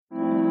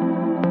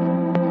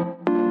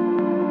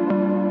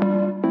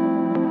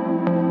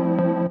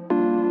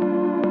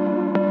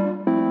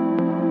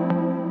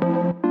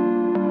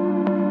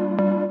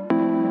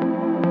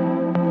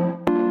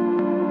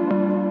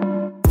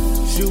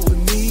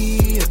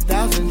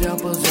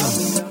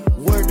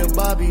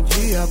Bobby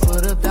G, I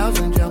put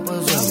 1,000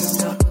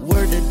 jumpers up.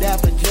 Word to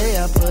Dapper J,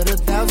 I put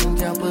 1,000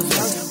 jumpers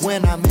up.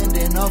 When I'm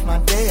ending off my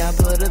day, I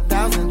put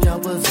 1,000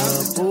 jumpers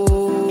up.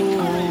 Ooh.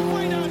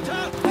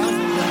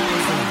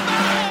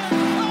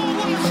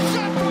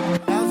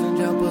 1,000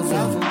 jumpers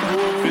up.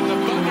 In the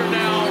Thunder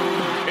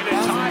now, in a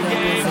tie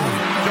game.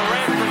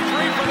 Durant for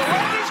three for the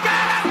win. He's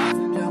got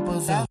it!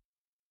 Jumpers up.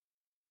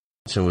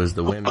 Was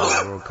the Women's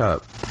World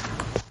Cup.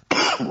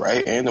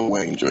 Right, and the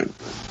Wayne joint.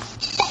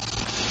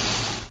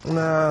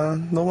 Nah,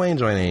 the Wayne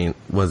joint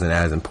wasn't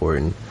as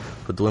important,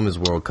 but the Women's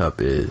World Cup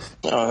is.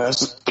 Oh, that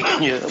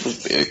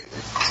was big.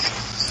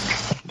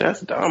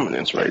 That's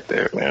dominance right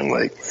there, man.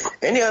 Like,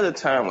 any other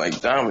time,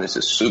 like, dominance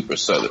is super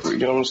southern. You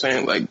know what I'm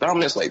saying? Like,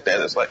 dominance like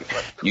that is like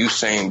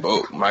Usain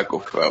Bolt, Michael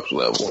Phelps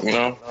level, you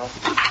know?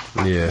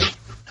 Yeah.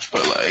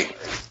 But, like,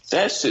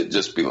 that shit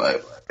just be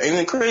like, and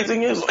the crazy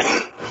thing is,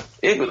 like,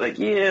 it was like,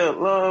 yeah,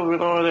 love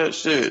and all that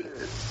shit.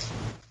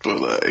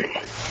 But,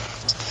 like,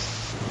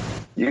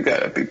 you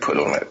gotta be put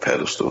on that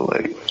pedestal.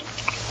 Like,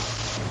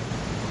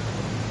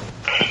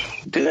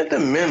 didn't the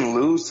men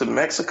lose to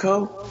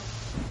Mexico?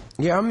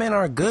 Yeah, our men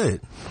are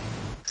good.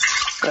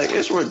 Like,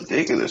 it's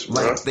ridiculous,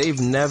 bro. Like, they've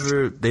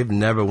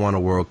never won a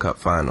World Cup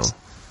final.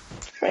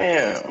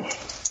 Damn.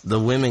 The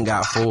women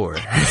got 4,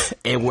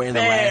 and we're in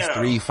the last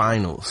 3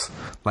 finals.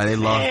 Like, they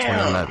lost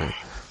 2011.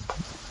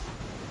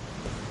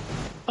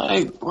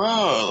 Like,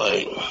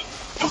 bro,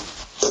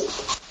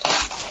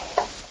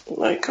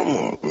 like, come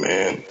on,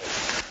 man.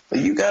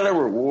 Like, you gotta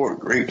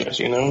reward greatness,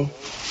 you know?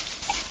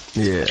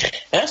 Yeah.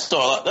 That's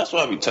what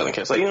I be telling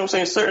cats. Like, you know what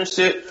I'm saying? Certain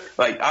shit,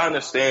 like, I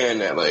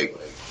understand that, like,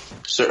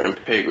 certain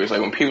pay grades.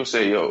 Like, when people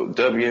say, yo,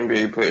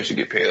 WNBA players should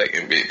get paid like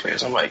NBA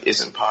players, I'm like,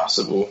 it's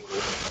impossible.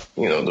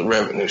 You know, the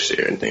revenue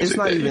share and things it's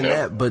like that. It's not even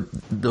that, but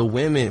the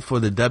women for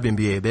the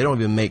WNBA, they don't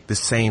even make the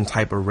same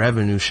type of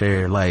revenue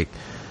share. Like,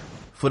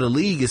 for the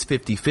league, it's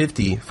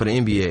 50-50 for the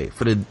NBA.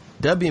 For the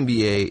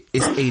WNBA,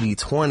 it's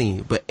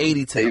 80-20, but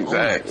 80 to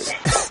Exactly.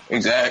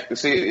 Exactly.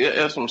 See,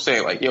 that's what I'm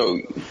saying. Like, yo,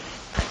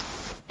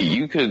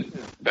 you could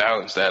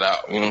balance that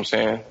out. You know what I'm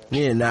saying?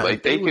 Yeah, now like,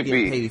 if they could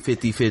be paid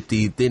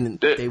 50-50, then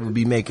they would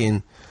be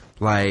making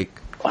like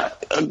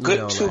a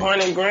good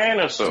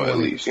 $200,000 or so at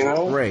least. You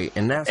know, right?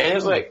 And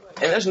it's like,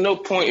 and there's no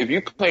point if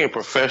you play a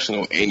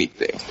professional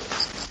anything,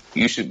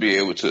 you should be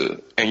able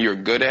to, and you're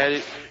good at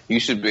it, you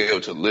should be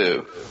able to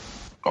live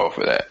off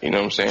of that. You know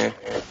what I'm saying?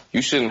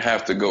 You shouldn't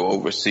have to go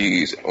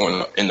overseas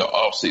in the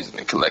off season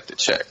and collect a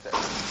check.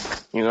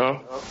 You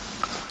know,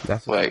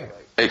 that's like,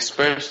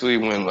 especially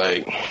when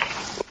like,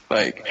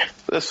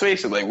 let's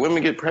face it, like,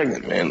 women get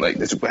pregnant, man. Like,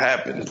 this is what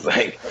happens.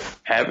 Like,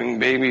 having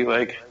baby,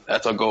 like,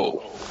 that's a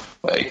goal.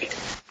 Like,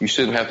 you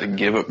shouldn't have to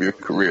give up your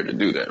career to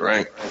do that,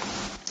 right?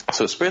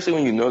 So especially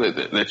when you know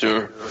that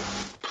your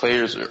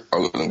players are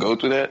going to go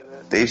through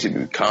that, they should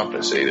be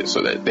compensated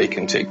so that they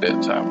can take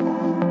that time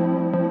off.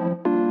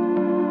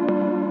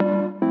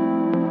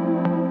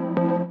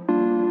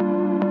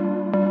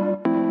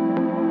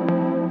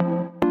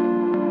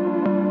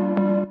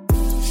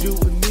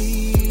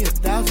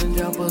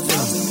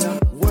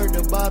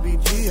 Bobby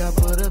G, I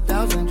put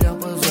 1,000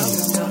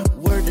 jumpers up.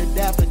 Word to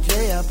Dapper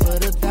J, I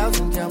put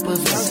 1,000 jumpers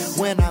up.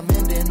 When I'm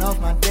ending off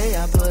my day,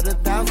 I put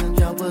 1,000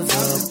 jumpers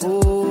up.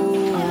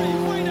 Ooh.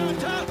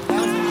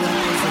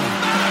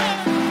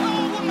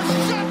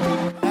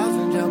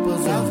 1,000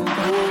 jumpers up.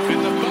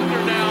 In the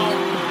Thunder now,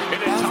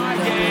 in a tie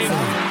game.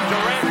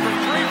 Durant for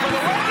 3 for the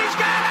win. He's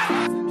got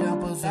it!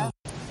 Jumpers up.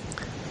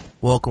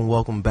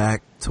 Welcome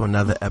back to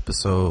another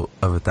episode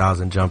of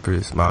 1,000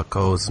 Jumpers. My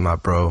co-host is my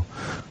bro,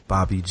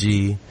 Bobby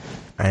G.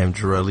 I am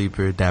Jarrell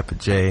Leaper, Dapper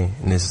J,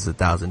 and this is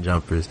 1,000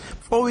 Jumpers.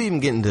 Before we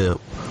even get into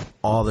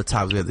all the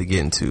topics we have to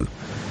get into,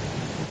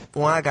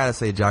 one, I gotta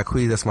say,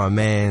 Jacquees, that's my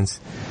mans.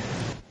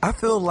 I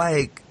feel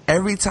like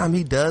every time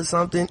he does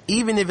something,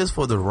 even if it's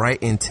for the right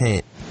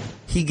intent,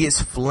 he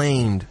gets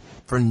flamed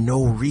for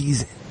no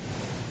reason.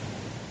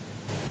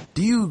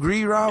 Do you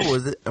agree, Rob? Or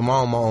am I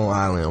on my own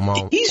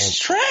island? He's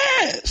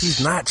trash. He's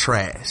not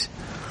trash.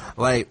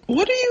 Like,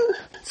 what are you?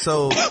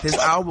 So his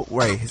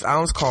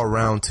album's called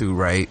Round 2,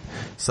 right?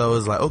 So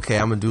it's like, okay,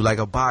 I'm gonna do like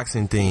a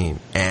boxing theme,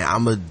 and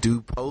I'm gonna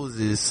do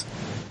poses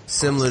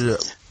similar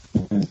to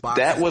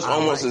boxing. That was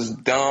almost as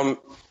dumb.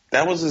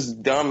 That was as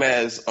dumb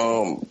as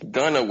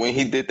Gunna when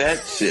he did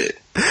that shit.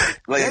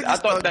 Like, I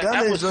thought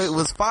that was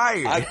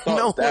fire. I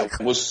thought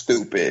that was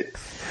stupid.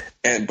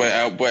 But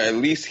at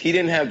least he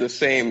didn't have the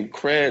same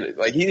credit.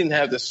 Like, he didn't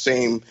have the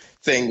same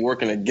thing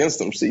working against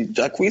him. See,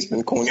 Jacquees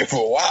been corny for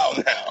a while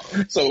now.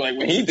 So, like,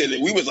 when he did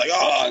it, we was like,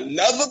 oh,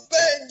 another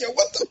thing. Yo,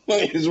 what the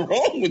fuck is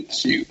wrong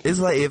with you? It's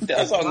like if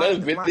that's another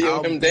video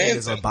of him dancing.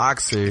 As a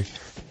boxer,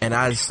 and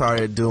I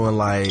started doing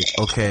like,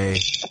 okay,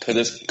 could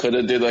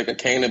have did like a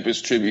cannabis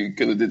tribute.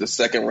 Could have did the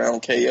second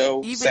round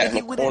KO. Even if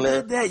he would have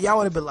did that, y'all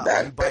would have been like,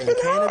 oh, you buying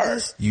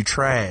cannabis? You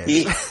trash.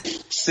 He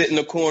sit in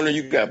the corner.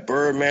 You got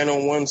Birdman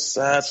on one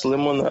side,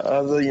 Slim on the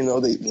other. You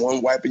know, they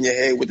one wiping your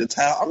head with the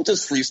towel. I'm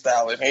just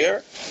freestyling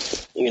here.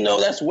 You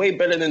know, that's way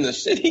better than the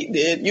shit he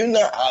did. You're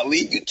not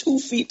Ali. You're 2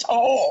 feet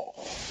tall.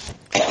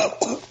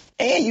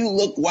 And can you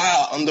look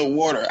wild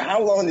underwater?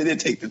 How long did it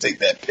take to take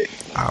that pic?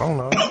 I don't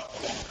know.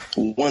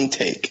 One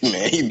take,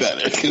 man. He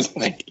better, because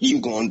like you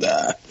gonna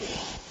die.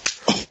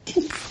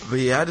 But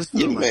yeah, I just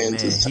feel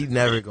he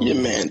never gonna.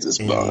 Your man's a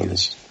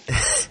sponge.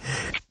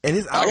 And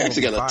his I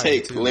actually got a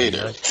take too,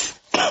 later.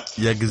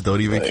 Youngins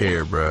don't even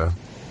care, bro.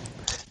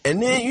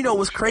 And then you know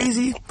what's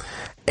crazy,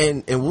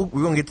 and we're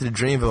gonna get to the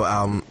Dreamville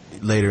album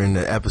later in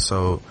the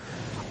episode.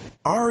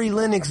 Ari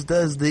Lennox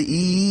does the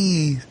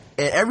E,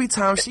 and every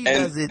time she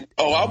does it.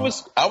 Oh, I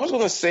was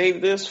gonna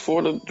save this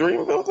for the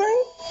Dreamville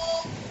thing.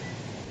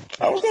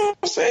 I was gonna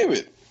save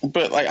it,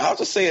 but like I'll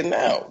just say it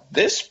now.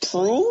 This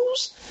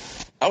proves.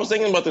 I was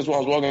thinking about this while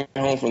I was walking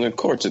home from the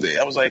court today.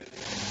 I was like,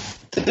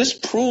 this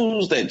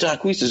proves that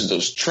Jacquees is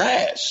just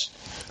trash.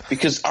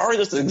 Because Ari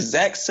does the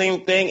exact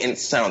same thing and it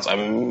sounds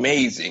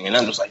amazing. And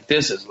I'm just like,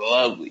 this is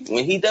lovely.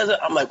 When he does it,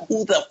 I'm like,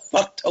 who the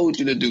fuck told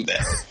you to do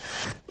that?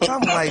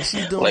 I'm like,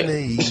 she's doing like,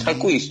 it.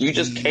 Jacquees, you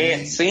just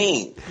can't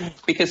sing.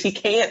 Because he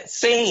can't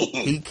sing.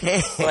 He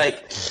can't.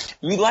 Like,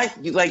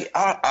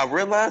 I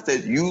realized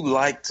that you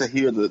like to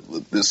hear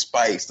the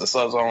spice, the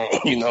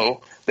Sazon, you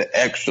know, the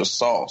extra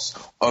sauce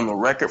on the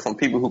record from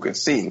people who can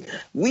sing.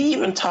 We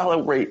even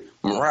tolerate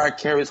Mariah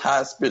Carey's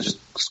high-pitched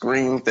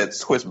screams that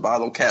twist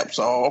bottle caps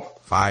off.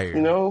 Fire.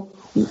 You know?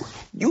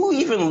 You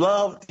even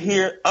love to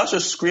hear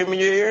Usher scream in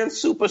your ear in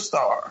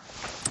Superstar.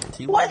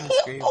 He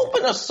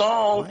opened a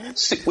song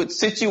with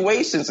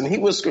Situations and he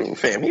was screaming,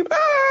 fam,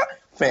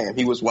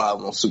 he was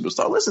wild on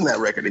Superstar. Listen to that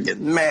record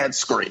again. Mad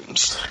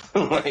screams.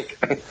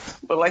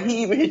 But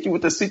he even hit you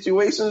with the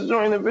Situations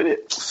during the video.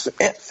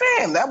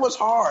 Fam, that was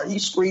hard.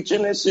 He's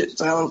screeching. That shit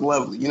sounds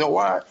lovely. You know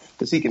why?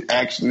 Because he can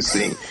actually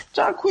sing.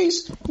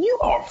 Jacquees, you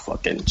are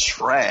fucking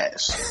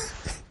trash.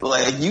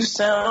 Like, you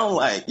sound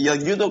like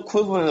you're the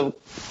equivalent of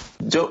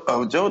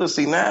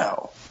Jodeci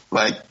now.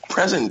 Like,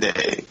 present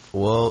day.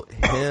 Well,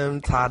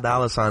 him, Ty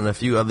Dolla $ign, and a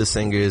few other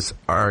singers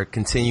are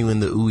continuing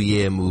the Ooh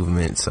Yeah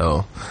movement,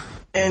 so...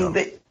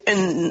 But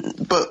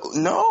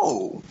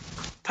no,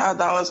 Ty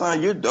Dolla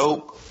 $ign, you're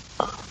dope.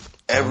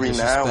 Every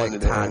now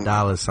and then, Ty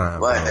Dolla $ign,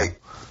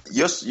 like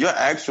your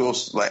actual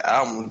like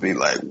albums be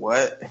like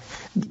what,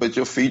 but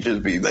your features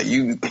be like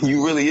you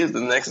really is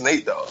the next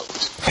Nate Dogg.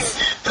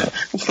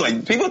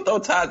 Like people throw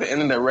Ty at the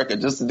end of their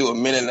record just to do a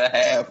minute and a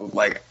half of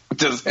like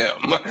just him,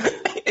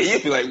 and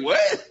you'd be like,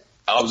 what?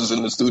 I was just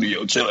in the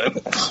studio chilling.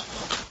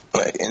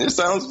 And it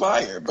sounds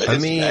fire, but I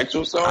mean,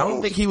 actual songs. I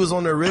don't think he was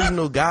on the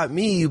original Got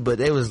Me, but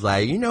they was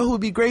like, you know who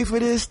would be great for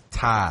this?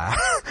 Ty.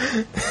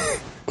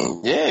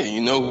 Yeah,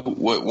 you know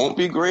what won't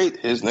be great?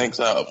 His next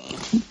album.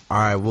 All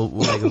right, we'll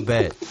make a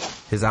bet.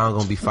 His album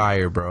gonna be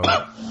fire, bro.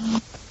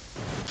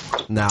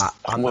 Nah,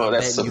 I'm not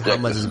betting you how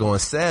much it's gonna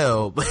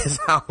sell, but his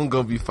album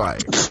gonna be fire.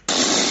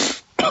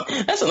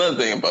 That's another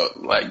thing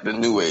about like the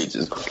new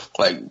ages.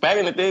 Like back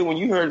in the day when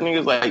you heard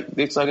niggas like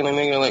dick sucking a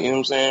nigga, like, you know what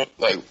I'm saying,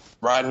 like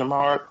riding them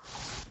hard.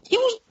 He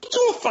was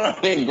doing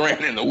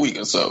 $500,000 in a week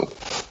or so.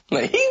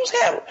 Like he was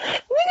having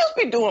niggas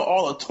be doing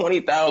all of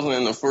 20,000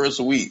 in the first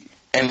week,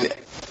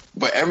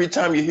 but every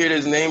time you hear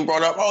his name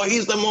brought up, oh,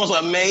 he's the most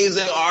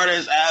amazing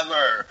artist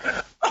ever.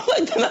 I'm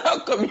like, then how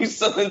come you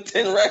selling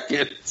 10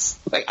 records?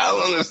 Like I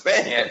don't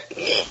understand.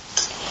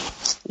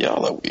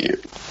 Y'all are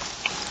weird.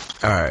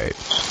 All right.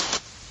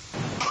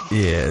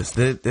 Yes,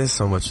 there's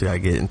so much I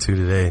get into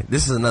today.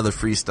 This is another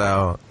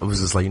freestyle. I was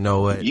just like, you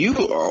know what? You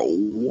are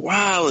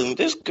wilding.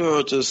 This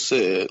girl just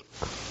said,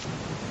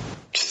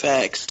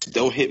 facts,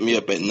 don't hit me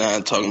up at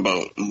 9 talking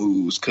about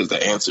moves because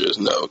the answer is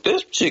no.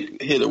 This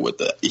chick hit her with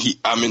the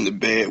I'm in the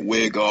bed,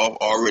 wig off,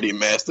 already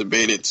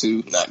masturbated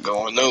to, not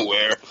going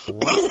nowhere.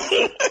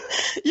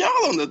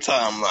 Y'all on the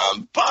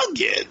timeline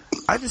bugging.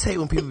 I just hate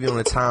when people be on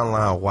the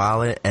timeline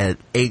wilding at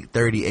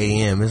 8:30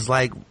 a.m. It's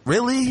like,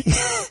 really?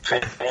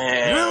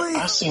 Really?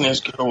 I seen this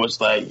girl was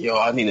like, yo,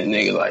 I need a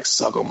nigga like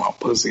suck on my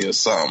pussy or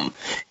something.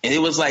 And it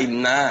was like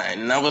 9.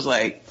 And I was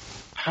like,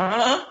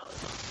 huh?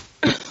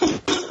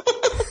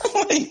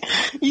 Like,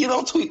 you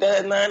don't tweet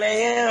that at 9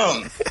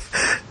 a.m.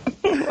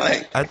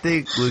 Like, I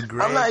think with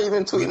Greg, I'm not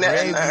even tweeting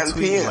that at 9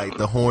 p.m. Like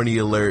the horny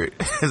alert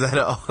is at an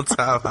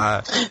all-time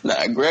high.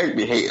 Nah, Greg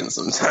be hating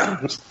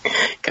sometimes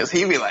because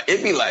he be like,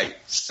 it be like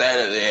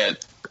Saturday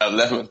at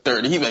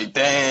 11:30. He be like,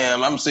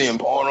 damn, I'm seeing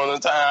porn on the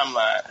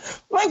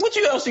timeline. Like, what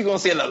else you gonna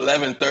see at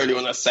 11:30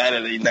 on a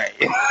Saturday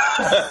night?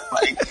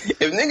 Like,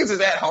 if niggas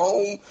is at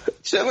home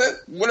chilling,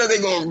 what are they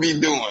gonna be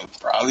doing?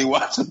 Probably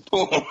watching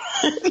porn.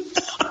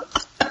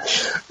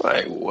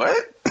 Like,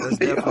 what? That's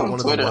definitely one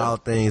of the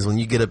wild things when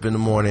you get up in the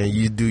morning and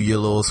you do your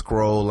little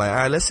scroll like, all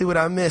right, let's see what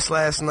I missed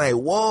last night.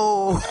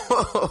 Whoa.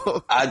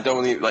 I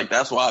don't even, like,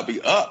 that's why I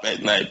be up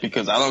at night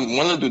because I don't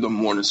want to do the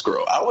morning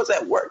scroll. I was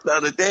at work the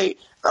other day.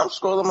 I'm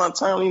scrolling my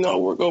timeline, you know, I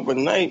work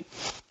overnight,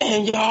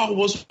 and y'all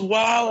was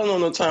wilding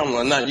on the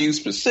timeline. Not you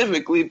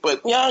specifically,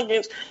 but y'all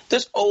gets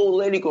this old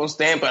lady gonna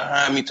stand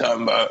behind me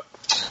talking about,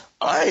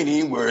 I ain't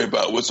even worried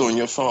about what's on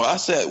your phone. I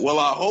said, well,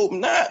 I hope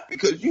not,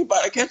 because you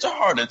about to catch a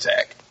heart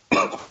attack.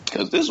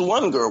 Because this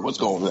one girl was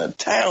going to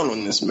town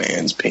on this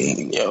man's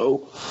pain,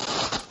 yo.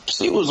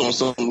 She was on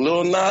some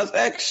Lil Nas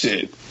X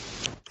shit.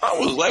 I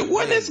was like,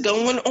 what is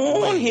going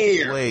on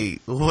here?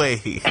 Wait.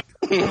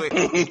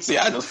 See,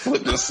 I just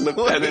slipped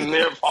that in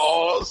there.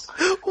 Pause.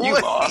 You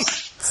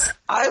lost.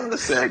 I'm the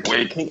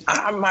segue.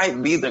 I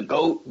might be the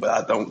GOAT, but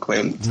I don't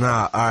claim.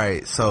 Nah, all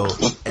right. So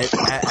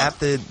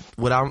after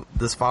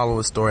this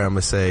following story, I'm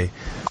gonna say,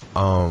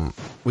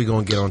 we're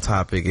gonna get on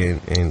topic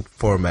and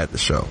format the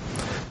show.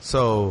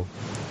 So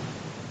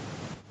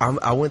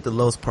I went to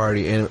Lowe's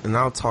party, and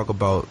I'll talk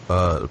about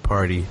the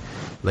party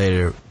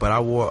later. But I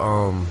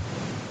wore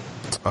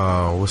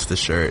what's the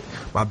shirt?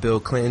 My Bill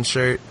Clinton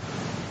shirt.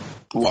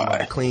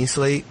 Why? Clean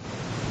slate.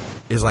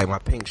 It's like my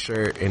pink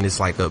shirt, and it's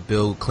like a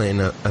Bill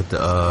Clinton at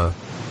the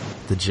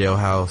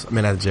jailhouse. I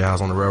mean, at the jailhouse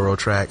on the railroad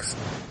tracks.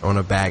 On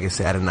the bag, it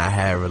said I did not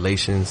have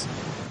relations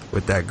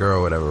with that girl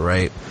or whatever,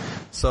 right?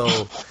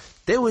 So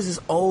there was this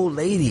old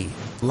lady,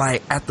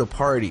 like, at the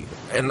party.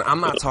 And I'm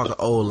not talking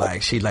old,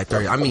 like, she like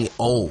 30. I mean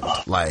old.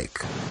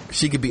 Like,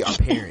 she could be our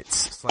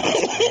parents. It's like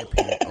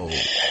grandparent old.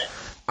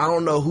 I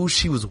don't know who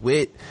she was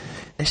with.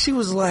 And she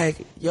was like,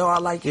 yo, I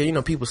like it. You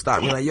know, people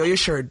stopped me like, yo, your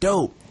shirt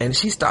dope. And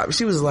she stopped.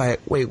 She was like,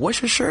 wait,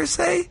 what's your shirt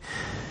say?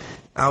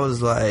 I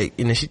was like,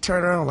 and then she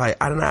turned around like,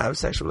 I did not have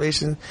sexual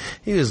relations.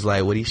 He was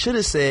like, what he should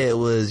have said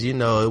was, you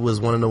know, it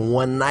was one of the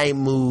one night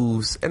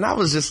moves. And I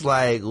was just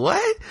like,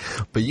 what?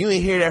 But you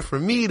ain't hear that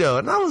from me though.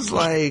 And I was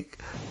like,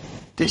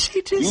 did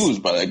she just? You was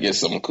about to get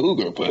some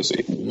cougar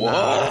pussy.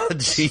 What? Nah,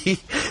 gee,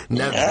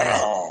 never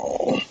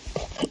that.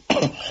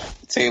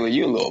 Taylor,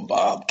 you a little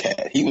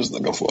bobcat. He was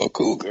looking for a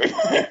cougar.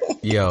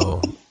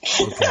 Yo,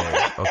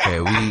 okay,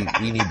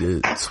 we need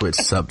to switch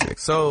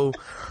subjects. So,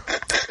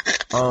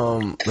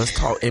 let's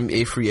talk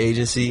NBA free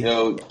agency.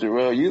 Yo,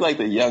 Jarrell, you like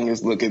the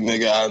youngest looking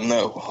nigga I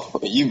know.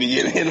 You be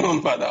getting hit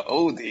on by the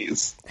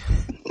oldies.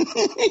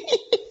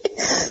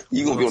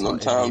 You gonna be on them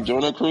Tom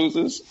Joyner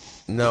cruises?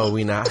 No,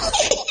 we not.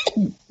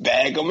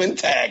 Bag them and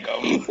tag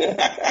them.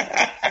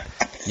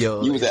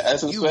 Yo, you was at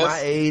Essence you Fest? My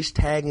age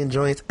tagging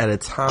joints at a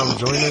Tom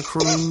Joyner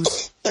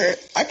cruise?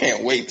 I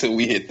can't wait till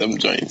we hit them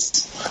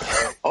joints.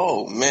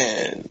 Oh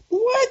man,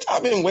 what?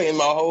 I've been waiting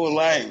my whole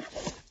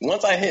life.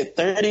 Once I hit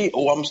 30,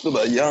 I'm still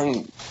a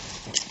young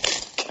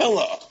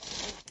killer.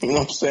 You know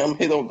what I'm saying? I'm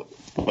hit on,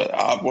 but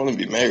I want to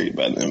be married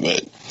by then.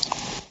 But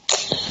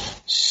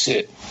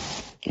shit,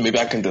 maybe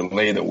I can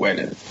delay the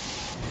wedding.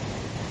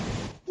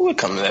 We'll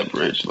come to that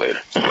bridge later.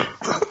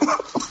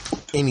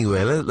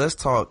 Anyway, let's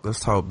talk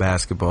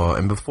basketball.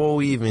 And before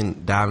we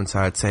even dive into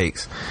our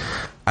takes,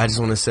 I just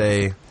want to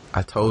say,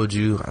 I told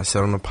you, I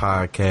said on the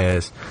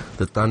podcast,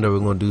 the Thunder were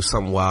going to do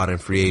something wild in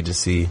free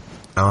agency.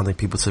 I don't think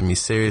people took me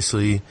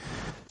seriously.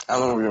 I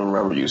don't even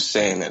remember you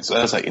saying that, so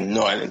that's like,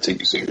 no, I didn't take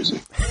you seriously.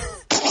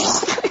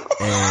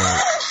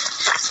 And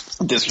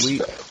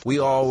we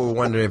all were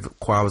wondering if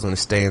Kawhi was going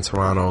to stay in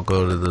Toronto or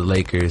go to the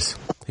Lakers.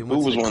 Who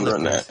was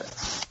wondering that?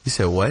 You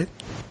said what?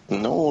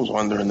 No one was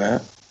wondering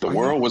that. The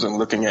world wasn't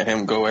looking at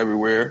him go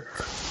everywhere.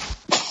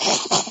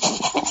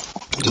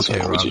 Okay,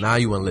 Rob, now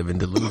you want to live in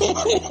delusion.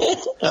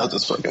 I was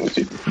just fucking with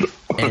you.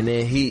 And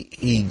then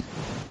he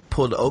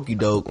pulled the okie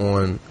doke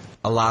on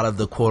a lot of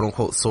the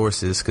quote-unquote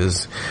sources,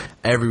 because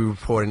every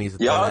reporter needs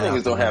to y'all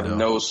niggas don't have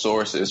no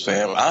sources,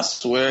 fam. I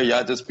swear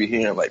y'all just be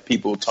hearing like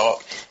people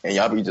talk and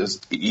y'all be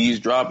just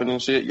eavesdropping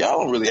and shit. Y'all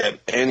don't really have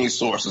any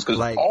sources, because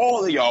like,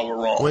 all of y'all were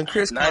wrong. When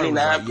Chris Carter was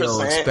like, yo,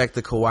 expect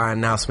the Kawhi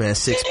announcement at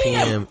 6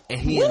 p.m. and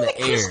he in the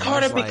air. Chris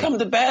Carter become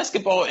the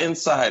basketball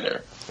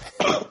insider?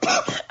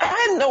 I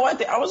had no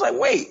idea. I was like,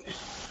 wait,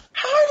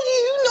 how do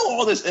you know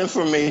all this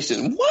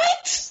information?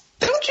 What?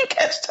 Don't you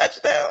catch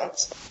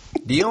touchdowns?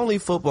 The only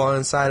football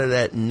insider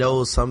that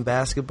knows some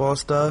basketball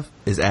stuff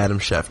is Adam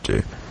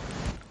Schefter.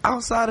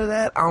 Outside of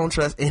that, I don't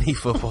trust any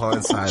football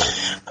insider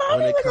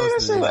when it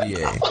comes to the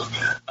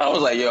NBA. I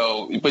was like,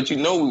 yo, but you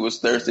know we was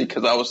thirsty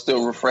because I was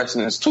still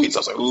refreshing his tweets. I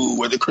was like, ooh,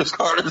 what did Chris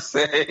Carter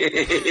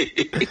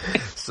say?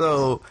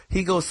 So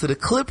he goes to the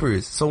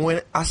Clippers. So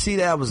when I see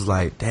that, I was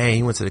like, dang,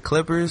 he went to the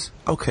Clippers?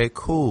 Okay,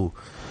 cool.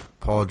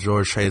 Paul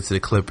George traded to the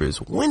Clippers.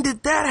 When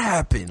did that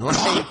happen?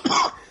 Like,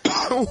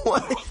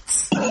 what?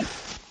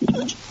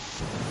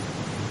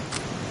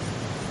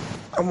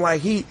 I'm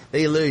like,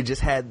 they literally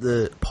just had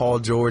the Paul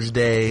George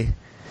day.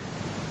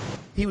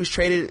 He was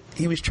traded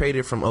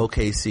from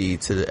OKC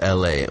to the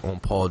LA on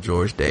Paul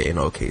George day in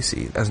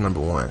OKC. That's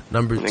number one.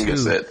 Number two. Nigga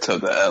said to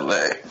the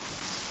LA.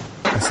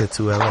 I said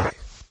to LA.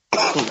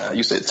 Nah,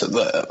 you said to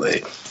the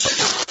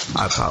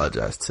LA. I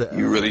apologize.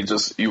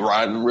 You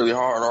riding really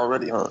hard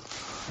already, huh?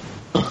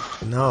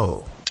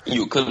 No.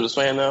 You a Clippers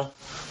fan now?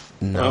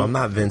 No, I'm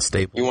not Vince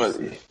Staples.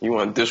 You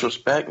want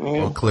disrespect me?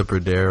 Or Clipper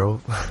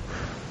Darrell.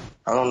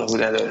 I don't know who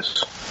that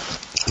is.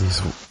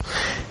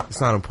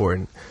 It's not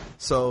important.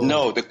 So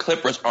no, the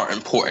Clippers are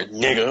important,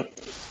 nigga.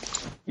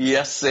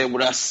 Yes, I said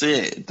what I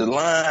said. The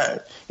line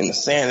in the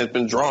sand has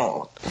been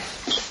drawn.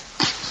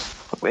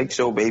 Wake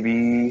show,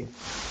 baby.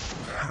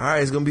 All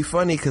right, it's gonna be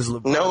funny because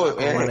LeBron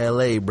in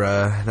LA,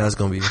 bruh. That's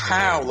gonna be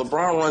how hilarious.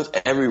 LeBron runs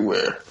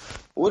everywhere.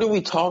 What are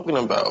we talking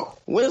about?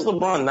 Where's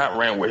LeBron not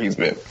ran where he's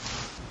been?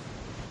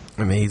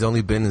 I mean, he's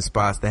only been in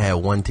spots that had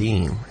one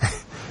team.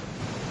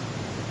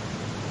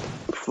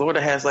 Florida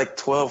has like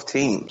 12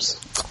 teams.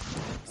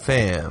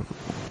 Fam,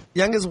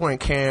 youngest weren't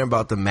caring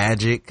about the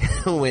Magic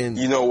when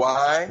You know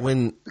why?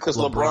 Because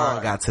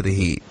LeBron got to the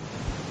Heat.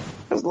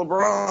 Because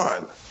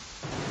LeBron.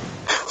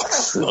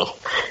 So,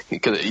 he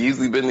could have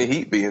easily been the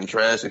Heat being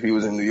trash if he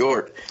was in New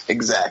York.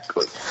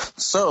 Exactly.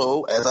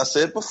 So, as I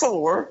said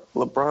before,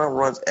 LeBron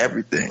runs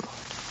everything.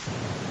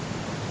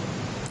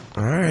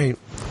 All right.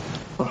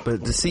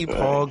 But to see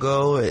Paul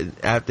go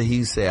after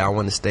he said, I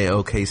want to stay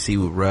OKC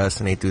with Russ,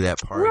 and they threw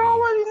that party. We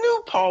already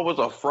knew Paul was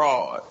a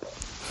fraud.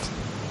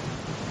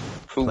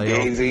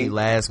 Fugazi.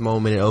 Last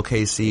moment in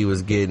OKC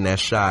was getting that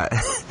shot.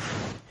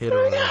 Hit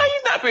on How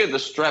you not be able to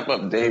strap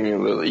up Damian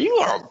Lillard? You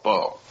are a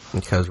bum.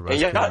 Because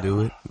Russ couldn't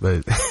do it,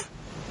 but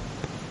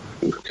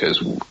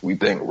because we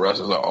think Russ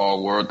is an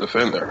all-world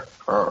defender,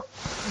 huh?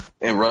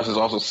 And Russ is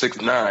also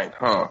 6'9",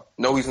 huh?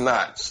 No, he's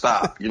not.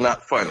 Stop. You're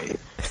not funny.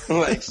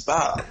 Like,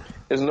 stop.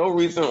 There's no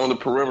reason on the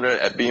perimeter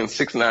at being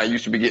 6'9" you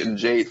should be getting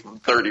Jade from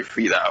 30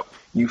 feet out.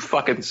 You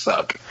fucking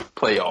suck.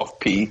 Playoff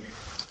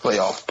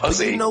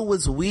pussy. But you know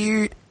what's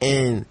weird?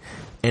 And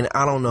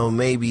I don't know,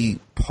 maybe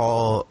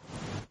Paul,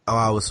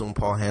 I would assume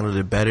Paul handled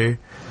it better.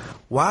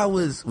 Why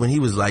was, when he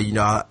was like, you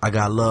know, I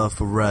got love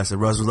for Russ,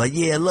 and Russ was like,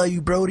 yeah, I love you,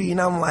 Brody, and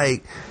I'm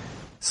like,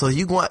 so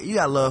you got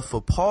love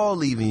for Paul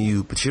leaving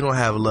you, but you don't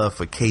have love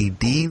for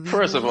KD?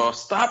 First of all,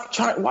 stop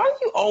trying. Why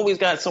do you always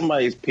got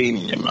somebody's pain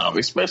in your mouth,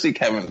 especially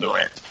Kevin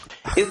Durant?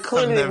 It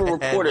clearly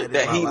reported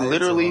that he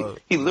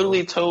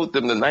literally told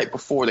them the night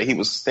before that he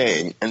was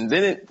staying, and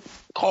didn't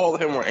call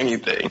him or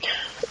anything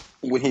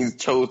when he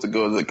chose to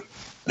go to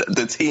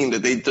the team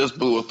that they just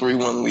blew a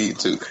 3-1 lead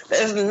to.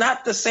 That is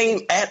not the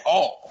same at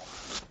all.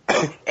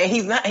 And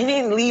he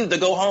didn't leave to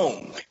go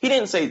home. He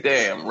didn't say,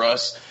 damn,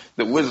 Russ,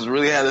 the Wizards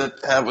really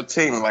had to have a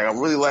team. Like, I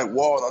really like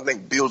Wall, and I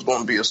think Bill's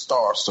going to be a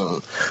star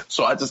soon.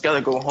 So I just got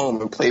to go home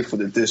and play for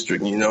the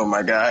district, you know,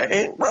 my guy.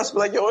 And Russ be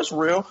like, yo, it's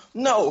real.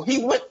 No,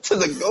 he went to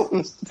the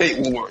Golden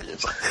State Warriors.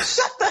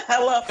 Shut the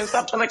hell up and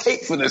stop trying to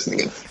cake for this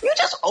nigga. You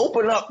just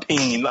open up,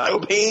 Peen.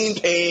 Like,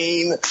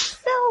 Peen.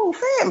 Yo,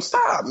 fam,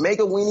 stop.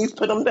 Mega weenies,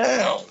 put them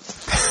down.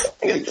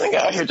 You think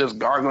out here just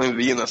gargling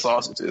Vienna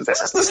sausages. That's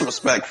just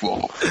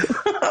disrespectful.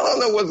 I don't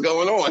know what's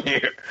going on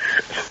here.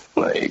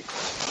 Like,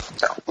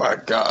 oh my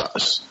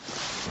gosh.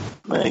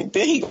 Like,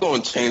 then he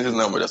going to change his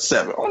number to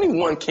 7. Only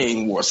one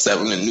king wore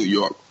 7 in New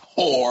York.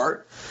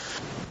 Whore.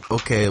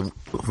 Okay,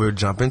 we're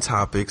jumping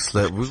topics.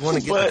 We want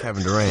to get to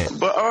Kevin Durant.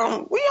 But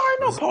we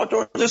already know Paul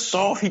George is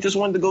soft. He just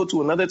wanted to go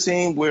to another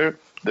team where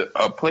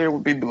a player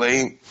would be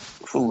blamed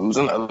for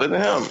losing other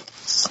than him.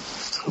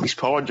 He's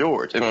Paul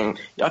George. I mean,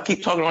 y'all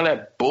keep talking all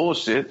that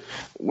bullshit.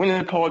 When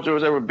did Paul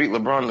George ever beat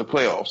LeBron in the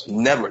playoffs?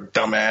 Never,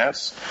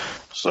 dumbass.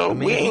 So I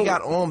mean, he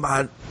got on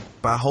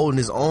by holding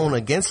his own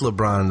against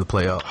LeBron in the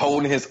playoffs.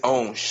 Holding his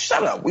own.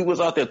 Shut up. We was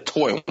out there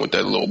toying with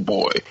that little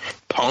boy.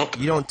 Punk.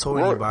 You don't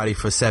toy anybody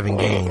for 7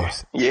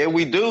 games. Yeah,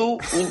 we do.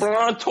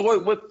 LeBron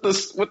toyed with the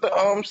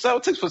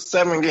Celtics for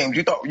 7 games.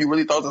 You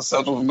really thought the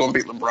Celtics were going to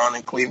beat LeBron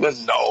in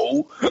Cleveland?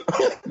 No.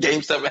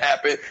 Game 7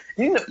 happened.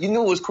 You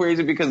knew it was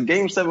crazy because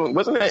Game 7,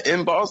 wasn't that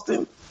in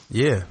Boston?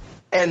 Yeah.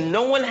 And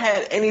no one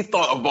had any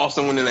thought of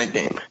Boston winning that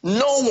game.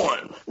 No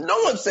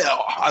one said,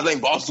 oh, I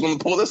think Boston's going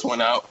to pull this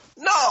one out.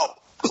 No.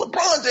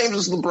 LeBron James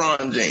is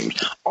LeBron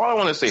James. All I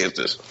want to say is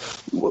this.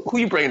 Who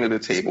you bringing to the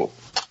table?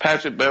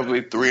 Patrick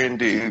Beverly,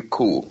 3-and-D,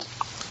 cool.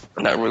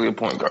 Not really a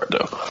point guard,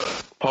 though.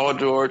 Paul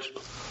George,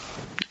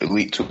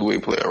 elite two-way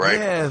player, right?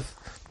 Yeah,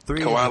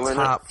 3 of the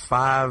top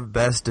 5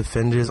 best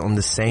defenders on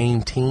the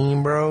same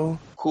team, bro.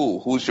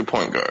 Cool. Who's your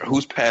point guard?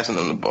 Who's passing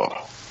them the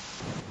ball?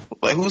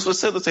 Like, who's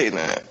facilitating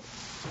that?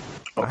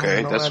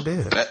 Okay, I have no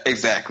idea.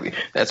 Exactly.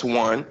 That's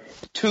 1.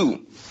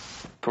 2,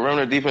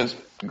 perimeter defense,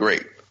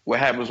 great. What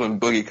happens when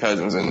Boogie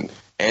Cousins and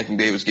Anthony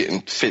Davis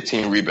getting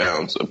 15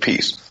 rebounds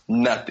apiece?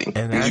 Nothing.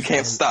 Because you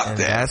can't stop that.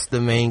 That's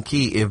the main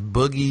key. If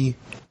Boogie...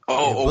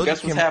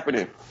 guess what's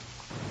happening?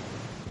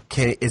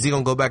 Is he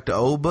going to go back to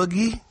old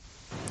Boogie?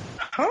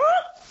 Huh?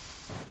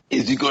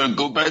 Is he going to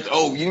go back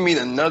to... you mean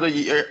another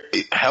year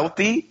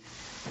healthy?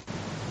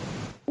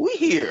 We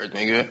here,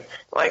 nigga.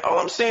 Like, all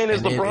I'm saying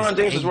is LeBron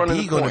James is running the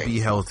point. He's going to be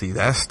healthy.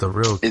 That's the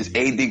real key. Is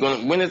AD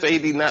going to... When has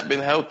AD not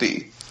been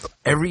healthy?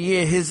 Every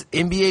year his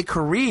NBA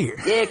career.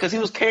 Yeah, because he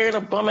was carrying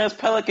a bum-ass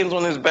Pelicans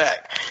on his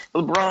back.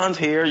 LeBron's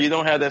here. You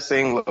don't have that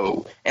same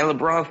load. And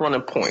LeBron's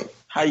running point.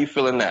 How you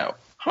feeling now?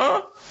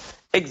 Huh?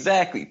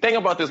 Exactly. Think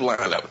about this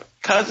lineup.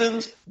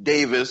 Cousins,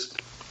 Davis,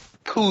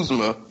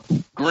 Kuzma,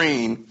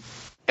 Green,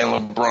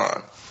 and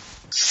LeBron.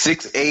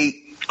 6'8",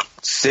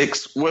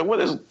 6... What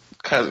is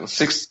Cousins?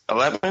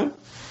 6'11"?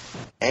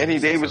 Anthony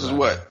Davis is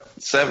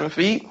what? 7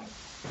 feet?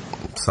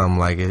 Something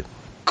like it.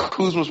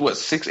 Kuzma's what?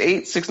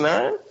 6'8",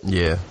 6'9"?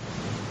 Yeah.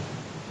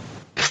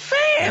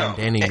 Fam! And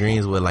Danny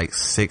Green's what, like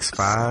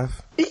 6'5"?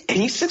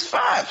 He's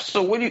 6'5".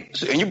 So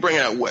and you bring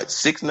out what?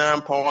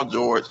 6'9" Paul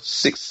George,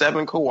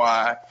 6'7"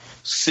 Kawhi,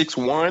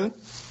 6'1"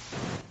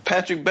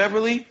 Patrick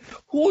Beverly.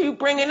 Who are you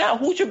bringing out?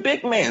 Who's your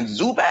big man?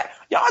 Zubac?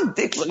 Y'all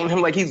dick looking at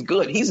him like he's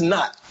good. He's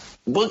not.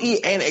 Boogie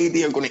and AD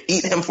are going to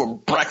eat him for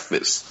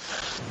breakfast.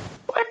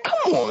 Like,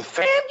 come on,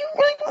 fam. You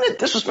really gonna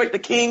disrespect the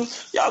king?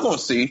 Y'all gonna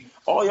see.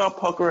 All y'all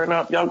puckering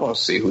up, y'all gonna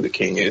see who the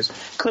king is.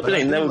 Clippers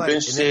ain't never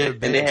been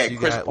shit, and they had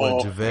Chris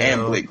Paul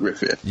and Blake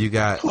Griffin. You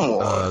got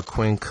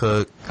Quinn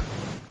Cook.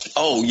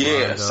 Oh,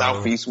 yeah,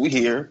 Southeast, we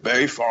here.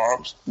 Berry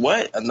Farms.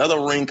 What? Another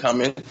ring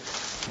coming.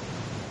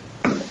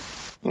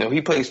 You know,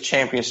 he plays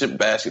championship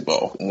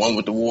basketball. One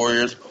with the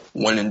Warriors,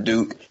 one in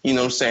Duke. You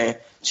know what I'm saying?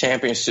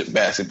 Championship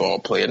basketball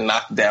player,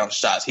 knock down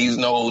shots. He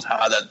knows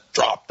how to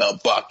drop the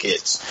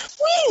buckets.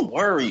 We ain't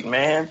worried,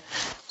 man.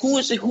 Who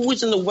is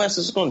in the West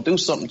that's going to do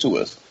something to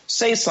us?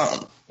 Say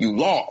something. You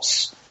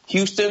lost.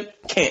 Houston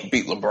can't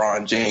beat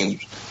LeBron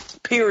James.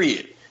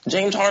 Period.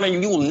 James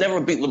Harden, you will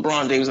never beat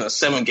LeBron James in a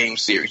 7-game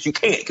series. You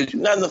can't because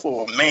you're not enough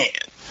of a man.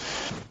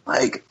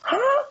 Like,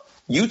 huh?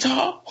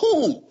 Utah?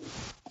 Who?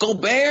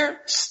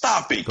 Gobert?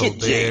 Stop it. Gobert,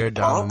 get Jay.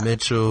 Donovan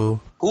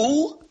Mitchell.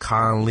 Who?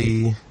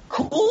 Conley.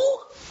 Who?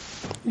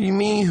 You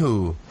mean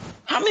who?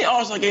 How many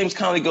All-Star games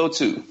Conley go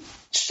to?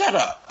 Shut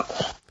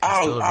up.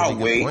 I'll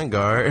wait. Point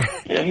guard.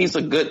 Yeah, he's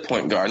a good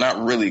point guard,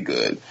 not really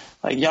good.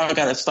 Like, y'all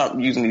gotta stop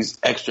using these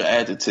extra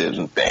adjectives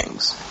and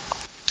things.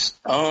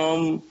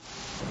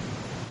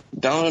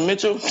 Donovan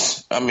Mitchell,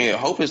 I mean, I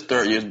hope his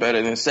third year is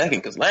better than second,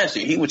 because last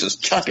year he was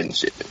just chucking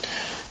shit.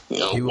 You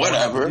know,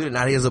 whatever.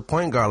 Now he is a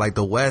point guard. Like,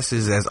 the West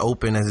is as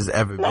open as it's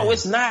ever been. No,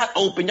 it's not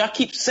open. Y'all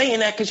keep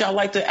saying that because y'all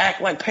like to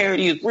act like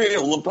parity is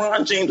real.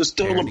 LeBron James is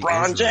still parity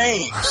LeBron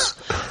James.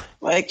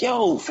 Like,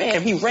 yo,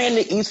 fam, he ran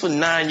the East for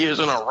 9 years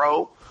in a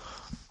row.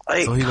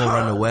 Like, so he gonna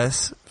run the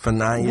West for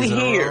 9 years in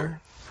a row?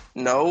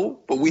 No,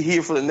 but we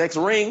here for the next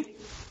ring.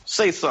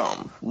 Say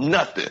something.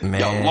 Nothing.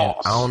 Man, y'all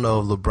lost. I don't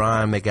know if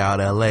LeBron make out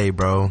L.A.,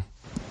 bro.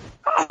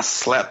 I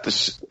slapped the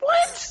shit.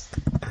 What?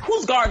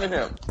 Who's guarding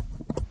him?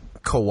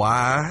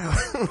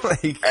 Kawhi.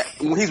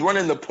 Like, when he's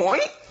running the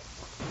point?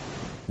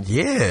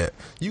 Yeah.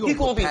 You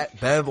gonna be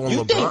Bev on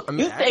LeBron?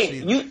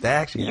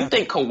 You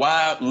think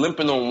Kawhi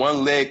limping on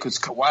one leg because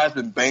Kawhi's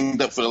been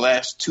banged up for the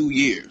last 2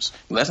 years?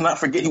 Let's not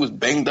forget he was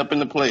banged up in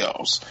the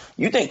playoffs.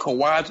 You think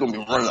Kawhi's going to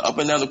be running up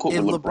and down the court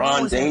with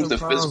LeBron James, the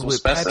physical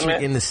specimen?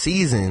 Patrick in the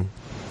season.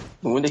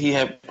 When did he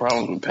have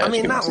problems with Patrick? I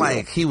mean, not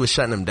like he was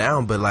shutting him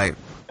down, but like...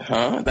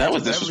 Huh? That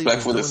was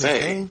disrespectful to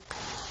say.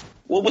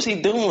 What was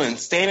he doing?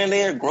 Standing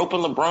there groping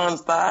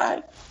LeBron's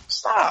thigh?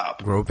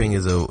 Stop. Groping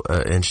is a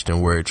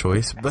interesting word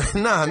choice, but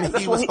no, I mean,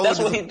 that's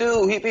what he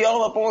do. He be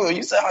all up on him.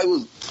 You said how he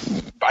was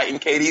biting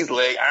KD's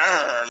leg.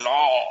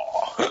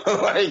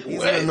 No. Like,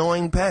 he's an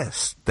annoying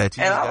pest that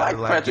you. And I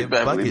like Patrick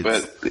Beverly,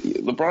 but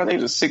LeBron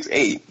James is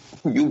 6'8".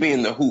 You be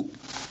in the hoop,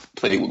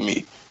 play with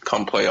me.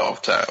 Come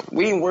playoff time.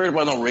 We ain't worried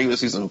about no regular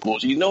season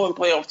bullshit. You know in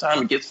playoff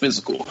time it gets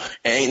physical.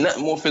 And ain't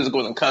nothing more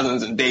physical than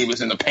Cousins and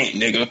Davis in the paint,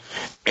 nigga.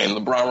 And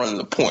LeBron running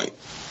the point.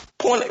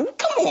 Come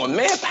on,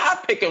 man.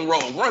 High pick and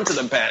roll. Run to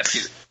the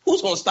basket.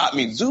 Who's going to stop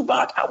me?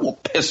 Zubac? I will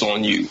piss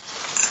on you.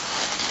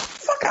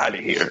 Fuck out of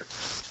here.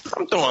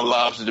 I'm throwing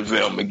lobs to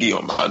JaVale McGee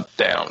on my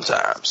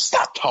downtime.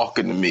 Stop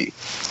talking to me.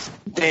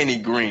 Danny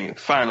Green,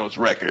 finals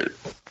record.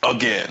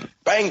 Again.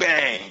 Bang,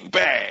 bang,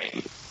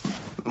 bang.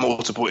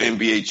 Multiple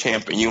NBA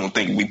champion. You don't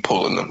think we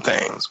pulling them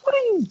things. What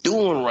are you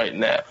doing right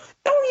now?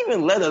 Don't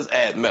even let us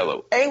add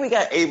Melo. And we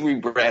got Avery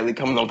Bradley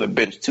coming off the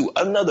bench too.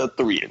 Another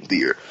 3 in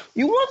there.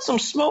 You want some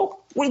smoke?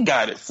 We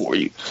got it for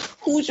you.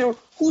 Who's your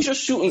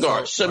shooting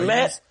guard?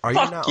 Shamet? Are you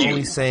not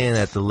only saying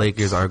that the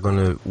Lakers are going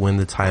to win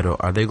the title?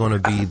 Are they going to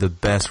be the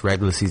best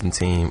regular season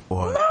team?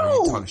 Or are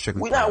you talking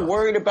strictly? We're not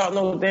worried about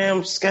no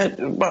damn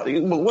schedule. What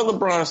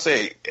LeBron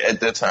say at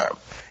that time?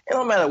 It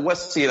don't matter what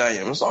seed I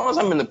am. As long as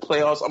I'm in the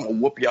playoffs, I'm going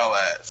to whoop y'all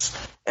ass.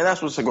 And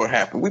that's what's going to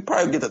happen. We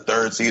probably get the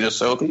 3rd seed or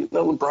so because, you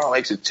know, LeBron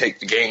likes to take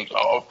the games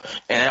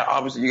off. And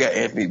obviously you got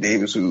Anthony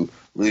Davis who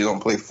really don't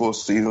play full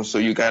season, so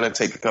you got to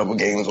take a couple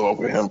games off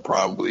with him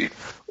probably.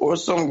 Or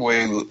some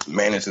way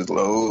manage his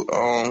load.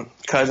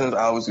 Cousins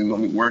obviously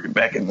going to be working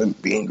back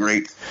and being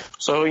great.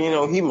 So, you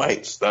know, he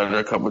might stutter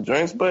a couple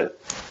drinks, but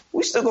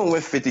we still going to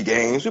win 50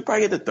 games. We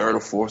probably get the 3rd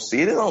or 4th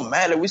seed. It don't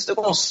matter. We still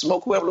going to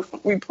smoke whoever the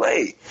fuck we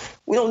play.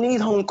 We don't need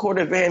home court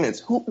advantage.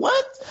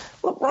 What?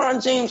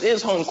 LeBron James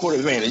is home court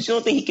advantage. You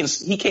don't think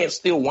he can't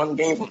steal one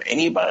game from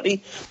anybody?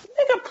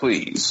 Nigga,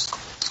 please.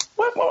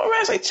 What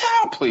man say?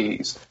 Child,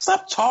 please.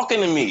 Stop talking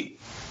to me.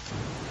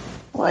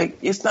 Like,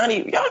 it's not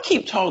even, y'all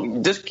keep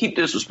talking, just keep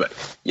disrespect.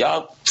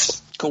 Y'all,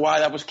 Kawhi,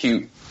 that was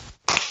cute.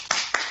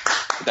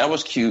 That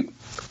was cute.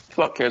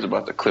 Fuck cares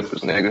about the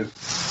Clippers, nigga.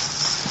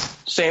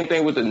 Same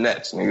thing with the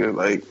Nets, nigga.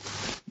 Like,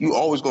 you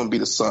always gonna be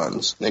the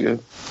Suns,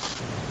 nigga.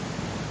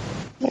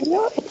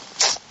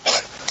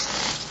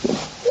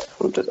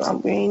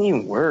 We ain't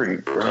even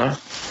worried, bro.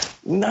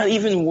 We're not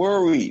even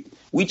worried.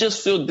 We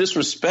just feel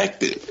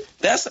disrespected.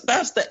 That's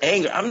the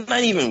anger. I'm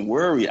not even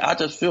worried. I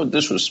just feel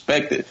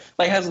disrespected.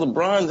 Like, has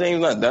LeBron James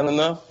not done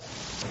enough?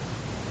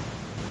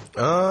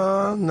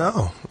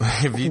 No.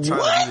 If you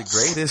try to be the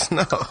greatest,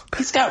 no.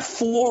 He's got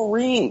 4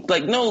 rings.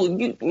 Like, no,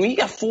 you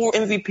got 4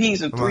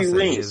 MVPs and 3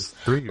 rings.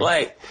 3.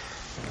 Like,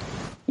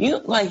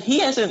 he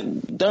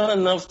hasn't done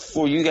enough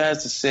for you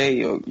guys to say,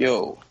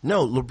 yo.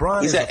 No,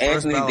 LeBron is a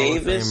Anthony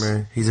Davis.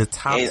 He's a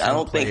top. And I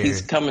don't think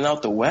he's coming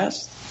out the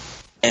West.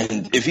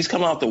 And if he's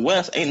coming out the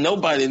West, ain't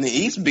nobody in the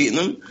East beating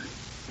him.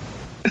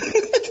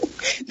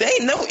 There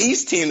ain't no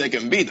East team that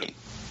can beat him.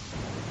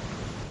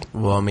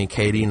 Well, I mean,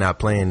 KD not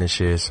playing this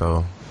year,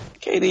 so.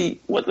 KD,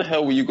 what the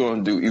hell were you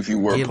going to do if you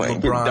were Give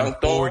playing? LeBron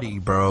Get dunked 40, on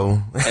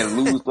bro. and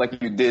lose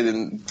like you did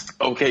in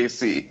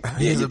OKC.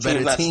 He's your a better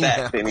team's not team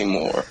stacked now.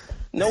 anymore.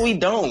 No, we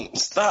don't.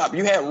 Stop.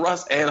 You had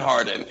Russ and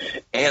Harden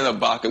and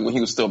Ibaka when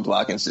he was still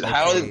blocking shit.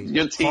 How Okay, did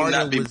your team Harden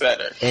not be was-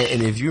 better?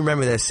 And if you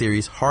remember that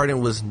series,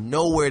 Harden was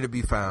nowhere to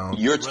be found.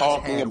 You're Russ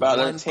talking had about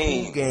a one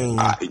team. cool game.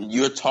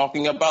 You're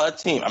talking about a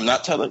team. I'm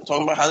not talking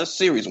about how the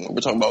series went.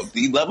 We're talking about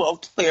the level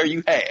of player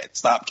you had.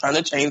 Stop trying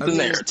to change the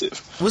narrative.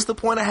 What's the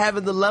point of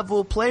having the level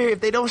of player if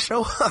they don't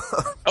show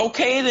up?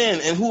 Okay, then.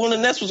 And who on the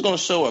Nets was going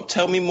to show up?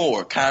 Tell me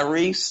more.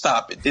 Kyrie,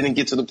 stop it. Didn't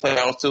get to the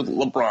playoffs till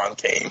LeBron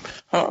came.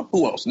 Huh?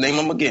 Who else? Name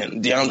them again.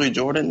 DeAndre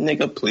Jordan?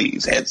 Nigga,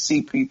 please. Had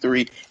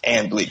CP3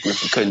 and Blake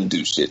Griffin. Couldn't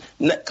do shit.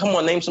 Come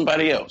on, name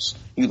somebody else.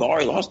 You've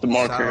already lost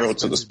DeMar Carroll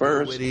to the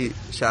Spurs. Dinwiddie.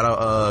 Shout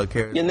out,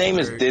 Karis Your name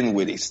is LeVert.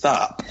 Dinwiddie.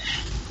 Stop.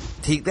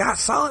 He got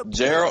solid.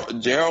 Gerald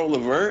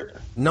Levert?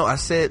 No, I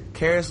said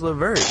Karis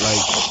LeVert.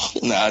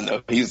 Like, Nah,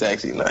 no, he's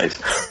actually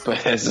nice,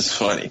 but that's just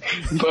funny.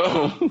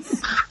 Boom.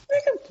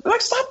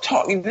 Like, stop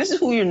talking. This is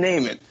who you're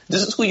naming.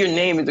 This is who you're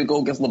naming to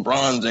go against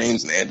LeBron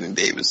James and Anthony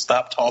Davis.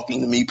 Stop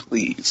talking to me,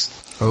 please.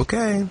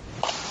 okay.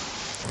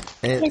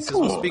 And Like, since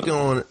we're speaking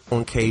on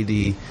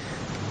KD,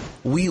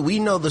 we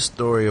know the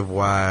story of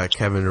why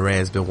Kevin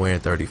Durant's been wearing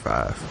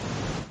 35.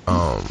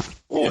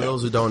 For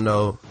those who don't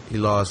know, he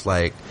lost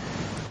like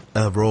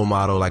a role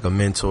model, like a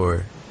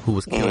mentor who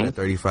was killed at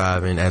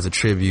 35, and as a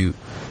tribute,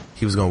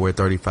 he was going to wear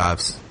 35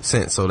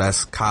 cents. So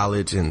that's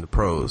college and the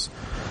pros.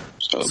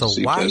 So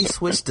why he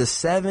switched to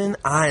 7?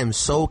 I am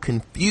so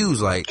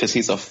confused. Like, Because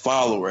he's a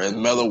follower,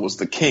 and Melo was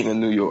the king of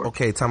New York.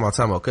 okay, time out.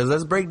 Because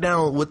let's break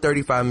down what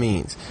 35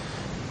 means.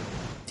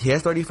 He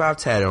has 35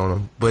 tatted on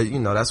him, but you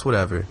know, that's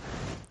whatever.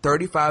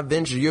 35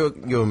 venture,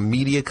 your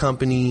media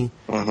company,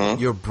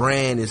 your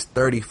brand is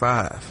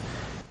 35.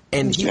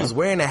 And he was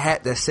wearing a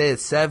hat that said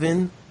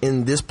 7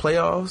 in this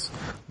playoffs,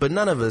 but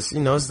none of us, you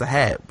know, it's the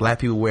hat. Black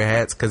people wear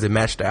hats because it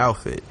matched the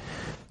outfit.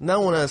 No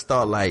one else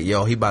thought like,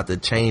 yo, he about to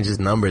change his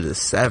number to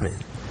 7.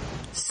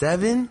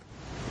 7?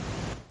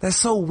 That's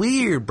so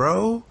weird,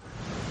 bro.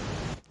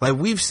 Like,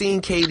 we've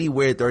seen KD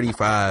wear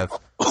 35 for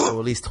at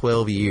least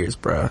 12 years,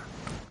 bro.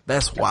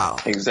 That's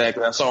wild.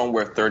 Exactly. I saw him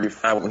wear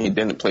 35 when he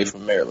didn't play for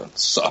Maryland.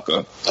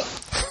 Sucker.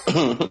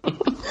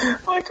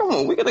 Like, come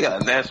on. We could have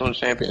got a national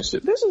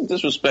championship. This is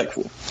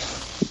disrespectful.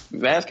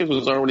 Vasquez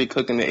was already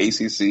cooking the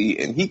ACC,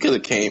 and he could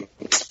have came.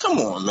 Come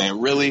on, man.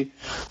 Really?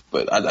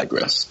 But I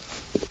digress.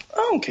 I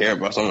don't care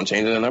about someone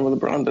changing the number.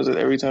 LeBron does it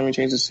every time he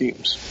changes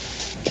teams.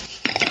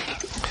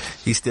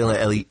 He's still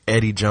in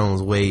Eddie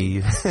Jones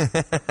wave.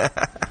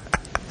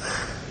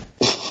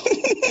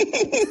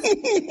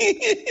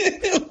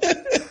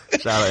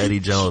 Shout out Eddie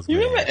Jones. You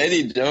Man. remember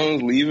Eddie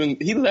Jones leaving?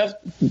 He left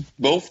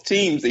both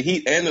teams, the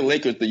Heat and the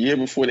Lakers, the year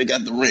before they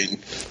got the ring.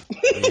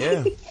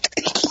 Yeah.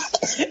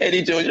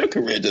 Eddie Jones, your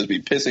career just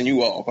be pissing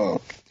you off, huh?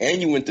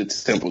 And you went to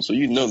Temple, so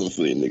you know them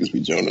Philly niggas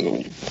be joining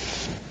on you.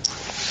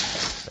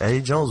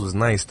 Eddie Jones was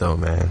nice though,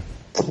 man.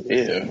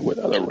 Yeah,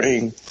 without a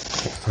ring.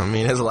 I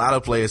mean, there's a lot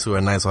of players who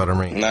are nice without a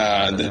ring.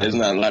 Nah, there's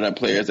not a lot of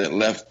players that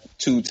left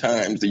 2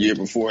 times the year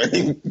before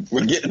they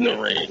were getting the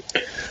ring.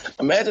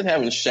 Imagine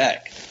having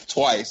Shaq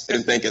twice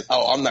and thinking,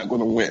 oh, I'm not going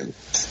to win.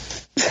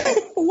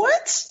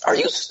 What? Are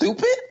you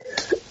stupid?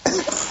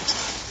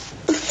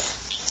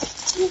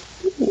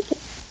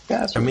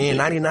 I mean, in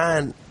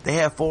 99, they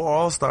had 4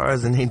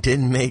 All-Stars and they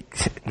didn't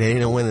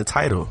win the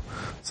title.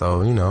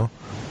 So, you know.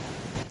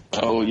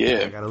 Oh,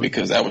 yeah,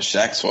 because that was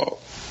Shaq's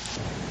fault.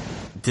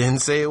 Didn't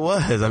say it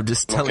was. I'm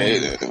just telling Okay,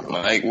 you. then.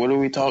 Like, what are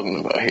we talking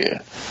about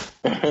here?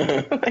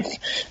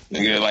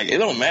 Nigga, like, it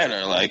don't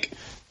matter. Like,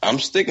 I'm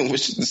sticking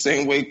with the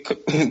same way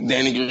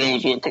Danny Green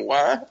was with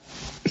Kawhi.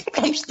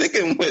 I'm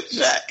sticking with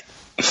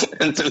Shaq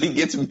until he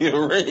gets me a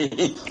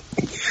ring.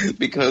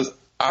 Because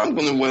I'm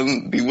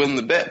going to be willing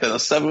to bet that a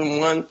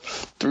 7'1",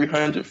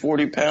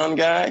 340-pound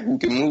guy who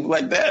can move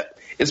like that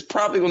is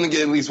probably going to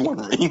get at least 1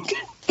 ring.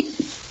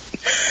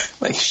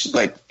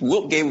 like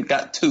Wilt game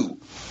got 2.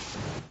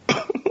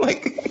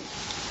 Like,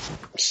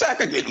 Shaq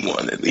are getting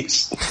 1 at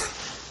least.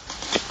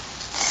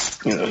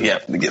 You know, he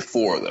happened to get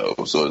 4 though,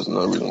 so there's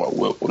no reason why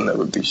Wilt will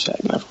never be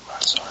Shaq. Never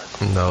mind,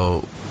 sorry.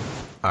 No.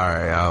 All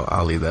right,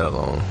 I'll leave that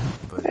alone.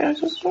 But Yeah,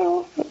 just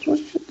that's what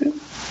you should do.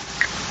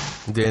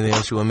 is there anything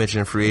else you want to mention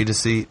in free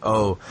agency?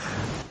 Oh,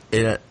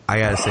 I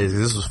gotta say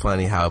this was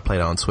funny how it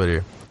played on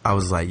Twitter. I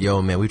was like,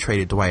 yo, man, we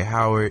traded Dwight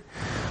Howard.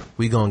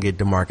 We gonna get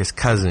DeMarcus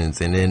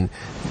Cousins. And then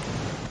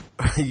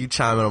you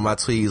chime in on my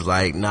tweets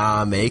like,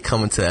 nah, man, he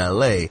coming to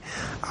LA.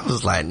 I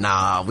was like,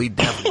 nah, we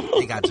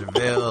definitely got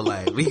JaVale.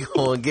 Like, we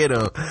gonna get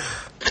him.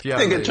 Yeah,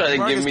 Nigga trying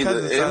to give me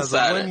the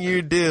insider. A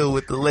 1-year deal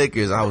with the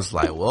Lakers. I was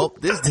like, well,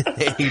 this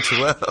didn't age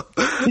well.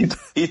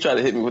 He tried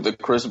to hit me with the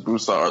Chris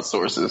Broussard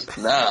sources.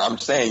 Nah, I'm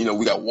saying, you know,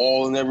 we got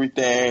Wall and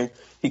everything.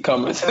 He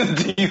coming to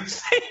the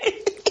DC.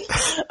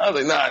 I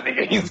was like, nah,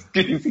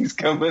 nigga, he's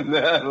coming to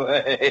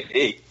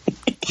LA.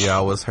 Yeah,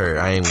 I was hurt.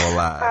 I ain't gonna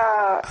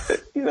lie.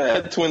 You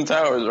had Twin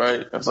Towers,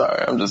 right? I'm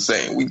sorry. I'm just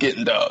saying. We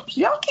getting dubs.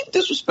 Y'all keep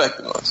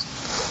disrespecting us.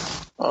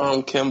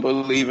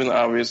 Kemba leaving,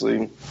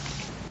 obviously. I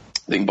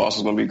think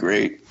Boston's going to be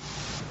great.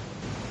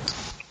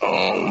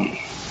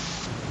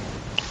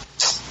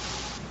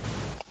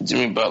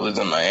 Jimmy Butler's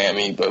in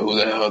Miami, but who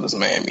the hell does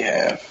Miami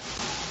have?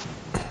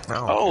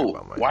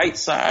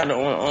 Whiteside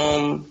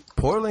on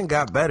Portland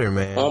got better,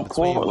 man. On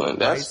Portland,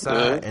 that's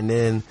good. And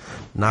then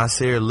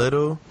Nasir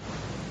Little.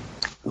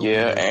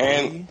 Yeah,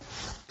 and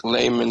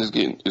Layman is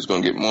going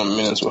to get more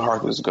minutes with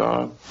Harkless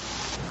gone.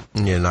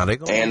 Yeah, now they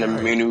going. And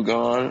Aminu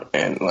gone,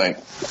 and like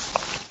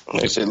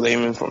they said,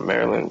 Layman from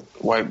Maryland,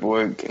 white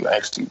boy can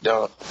actually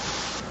dunk.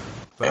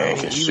 But I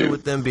mean, even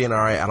with them being all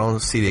right, I don't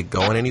see it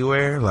going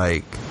anywhere.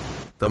 Like,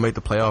 they'll make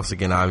the playoffs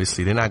again.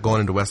 Obviously, they're not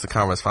going into Western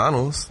Conference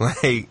Finals.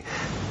 Like,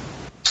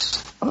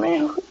 I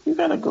mean, you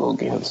gotta go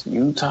against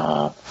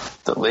Utah,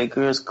 the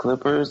Lakers,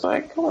 Clippers.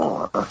 Like, come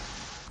on.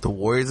 The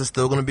Warriors are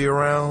still going to be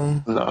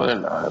around? No, they're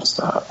not.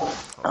 Stop.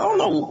 I don't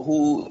know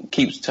who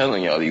keeps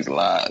telling y'all these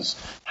lies.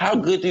 How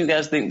good do you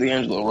guys think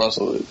D'Angelo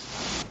Russell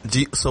is? Do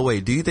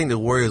you think the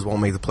Warriors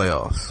won't make the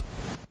playoffs?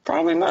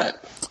 Probably not.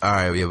 All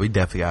right, yeah, we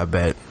definitely got to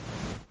bet.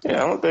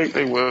 Yeah, I don't think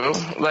they will.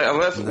 Like,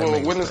 unless,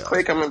 when is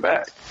Klay coming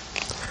back?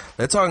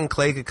 They're talking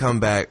Klay could come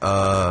back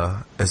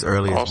as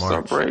early as All-Star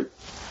March. break.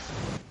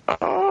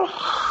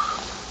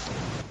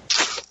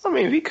 I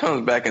mean, if he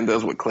comes back and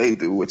does what Klay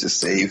do, which is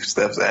save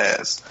Steph's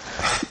ass,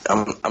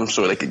 I'm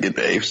sure they could get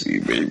the 8th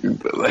seed, baby.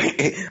 But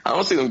like, I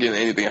don't see them getting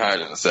anything higher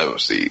than the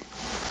 7th seed.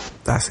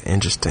 That's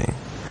interesting.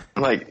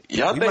 Like,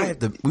 y'all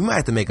think we might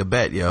have to make a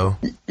bet, yo.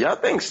 Y'all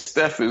think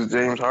Steph is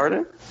James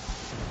Harden?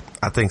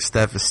 I think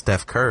Steph is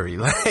Steph Curry.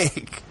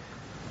 Like,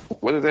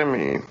 what does that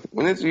mean?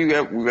 When did we've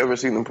ever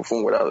seen them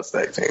perform without a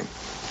stack team?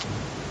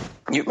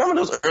 You remember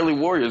those early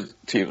Warriors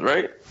teams,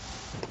 right?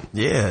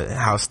 Yeah,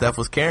 how Steph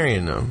was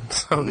carrying them.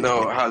 So,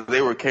 no, how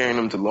they were carrying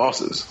them to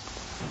losses.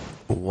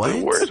 What?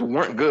 The Warriors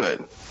weren't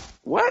good.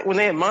 What? When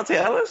they had Monte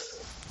Ellis?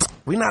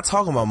 We're not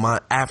talking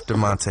about after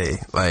Monte.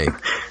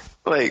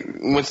 Like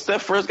when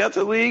Steph first got to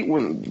the league,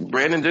 when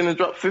Brandon Jennings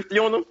dropped 50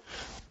 on them,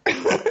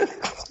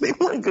 they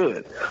weren't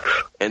good.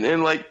 And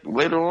then like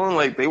later on,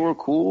 like they were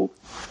cool.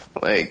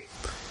 Like,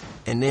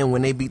 and then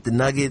when they beat the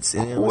Nuggets,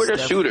 and who were the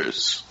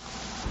shooters?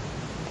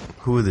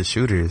 Who are the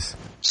shooters?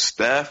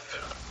 Steph,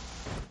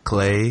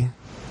 Klay.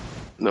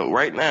 No,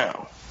 right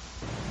now.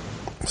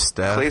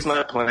 Steph. Klay's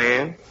not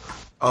playing.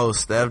 Oh,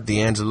 Steph,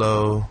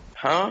 D'Angelo.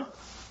 Huh?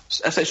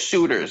 I said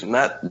shooters,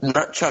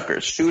 not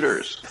chuckers.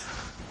 Shooters.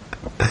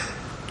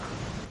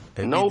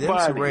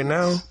 Nobody right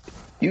now.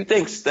 You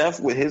think Steph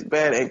with his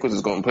bad ankles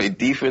is going to play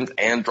defense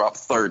and drop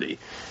 30?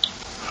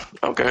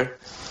 Okay.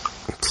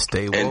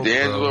 Stay woke, and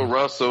D'Angelo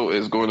Russell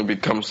is going to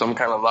become some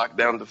kind of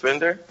lockdown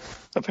defender,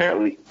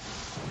 apparently.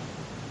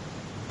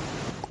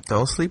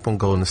 Don't sleep on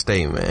Golden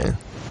State, man.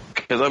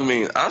 Because, I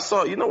mean, I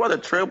saw, you know why the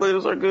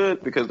Trailblazers are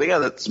good? Because they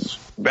got a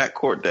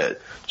backcourt that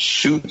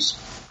shoots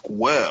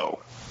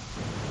well.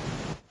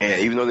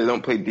 And even though they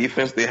don't play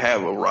defense, they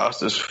have a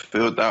roster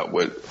filled out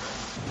with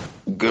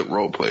good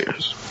role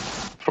players.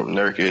 From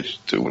Nurkic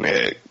to when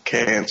they had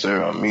Cancer,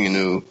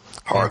 Aminu,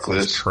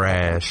 Harkless.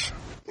 Trash.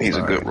 He's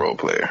a good role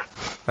player.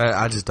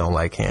 I just don't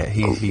like Cancer.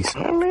 He's.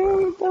 I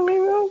mean,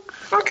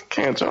 fuck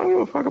Cancer. I don't give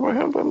a fuck about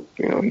him, but,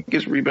 you know, he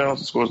gets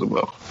rebounds and scores the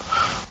ball.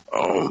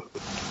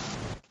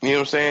 You know what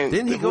I'm saying?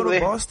 Didn't he go to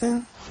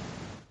Boston?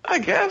 I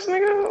guess,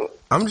 nigga.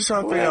 I'm just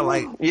trying to figure out,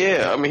 like...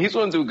 Yeah, I mean, he's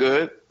going to do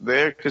good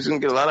there because he's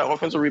going to get a lot of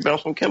offensive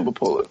rebounds from Kemba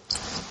pulling.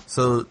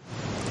 So,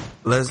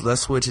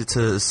 let's switch it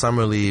to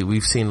Summer League.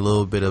 We've seen a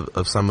little bit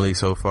of Summer League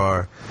so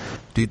far.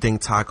 Do you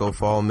think Taco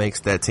Fall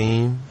makes that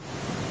team?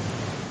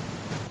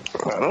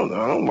 I don't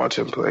know. I don't watch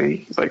him play.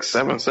 He's like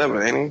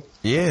 7'7", ain't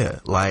he? Yeah,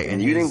 like...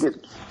 And you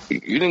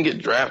didn't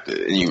get drafted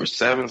and you were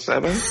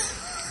 7'7"?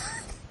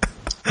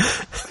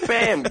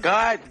 Fam,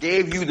 God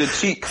gave you the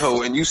cheat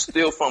code and you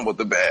still fumbled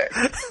the bag.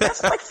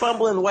 That's like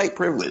fumbling white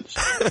privilege.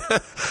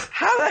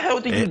 How the hell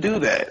did you do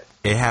that?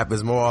 It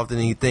happens more often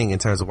than you think in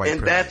terms of white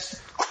privilege. And that's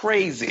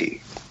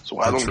crazy. So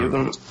I don't give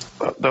them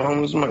the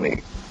homeless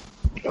money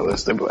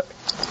unless they're black.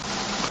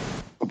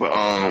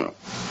 But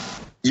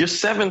you're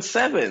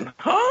 7'7",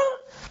 huh?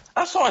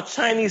 I saw a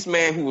Chinese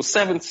man who was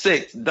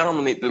 7'6"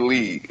 dominate the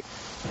league.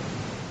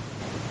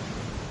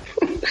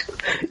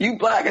 You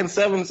black and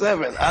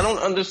 7'7". I don't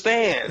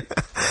understand.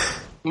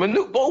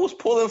 Manute Bol was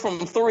pulling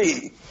from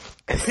 3,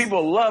 and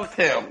people loved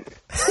him.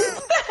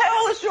 What the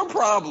hell is your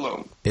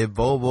problem? If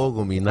Bol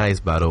gonna be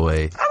nice, by the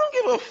way. I don't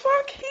give a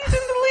fuck. He's in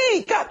the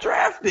league. Got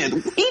drafted.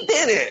 He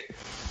did it.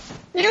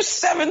 You're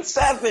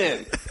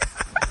 7'7".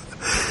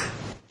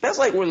 That's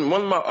like when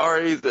one of my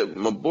RAs at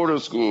my boarding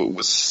school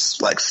was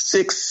like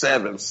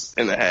 6'7"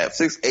 and a half,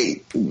 6'8".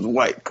 He was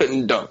white,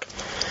 couldn't dunk.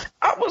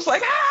 I was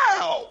like,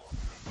 how?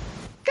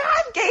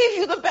 God gave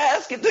you the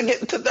basket to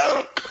get to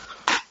dunk.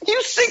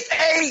 You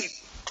 6'8".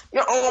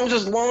 Your arms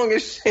as long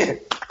as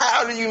shit.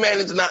 How do you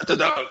manage not to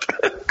dunk?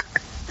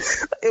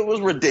 It was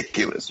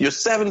ridiculous. You're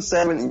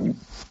 7'7" and you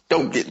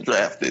don't get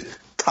drafted.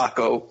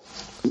 Taco.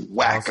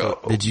 wacko.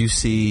 Also, did you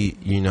see,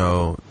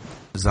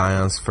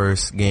 Zion's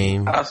first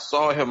game? I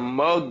saw him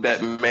mug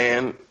that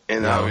man,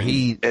 and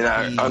he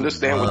I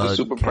understand what the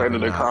Super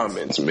Predator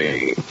comments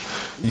mean.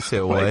 You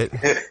said what?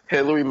 Like,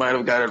 Hillary might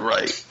have got it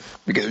right,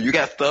 because you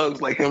got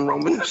thugs like him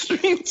roaming the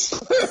streets.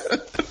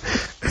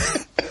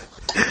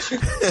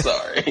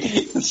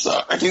 Sorry,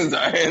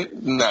 Zion.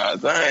 Nah,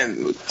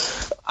 Zion.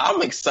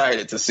 I'm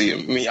excited to see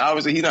him. I mean,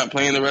 obviously he's not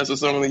playing the rest of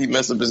summer. He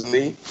messed up his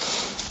knee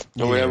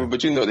or whatever.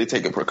 But they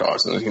taking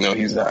precautions.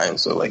 He's Zion,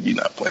 so like you're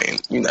not playing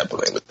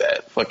with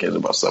that. Fuck it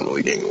about summer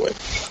league anyway.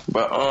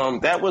 But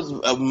that was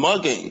a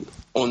mugging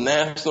on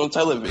national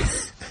television,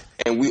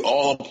 and we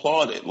all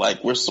applauded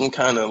like we're some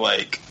kind of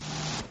like.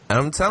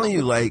 I'm telling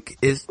you,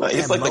 it's like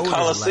the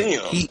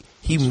Coliseum. Like,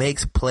 he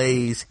makes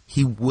plays.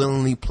 He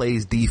willingly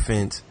plays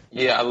defense.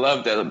 Yeah, I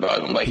love that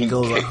about him. Like he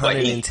goes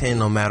 110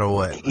 no matter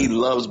what. He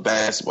loves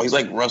basketball. He's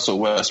like Russell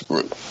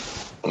Westbrook.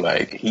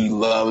 Like he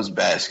loves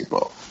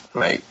basketball.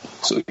 Like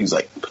so he's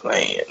like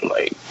playing.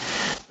 Like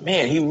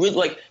man, he really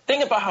like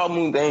think about how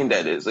mundane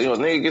that is.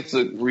 Nigga gets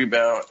a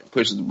rebound and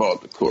pushes the ball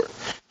up the court.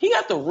 He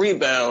got the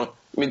rebound.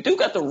 I mean, Duke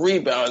got the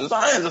rebound.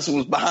 Zion just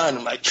was behind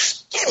him. Like,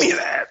 give me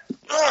that.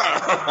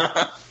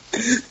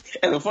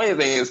 And the funny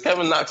thing is,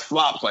 Kevin Knox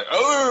flops like,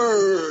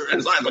 oh,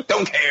 and Zion's like,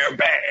 don't care,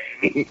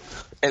 bang.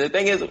 And the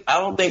thing is, I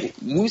don't think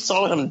we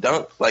saw him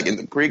dunk like in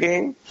the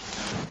pregame.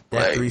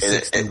 That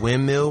 360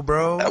 windmill,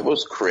 bro. That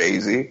was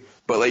crazy.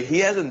 But like he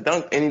hasn't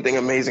dunked anything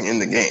amazing in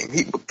the game.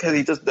 Because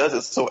he just does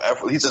it so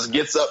effortlessly. He just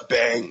gets up,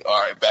 bang, all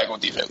right, back on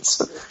defense.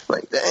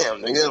 Like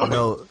damn, nigga.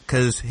 No,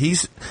 because he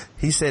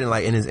said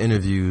like in his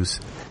interviews,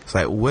 it's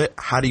like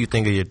how do you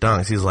think of your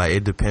dunks? He's like,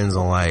 it depends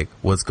on like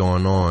what's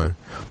going on.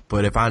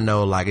 But if I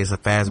know like it's a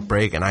fast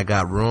break and I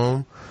got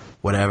room,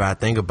 whatever I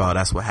think about,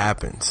 that's what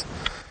happens.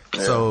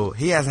 Yeah. So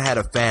he hasn't had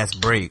a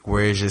fast break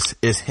where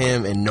it's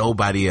him and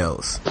nobody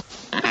else.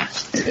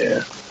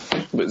 Yeah.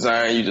 But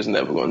Zion, you just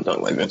never going to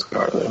dunk like Vince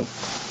Carter.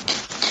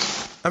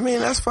 I mean,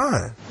 that's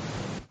fine.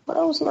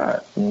 No, it's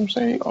not. You know what I'm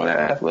saying? All that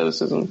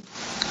athleticism.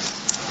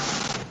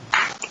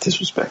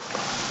 Disrespectful.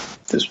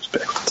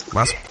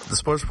 The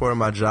sports report of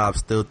my job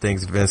still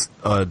thinks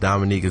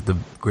Dominique is the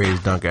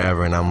greatest dunker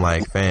ever, and I'm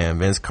like, fam,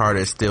 Vince Carter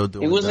is still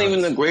doing. He wasn't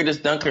even the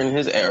greatest dunker in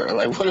his era.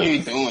 Like, what are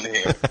you doing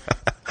here?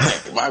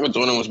 Like, Michael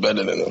Jordan was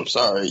better than him.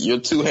 Sorry, your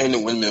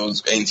two-handed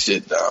windmills ain't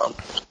shit, Dom.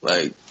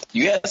 Like,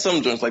 you had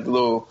some joints like the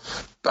little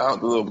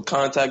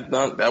contact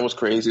dunk. That was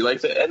crazy.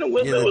 Like, and the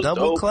windmill was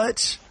double dope.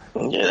 Clutch.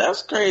 Yeah,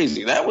 that's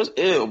crazy. That was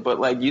ill, but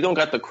like you don't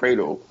got the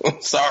cradle.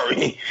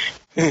 Sorry.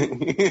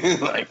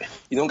 Like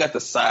you don't got the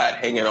side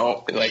hanging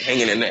off, like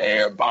hanging in the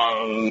air,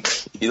 bong.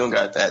 You don't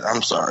got that.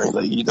 I'm sorry.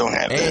 Like you don't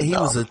have that. And he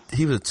was a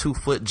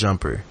 2-foot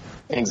jumper.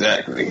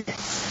 Exactly.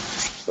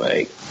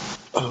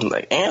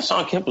 And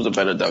Sean Kemp was a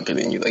better dunker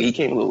than you. Like he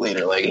came a little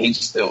later. Like he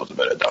still was a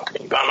better dunker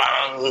than you.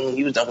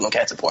 He was dunking on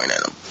cats and pointing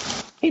at him.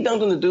 He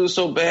dunked on the dude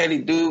so bad,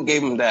 dude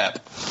gave him dap.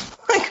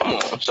 Like come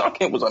on, Sean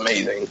Kemp was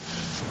amazing.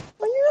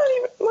 Like, you're not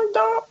even like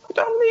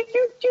Dominique.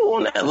 You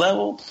on that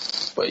level,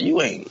 but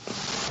you ain't.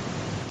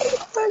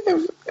 Like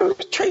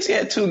if Tracy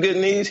had two good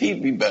knees,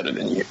 he'd be better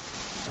than you.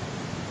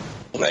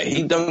 Like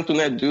he dunked on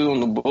that dude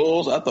on the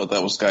Bulls. I thought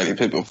that was Scottie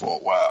Pippen for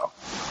a while.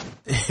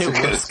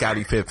 It was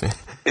Scottie Pippen.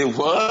 It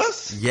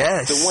was?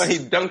 Yes. The one he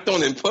dunked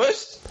on and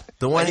pushed?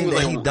 The one he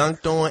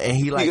dunked on and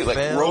he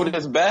fell. Rolled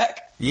his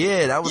back?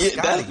 Yeah, that was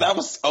Scottie. That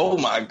was, oh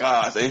my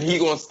gosh. And he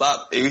gonna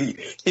stop, he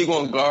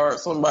gonna guard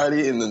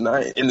somebody in the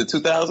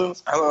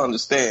 2000s? I don't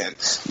understand.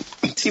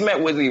 T-Mac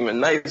wasn't even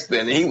nice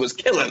then, and he was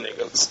killing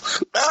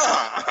niggas.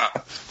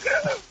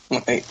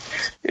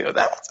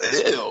 That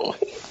was ill.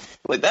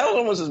 Like, that was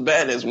almost as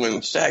bad as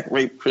when Shaq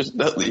raped Chris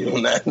Dudley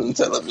on national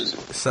television.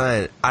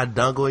 Son, I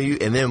dunk on you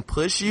and then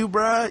push you,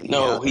 bruh?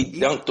 No, he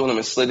dunked on him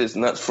and slid his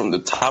nuts from the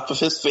top of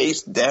his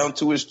face down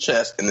to his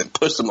chest and then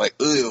pushed him like,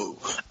 ew,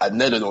 I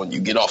netted on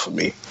you, get off of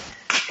me.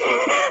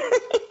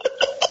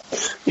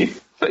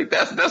 Like,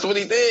 that's what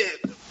he did.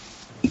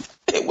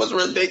 It was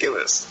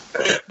ridiculous.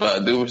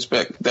 But I do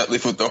respect Dudley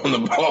for throwing the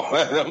ball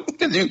at him,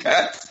 because you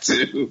got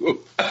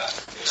to.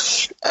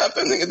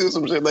 After a nigga do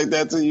some shit like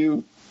that to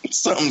you,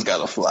 something's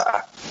gotta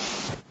fly.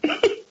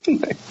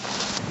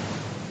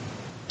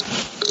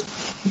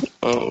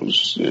 Oh,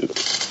 shit.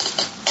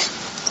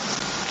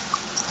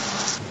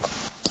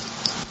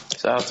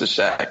 Shout out to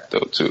Shaq, though,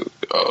 too.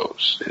 Oh,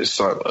 shit. His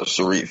son,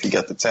 Sharif, he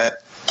got the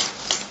tat.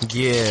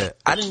 Yeah,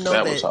 I didn't know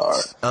that was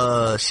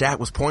hard. Shaq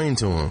was pointing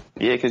to him.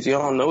 Yeah, because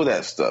y'all don't know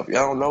that stuff.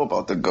 Y'all don't know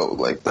about the GOAT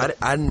like that.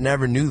 I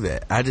never knew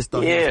that. I just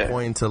thought he was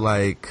pointing to,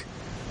 like,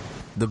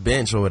 the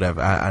bench or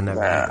whatever. I never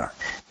knew that.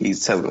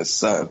 He's telling his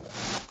son,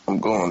 I'm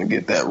going to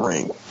get that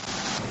ring.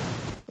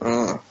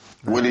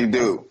 What'd he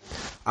do?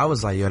 I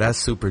was like, yo, that's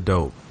super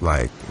dope.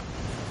 Like,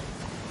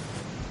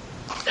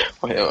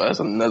 well, hell, that's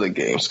another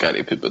game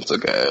Scottie Pippen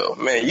took a L.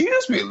 Man, you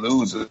just be a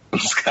loser,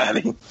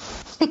 Scottie.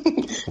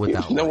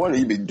 No wonder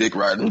you be dick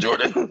riding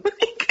Jordan.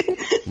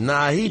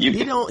 Nah, he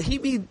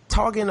be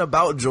talking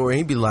about Jordan.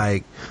 He be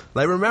like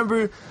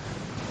remember,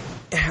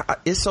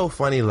 it's so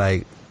funny,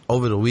 like,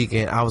 over the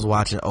weekend, I was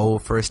watching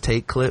old First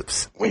Take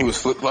clips. When he was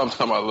flip-flopping,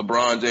 talking about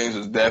LeBron James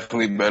is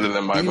definitely better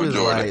than Michael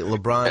Jordan. Like,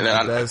 LeBron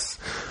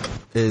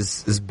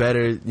is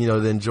better,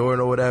 than Jordan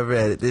or whatever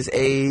at this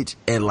age.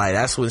 And, like,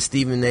 that's when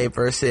Stephen A.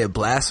 first said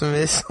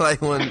blasphemous,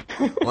 like, on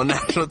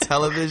national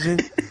television.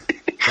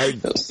 Like,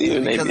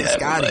 Stephen A. be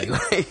having,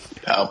 like,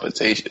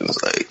 palpitations.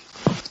 Like,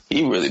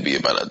 he really be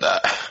about to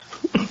die.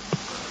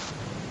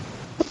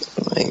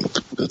 Like,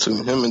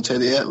 between him and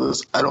Teddy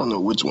Atlas, I don't know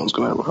which one's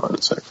going to have a heart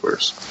attack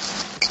first.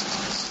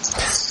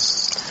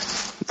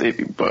 They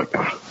be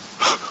bugging.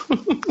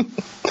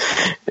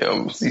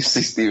 Yo, you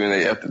see Stephen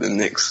A. after the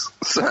Knicks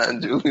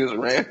signed Julius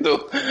Randle.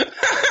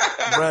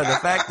 Bro, the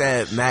fact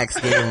that Max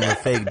gave him a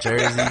fake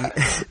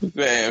jersey.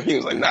 Man, he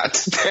was like, not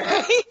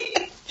today.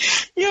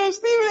 Yo,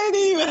 Stephen A.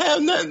 didn't even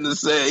have nothing to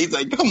say. He's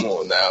like, come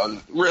on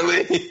now.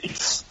 Really?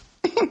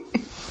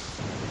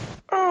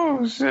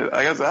 Oh, shit.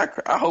 I guess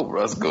I hope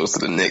Russ goes to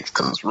the Knicks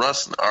because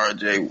Russ and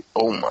RJ,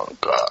 oh my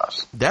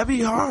gosh. That'd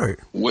be hard.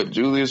 With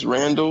Julius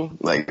Randle,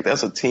 like,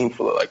 that's a team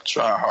full of, like,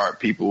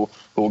 try-hard people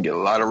who will get a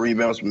lot of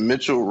rebounds.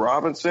 Mitchell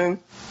Robinson,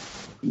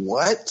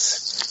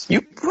 what? You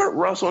put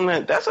Russ on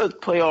that, that's a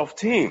playoff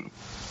team.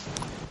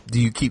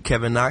 Do you keep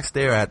Kevin Knox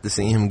there after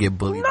seeing him get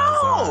bullied?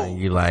 No.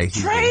 You like,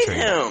 trade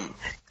him.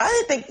 I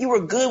didn't think you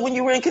were good when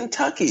you were in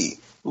Kentucky.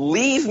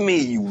 Leave me,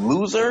 you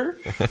loser.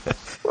 You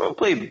don't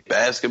play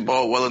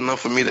basketball well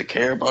enough for me to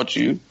care about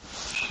you.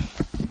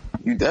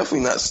 You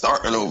definitely not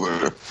starting over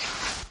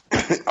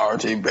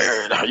RJ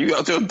Barrett. Are you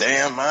out your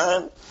damn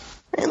mind?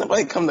 Ain't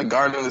nobody come to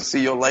Garden to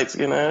see your light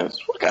skin ass.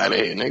 Fuck out of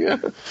here,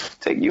 nigga.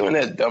 Take you and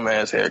that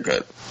dumbass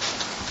haircut.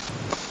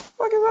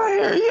 Fuck is out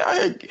here? He out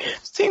here.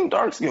 It's Team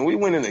Dark Skin. We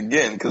winning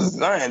again because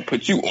Zion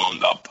put you on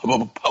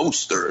the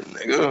poster,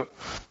 nigga.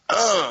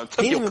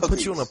 He didn't even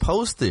put you on a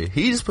poster.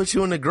 He just put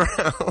you on the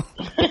ground.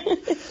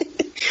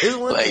 It's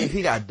one thing if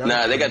he got done.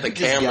 Nah, they got the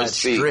camera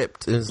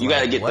stripped. You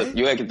gotta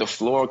get the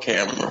floor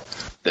camera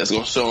that's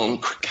gonna show him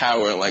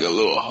cowering like a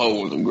little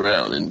hole in the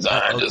ground and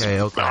Zion okay.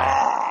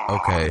 All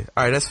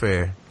right, that's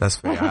fair. It's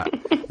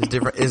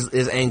different.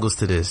 It's angles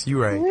to this.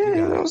 You right. Yeah, you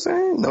know what I'm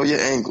saying? Know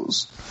your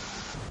angles.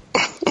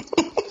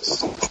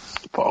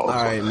 Pause. All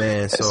right,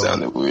 man. That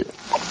sounded weird.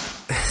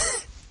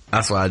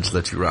 That's why I just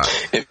let you rock.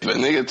 If a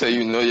nigga tell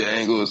you know your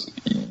angles,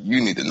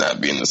 you need to not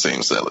be in the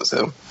same cell as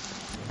him.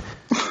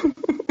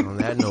 On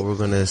that note, we're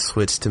going to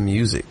switch to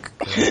music.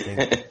 I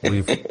think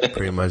we've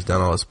pretty much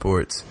done all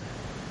sports.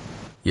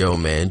 Yo,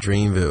 man,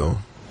 Dreamville.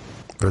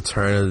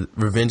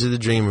 Revenge of the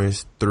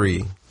Dreamers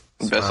 3.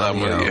 Best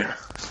album of the year.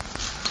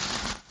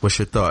 What's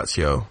your thoughts,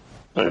 yo?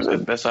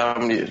 Best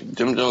album of the year.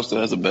 Jim Jones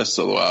still has the best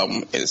solo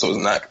album, and so it's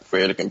not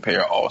fair to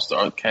compare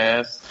all-star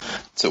cast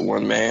to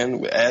one man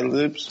with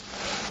ad-libs.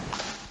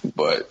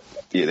 But,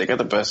 yeah, they got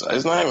the best.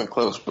 It's not even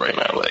close right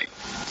now. Like,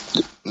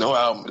 no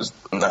album is,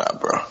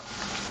 bro.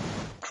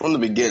 From the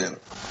beginning.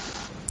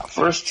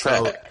 First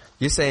track. So,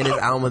 you're saying it's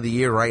album of the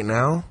year right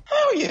now?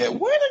 Hell yeah.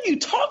 What are you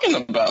talking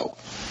about?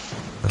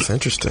 That's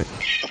interesting.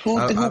 Who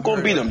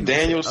gonna beat him?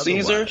 Daniel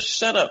Caesar? Otherwise.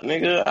 Shut up,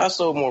 nigga. I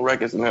sold more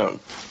records than him.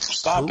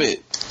 Stop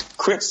it.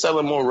 Crit's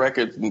selling more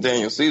records than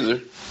Daniel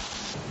Caesar.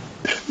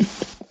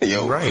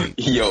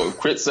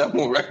 Crit sell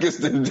more records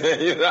than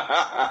Daniel.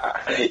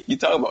 You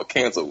talk about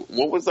cancel.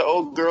 What was the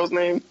old girl's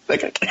name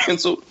that got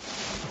canceled?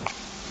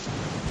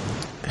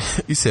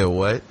 You said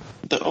what?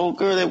 The old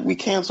girl that we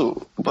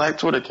canceled. Black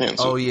Twitter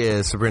canceled. Oh,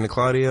 yeah. Sabrina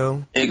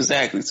Claudio?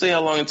 Exactly. See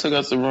how long it took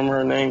us to remember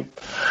her name?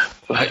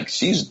 Like,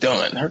 she's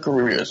done. Her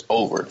career is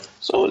over.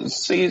 So,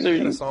 Caesar,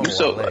 you so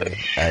like...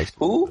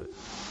 Who?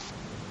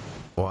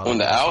 On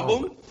the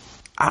album?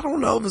 I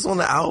don't know if it's on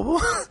the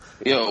album.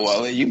 Yo,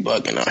 Wale, you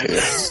bugging out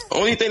here.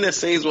 Only thing that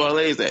saves Wale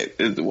is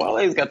that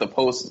Wale's got the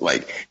post,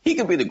 like, he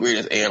could be the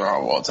greatest A&R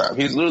of all time.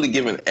 He's literally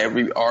given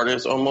every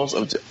artist almost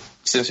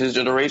since his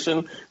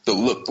generation the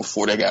look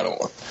before they got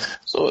on.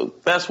 So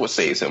that's what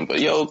saves him. But,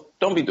 yo,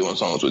 don't be doing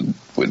songs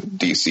with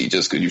DC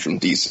just because you're from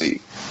DC.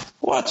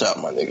 Watch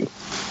out, my nigga.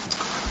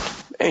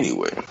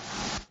 Anyway,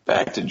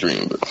 back to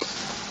Dreamville.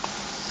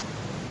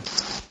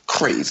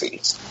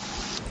 Crazy.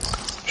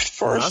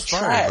 First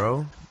track.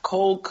 Bro.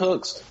 Cold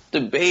Cooks,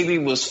 the baby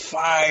was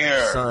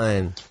fire.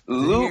 Son.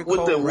 Luke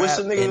with the what's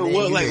the nigga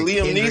look like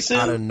Liam Neeson?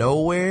 Out of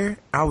nowhere,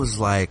 I was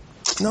like,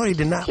 no, he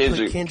did not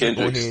put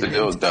Kendrick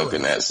still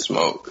ducking that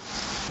smoke.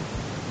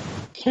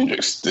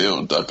 Kendrick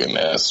still ducking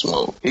that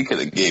smoke. He could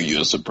have gave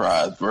you a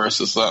surprise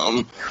verse or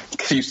something.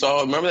 You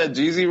remember that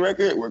Jeezy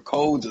record where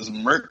Cole just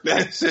murked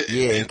that shit?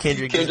 Yeah, and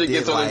Kendrick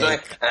gets on the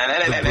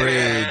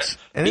bridge.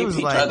 And it was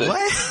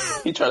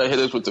what? He tried to hit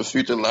us with the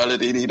future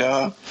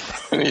la-da-dee-dee-da.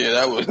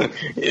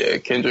 Yeah,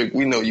 Kendrick,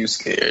 we know you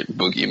scared.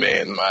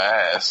 Boogeyman, my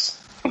ass.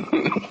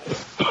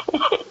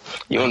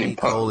 You only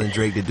Cole and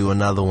Drake to do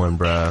another one,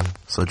 bruh.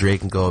 So Drake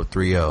can go up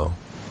 3-0.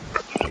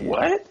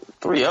 What?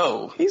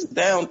 3-0? He's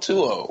down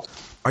 2-0.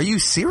 Are you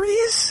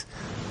serious?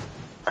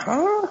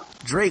 Huh?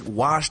 Drake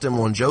washed him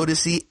on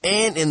Jodeci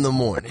and In the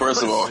Morning.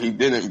 First of all, he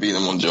didn't beat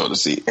him on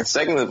Jodeci. And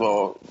second of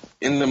all,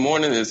 In the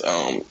Morning is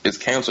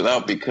canceled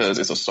out because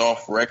it's a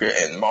soft record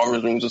and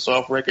Marvin's Room's a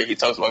soft record. He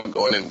talks about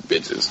going in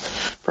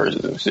bitches,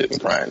 purses and shit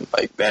and crying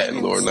like that,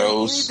 and Lord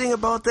knows. Anything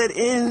about that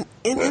in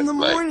the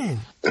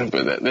Morning. But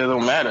that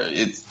don't matter.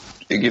 It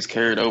gets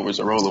carried over. It's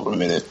a rollover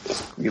minute.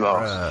 You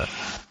lost.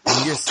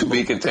 And you're To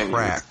be continued.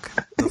 Crack.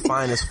 The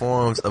finest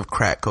forms of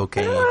crack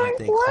cocaine. I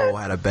think Cole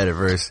had a better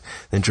verse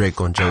than Drake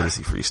on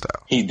Jodeci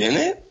Freestyle. He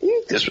didn't?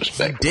 You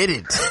disrespectful. He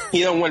didn't.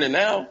 He don't want it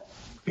now.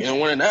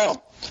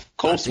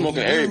 Cole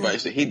smoking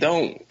everybody's shit. He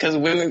don't. Because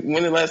when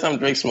the last time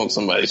Drake smoked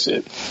somebody's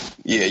shit?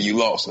 Yeah, you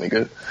lost,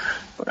 nigga.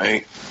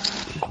 Right?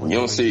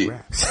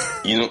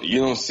 You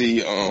don't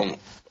see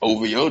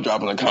OVO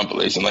dropping a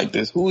compilation like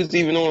this. Who is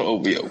even on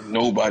OVO?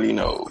 Nobody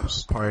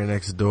knows. Party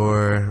Next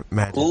Door,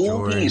 Magic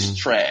Jordan. He's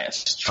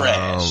trash.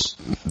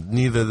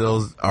 Neither of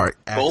those are.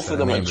 Both of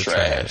them are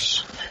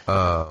trash.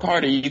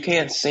 Party, you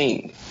can't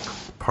sing.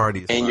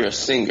 Party, and you're a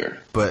singer,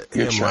 but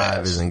you're him trash.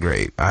 Live isn't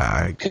great.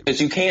 Because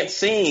you can't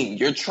sing.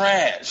 You're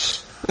trash.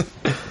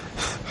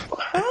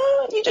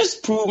 You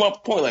just proved my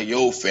point. Like,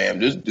 yo, fam,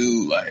 this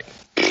dude, like,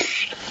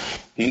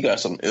 he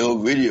got some ill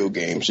video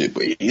game shit,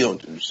 but he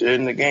don't do shit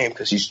in the game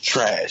because he's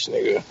trash,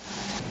 nigga.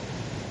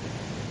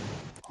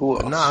 Who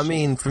else? No, I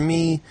mean, for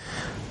me,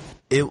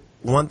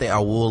 one thing I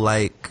will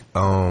like,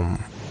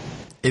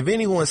 if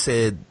anyone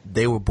said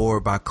they were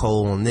bored by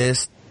Cole on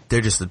this, they're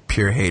just a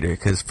pure hater,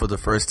 because for the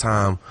first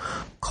time,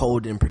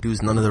 Cole didn't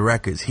produce none of the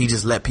records. He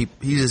just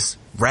he just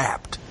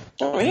rapped.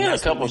 Oh, he had a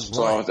couple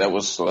songs that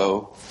was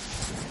slow.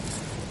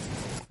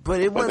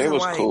 But it wasn't, they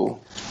was like,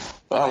 cool.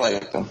 I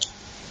liked them.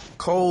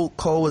 Cole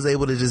was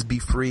able to just be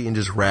free and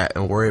just rap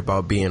and worry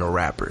about being a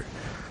rapper.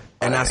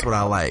 And that's what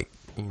I like.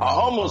 You know? I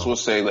almost would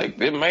say, like,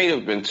 there may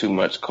have been too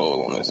much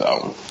Cole on this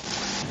album.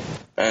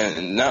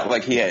 And not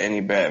like he had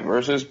any bad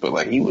verses, but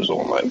like he was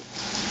on like.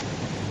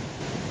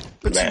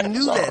 But you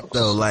knew songs. that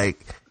though,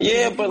 like.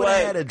 Yeah, but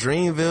like had a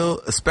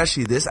Dreamville,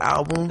 especially this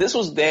album. This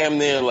was damn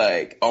near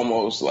like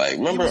almost like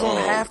remember he was on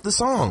half the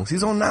songs.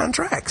 He's on 9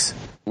 tracks.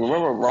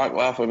 Remember Rock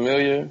La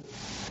Familia?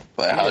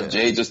 Like how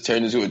Jay just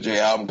turned into a Jay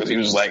album because he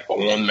was like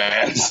on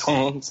man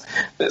songs.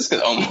 This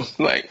could almost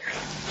like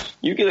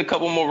you get a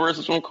couple more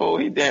verses from Cole,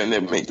 he damn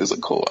near make this a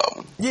Cole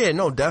album. Yeah,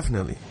 no,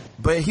 definitely.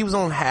 But he was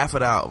on half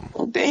of the album.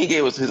 Well, then he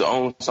gave us his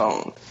own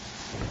song.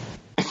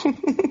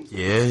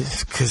 Yeah,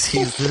 because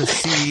he's the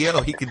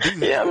CEO. He could do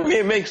that. Yeah, I mean,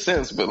 it makes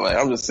sense, but like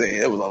I'm just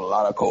saying, it was a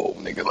lot of Cole,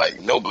 nigga.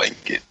 Like no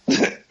blanket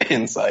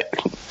insight.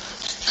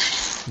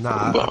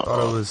 Nah, I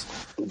thought it was.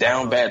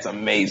 Down Bad's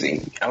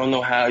amazing. I don't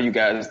know how you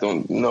guys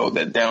don't know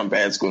that Down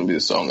Bad's going to be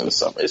the song of the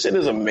summer. This shit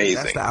is amazing.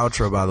 That's the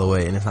outro, by the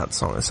way, and it's not the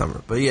song of the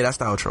summer. But yeah, that's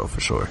the outro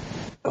for sure.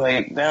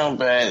 Like, Down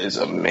Bad is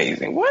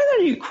amazing. Why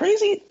are you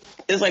crazy?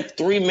 It's like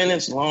 3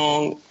 minutes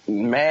long,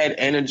 mad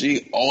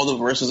energy. All the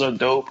verses are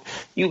dope.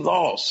 You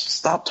lost.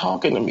 Stop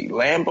talking to me.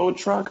 Lambo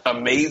Truck,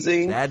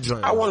 amazing. That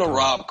joint I want to dope.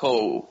 rob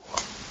Cole.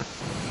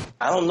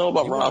 I don't know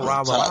about Rob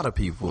a lot of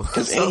people.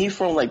 Because ain't he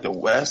from like the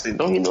West? And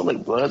don't he know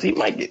like Bloods? He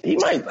might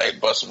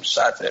like bust some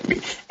shots at me.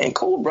 And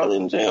Cole brother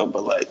in jail,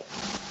 but like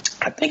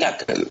I think I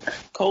could.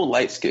 Cole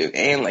light skinned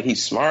and like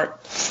he's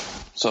smart.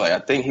 So like I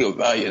think he'll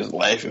value his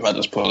life if I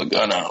just pull a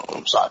gun out on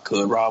him. So I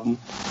could rob him.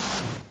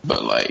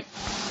 But like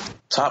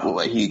Top look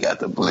like he got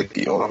the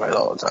blicky on him at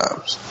all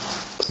times.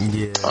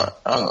 Yeah.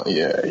 I don't know.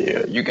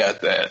 Yeah. You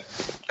got that,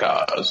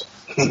 guys.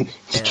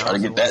 Try to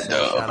get that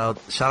dub.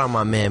 Shout out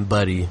my man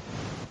Buddy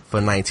for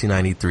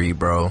 1993,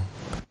 bro.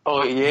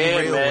 Oh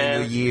yeah,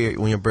 man.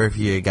 When your birth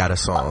year got a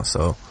song,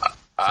 so.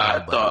 I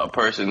thought a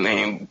person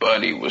named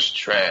Buddy was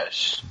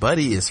trash.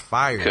 Buddy is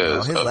fire,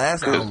 bro. His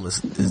last album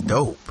is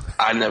dope.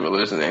 I never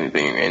listened to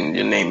anything, and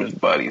your name is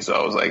Buddy, so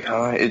I was like,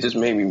 huh? It just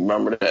made me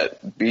remember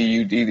that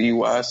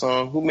B-U-D-D-Y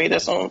song. Who made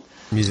that song?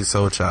 Music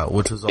Soul Child,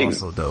 which was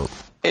also dope.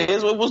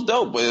 It was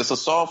dope, but it's a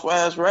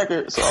soft-ass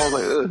record, so I was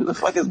like, who the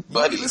fuck is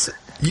Buddy?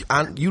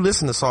 You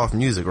listen to soft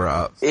music,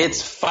 Rob.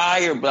 It's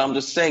fire, but I'm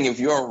just saying, if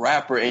you're a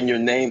rapper and you're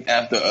named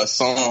after a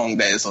song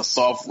that is a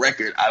soft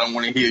record, I don't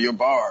want to hear your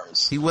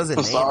bars. He wasn't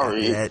named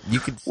sorry. after that. You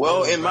could.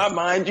 Well, in my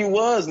mind, you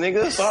was,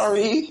 nigga.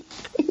 Sorry.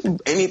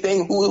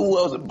 Anything, who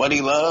else?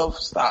 Buddy Love?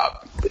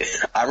 Stop.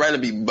 I'd rather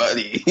be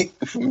Buddy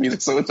from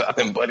Music Soul Child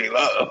than Buddy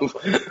Love.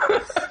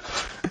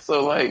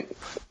 So, like,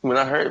 when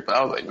I heard it,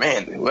 I was like,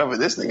 man, whoever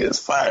this nigga is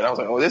fired. I was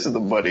like, oh, this is the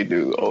Buddy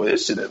dude. Oh,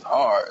 this shit is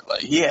hard.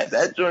 Like, he had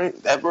that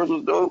joint. That verse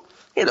was dope.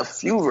 He had a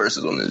few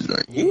verses on this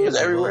joint. He was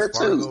everywhere,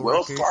 too.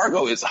 Wells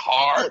Fargo is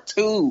hard,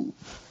 too.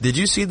 Did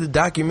you see the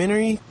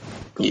documentary?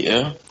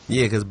 Yeah.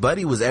 Yeah, because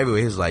Buddy was everywhere.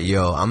 He was like,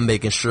 yo, I'm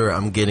making sure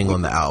I'm getting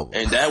on the album.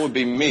 And that would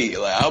be me.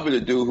 Like, I'll be the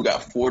dude who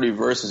got 40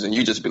 verses, and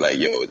you just be like,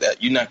 yo,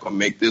 that you're not going to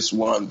make this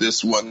one, that.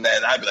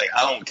 And I'd be like,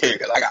 I don't care,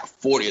 because I got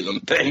 40 of them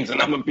things,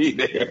 and I'm going to be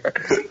there.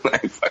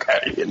 Like, fuck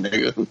out of here,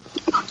 nigga.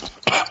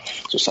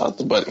 So shout out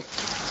to Buddy.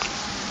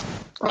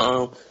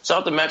 Shout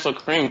out to Maxwell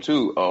Cream,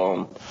 too.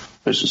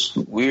 it's just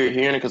weird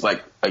hearing it because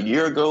like a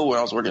year ago when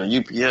I was working at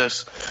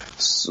UPS,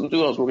 some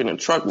dude I was working in a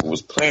truck with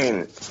was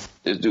playing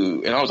this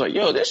dude, and I was like,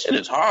 yo, this shit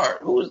is hard.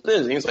 Who is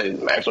this? And he's like,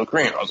 Maxwell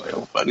Crane. I was like,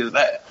 who the fuck is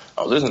that?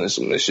 I was listening to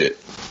some of this shit.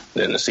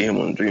 Then to see him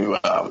on the Dream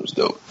album was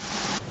dope.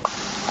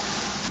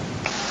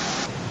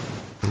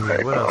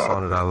 Yeah, what else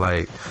on it I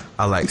like?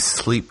 I like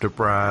Sleep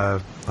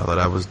Deprived. I thought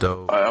that was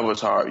dope. That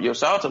was hard. Yo,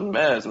 shout out to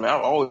Mez, man.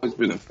 I've always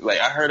been like,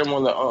 I heard him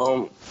on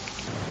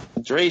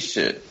the Dre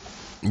shit.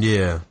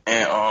 Yeah.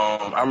 And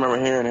I remember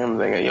hearing him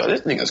thinking, yo,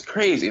 this nigga's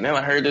crazy. And then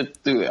I heard it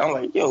through it. I'm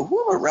like, yo,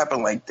 whoever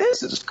rapping like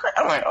this is crazy.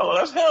 I'm like, oh,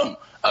 that's him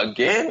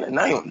again. And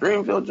now he on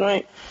Dreamville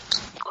joint.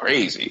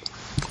 Crazy.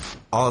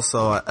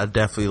 Also, I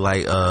definitely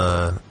like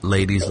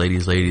Ladies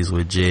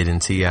with Jid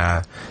and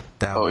T.I.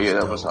 That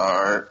was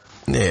hard.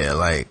 Yeah,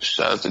 like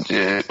shout out to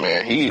Jid,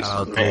 man.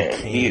 Shout out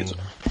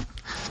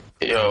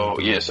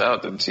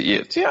to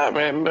T.I.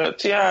 man. But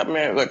T.I.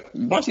 man, like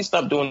once he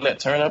stopped doing that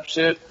turn up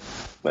shit,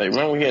 like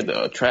remember we had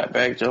the trap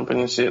back jumping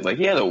and shit. Like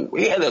he had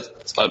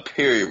a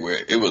period where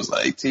it was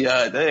like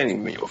T.I. that ain't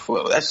even your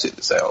flow. That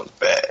shit sounds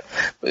bad.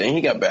 But then he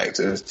got back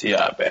to his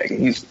T.I. bag, and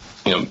he's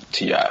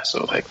T.I.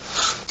 So like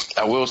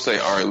I will say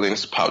Ari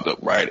Lennox popped up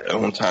right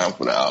on time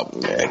for the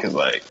album, man. Because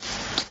like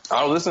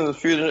I was listening to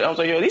Fusion, I was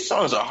like, yo, these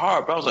songs are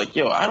hard. But I was like,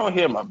 yo, I don't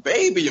hear my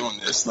baby on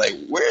this. Like,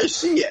 where is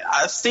she at?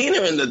 I seen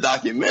her in the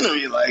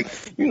documentary. Like,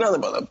 you're not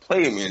about to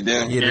play me. And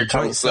then here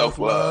comes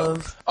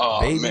Self-Love.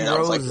 Oh, Baby man, Rose I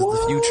was like, is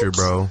the future,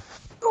 bro.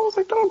 I was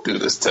like, don't do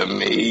this to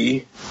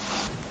me.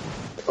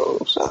 Oh,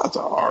 shout out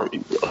to Ari,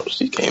 bro.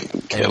 She came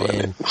through killing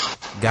it.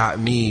 Got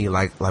me,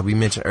 like we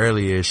mentioned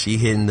earlier, she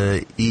hitting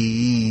the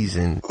E's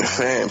and...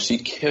 Fam, she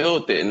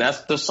killed it. And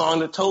that's the song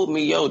that told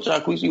me, yo,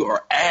 Jacquees, you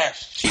are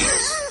ass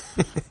cheeks.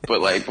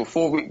 But like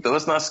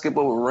let's not skip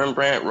over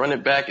Rembrandt. Run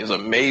It Back is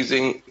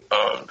amazing.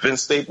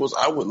 Vince Staples,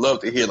 I would love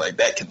to hear like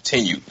that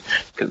continue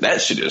because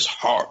that shit is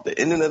hard. The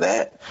ending of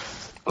that,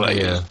 like,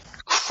 is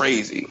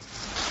crazy.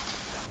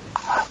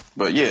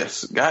 But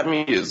yes, Got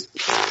Me is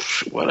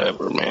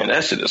whatever, man.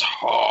 That shit is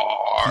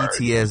hard.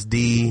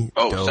 PTSD.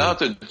 Oh, dope.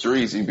 Shout out to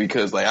Dreezy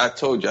because like I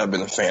told you, I've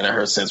been a fan of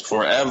her since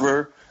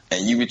forever,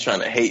 and you be trying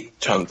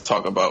to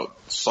talk about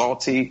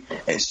Salty,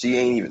 and she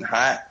ain't even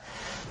hot.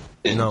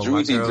 And no,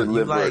 Dreezy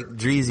delivered like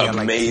Dreezy,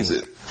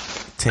 amazing.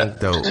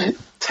 Tink dope.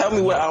 Tell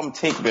me what album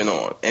Tink been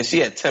on, and she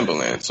had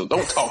Timberland. So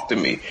don't talk to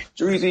me,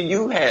 Dreezy.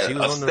 You had a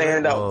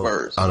standout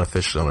verse,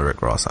 unofficially on the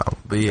Rick Ross album,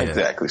 but yeah,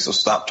 exactly. So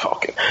stop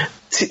talking,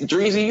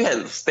 Dreezy. You had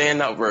a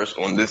standout verse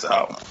on this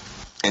album,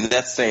 and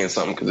that's saying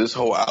something because this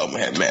whole album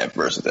had mad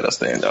verses that are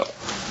stand out,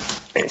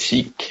 and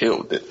she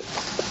killed it.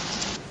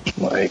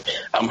 Like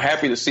I'm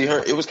happy to see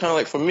her. It was kind of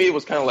like for me. It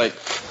was kind of like.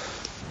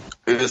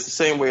 It's the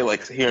same way,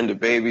 like, hearing the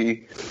Baby,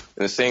 in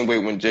the same way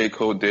when J.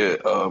 Cole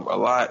did a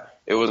lot.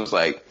 It was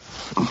like,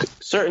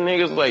 certain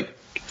niggas, like,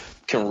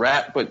 can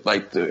rap, but,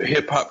 like, the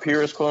hip-hop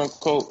purists,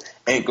 quote-unquote,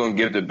 ain't gonna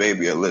give the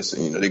Baby a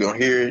listen. You know, they're gonna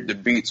hear the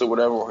beats or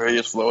whatever, or hear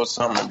his flow or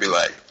something, and be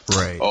like,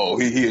 right. Oh,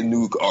 he a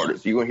new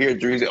artist. You gonna hear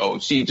Dreezy, oh,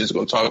 she just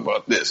gonna talk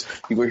about this.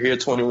 You gonna hear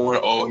 21,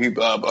 oh, he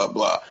blah, blah,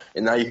 blah.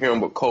 And now you hear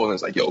him with Cole, and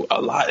it's like, yo,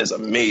 a lot is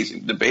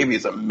amazing. The Baby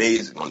is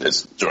amazing on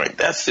this joint.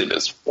 That shit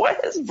is,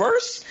 what? His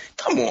verse?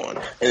 Come on.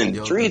 And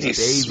then Dreezy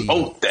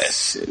smoked that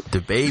shit.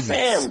 The Baby.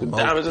 Fam, the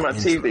diamonds in my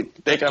teeth, they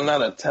think I'm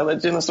not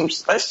intelligent or some,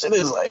 that shit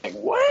is like,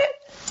 what?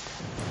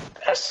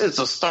 That shit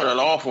just started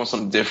off on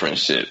some different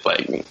shit.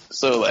 Like,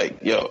 so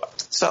like, yo,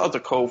 shout out to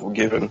Cole for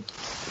giving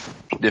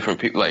different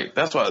people, like,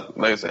 that's why,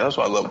 like I said, that's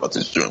what I love about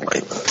this joint,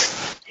 like,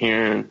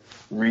 hearing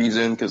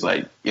Reason, because,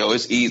 like, yo,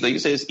 it's easy, like you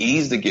said, it's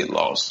easy to get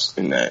lost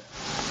in that,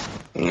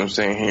 you know what I'm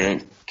saying,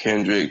 hearing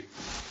Kendrick,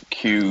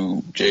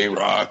 Q,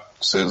 J-Rock,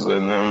 SZA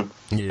and them,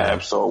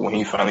 Absol, when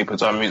he finally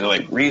puts out music,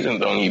 like, Reason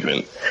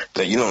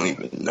that you don't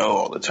even know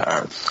all the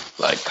time,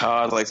 like,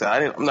 Cos, like I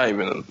said, I'm not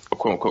even a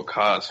quote-unquote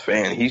Cos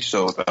fan, he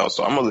shows out,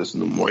 so I'm gonna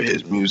listen to more of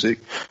his music,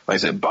 like I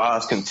said,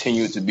 Boz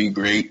continued to be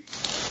great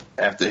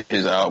after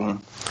his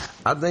album.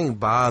 I think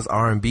Boz's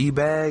R&B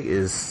bag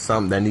is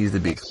something that needs to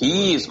be.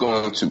 He's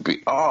going to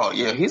be. Oh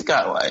yeah, he's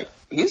got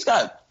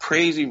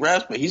crazy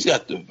raps, but he's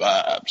got the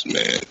vibes,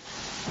 man.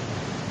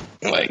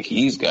 Like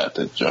he's got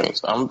the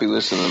joints. I'm gonna be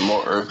listening to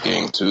more Earth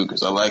Gang too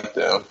because I like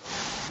them.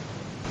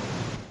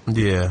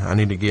 Yeah, I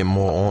need to get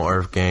more on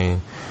Earth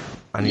Gang.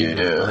 I need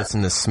to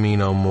listen to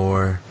Smino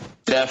more.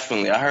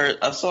 Definitely,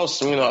 I saw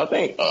Smino. I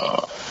think.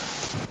 I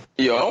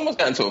almost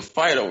got into a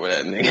fight over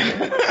that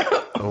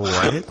nigga.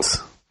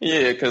 What?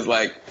 Yeah, because,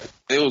 like,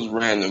 it was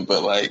random,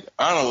 but, like,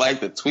 I don't like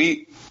the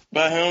tweet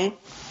by him.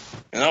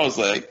 And I was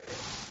like,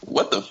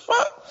 what the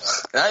fuck?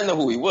 And I didn't know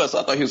who he was, so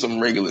I thought he was some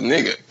regular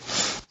nigga.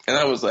 And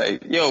I was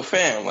like, yo,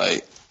 fam,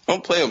 like,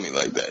 don't play with me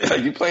like that.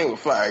 Like, you playing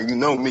with fire. You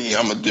know me.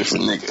 I'm a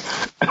different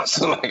nigga.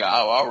 So, like,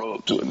 I'll roll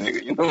up to a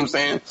nigga. You know what I'm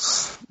saying?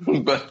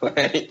 But,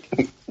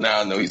 like,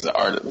 now I know he's an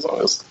artist,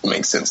 so it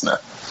makes sense now.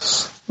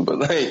 But,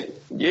 like,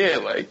 yeah,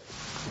 like,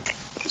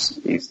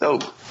 he's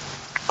dope.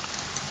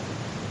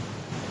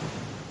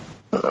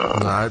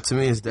 Nah, to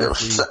me, it's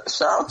definitely.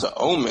 Shout out to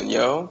Omen,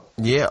 yo.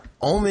 Yeah,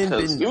 Omen.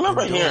 You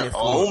remember hearing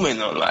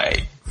Omen on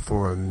like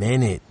for a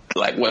minute.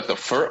 Like what the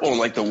first on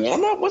like the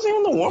warm up? Was he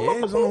on the warm up? Yeah,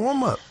 he was on the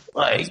warm up.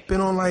 Like he's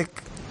been on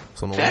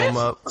it's on the warm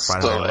up.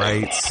 Friday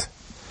Night Lights.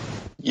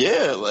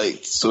 Yeah,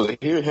 like so to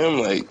hear him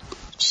like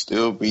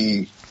still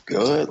be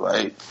good,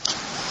 like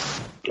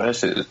that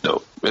shit is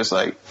dope. It's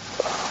like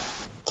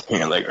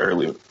like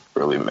early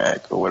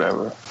Mac or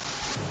whatever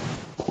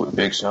with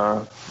Big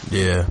Sean.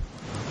 Yeah.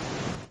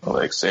 Or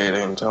like Say It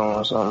Ain't Tone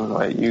or something.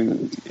 Like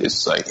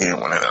it's like him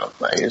one of them.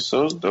 Like it's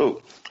so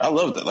dope. I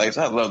love that. Like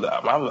I love the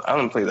album. I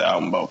done played the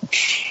album about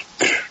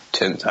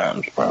 10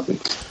 times probably.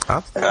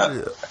 I've played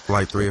it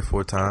like 3 or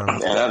 4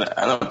 times. And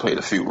I done played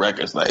a few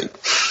records like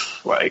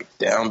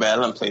Down Bad.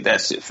 I done played that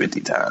shit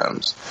 50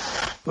 times.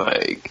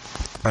 Like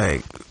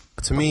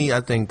to me, I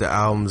think the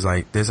album's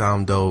like this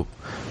album dope.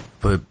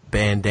 But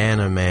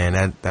Bandana, man,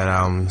 that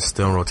album's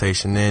still in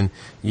rotation. Then,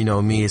 you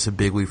know me, it's a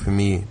big week for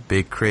me.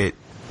 Big Crit,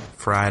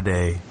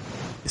 Friday,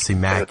 it's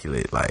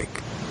immaculate. Like,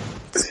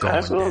 it's going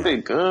that's gonna be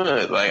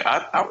good. Like,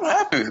 I'm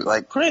happy.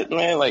 Like, Crit,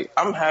 man, like,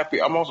 I'm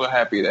happy. I'm also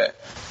happy that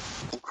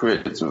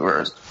Crit's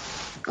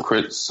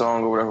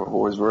song or whatever,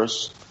 or his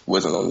verse,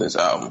 wasn't on this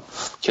album.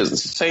 Because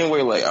it's the same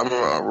way, like, I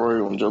remember Rory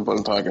on Joe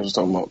Budden podcast was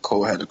talking about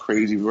Cole had a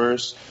crazy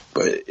verse,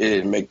 but it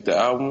didn't make the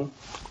album.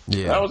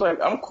 Yeah. And I was like,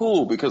 I'm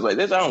cool because like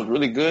this album's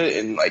really good,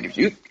 and like if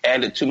you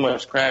added too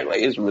much crack,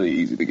 like it's really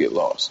easy to get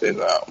lost in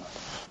the album.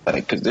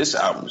 Like, cause this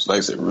album is, like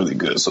I said, really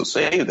good. So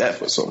save that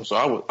for something. So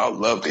I would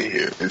love to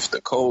hear if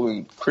the Cole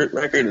and Crit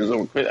record is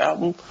on Crit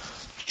album.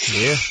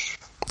 Yeah,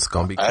 it's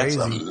gonna be crazy.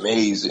 That's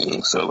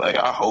amazing. So like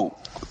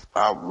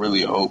I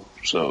really hope.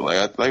 So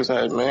like I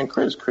said, man,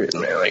 Crit's Crit,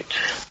 man. Like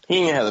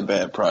he ain't had a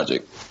bad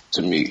project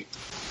to me.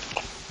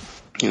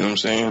 You know what I'm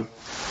saying?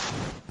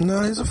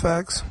 No, these are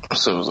facts.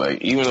 So it's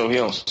like, even though he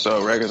don't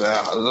sell records,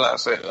 as I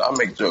said, I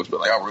make jokes,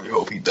 but like I really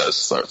hope he does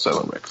start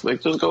selling records.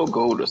 Like just go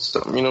gold or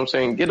something, you know what I'm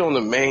saying? Get on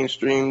the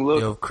mainstream look.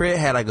 Yo, if Crit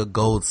had like a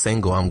gold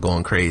single, I'm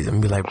going crazy. I'm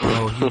be like,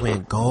 bro, he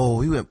went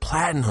gold, he went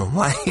platinum.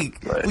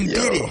 Like we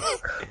did it.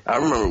 I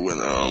remember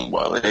when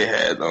Wale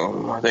had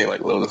I think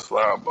like Lotus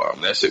Flower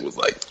Bomb, that shit was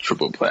like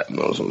triple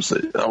platinum or some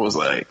shit. I was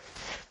like,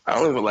 I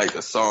don't even like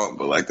the song,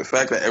 but like the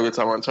fact that every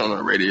time I turn on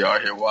the radio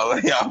I hear Wale,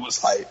 I was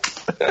hyped.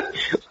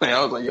 Like,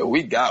 I was like, yo,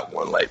 we got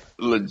one, like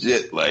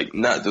legit, like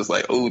not just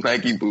like, ooh,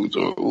 Nike boots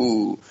or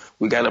ooh,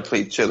 we gotta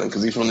play Chillin'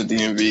 because he's from the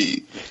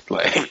DMV.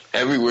 Like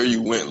everywhere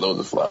you went,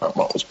 Lotus Flower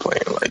Bomb was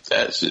playing. Like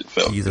that shit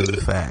felt These good. are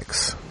the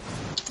facts.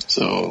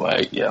 So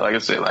like, yeah, like I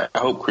said, like I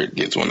hope Crit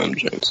gets one of them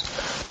joints.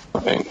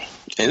 Like,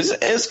 and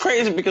it's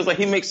crazy because like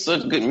he makes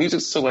such good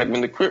music. So like when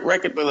the Crit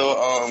record,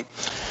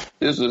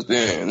 this was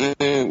there,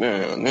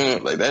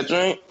 like that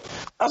joint,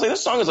 I was like,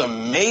 this song is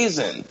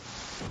amazing.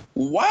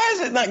 Why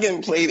is it not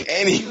getting played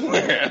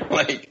anywhere?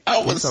 Like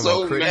I was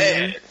so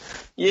mad.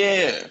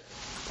 Yeah.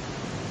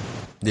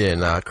 Yeah,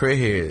 nah, Crit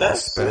here.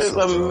 That's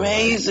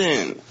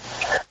amazing. Bro.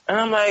 And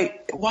I'm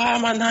like, why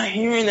am I not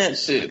hearing that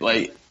shit?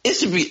 Like it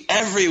should be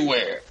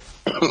everywhere.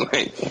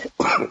 Like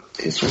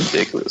it's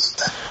ridiculous.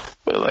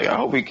 But like I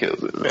hope he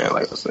kills it, man.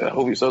 Like I said, I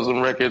hope he sells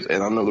some records,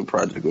 and I know the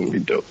project gonna be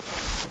dope.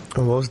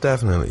 Oh, most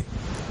definitely.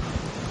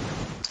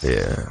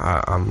 Yeah,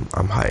 I'm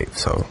hyped.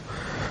 So,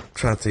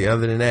 trying to think.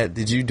 Other than that,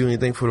 did you do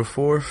anything for the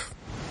 4th?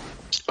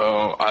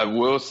 I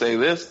will say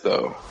this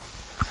though.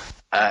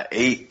 I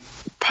ate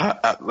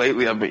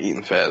lately. I've been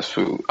eating fast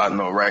food. I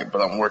know, right?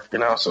 But I'm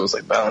working out, so it's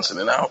like balancing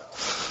it out.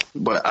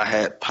 But I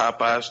had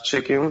Popeye's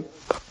chicken,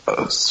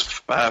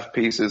 5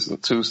 pieces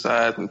and 2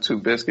 sides and 2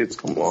 biscuits.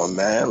 Come on,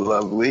 man,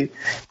 lovely.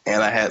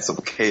 And I had some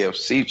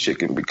KFC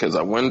chicken because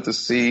I wanted to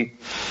see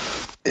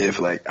if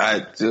like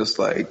I just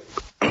like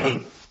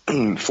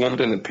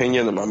formed an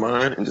opinion in my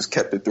mind and just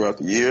kept it throughout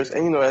the years.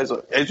 And you know,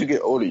 as you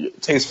get older, your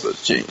taste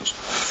buds change.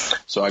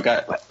 So I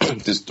got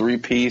like this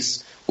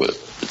 3-piece with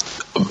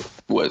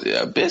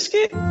a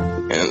biscuit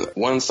and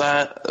one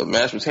side of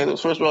mashed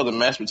potatoes. First of all, the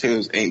mashed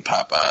potatoes ain't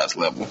Popeye's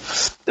level.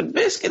 The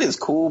biscuit is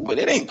cool, but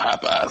it ain't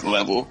Popeye's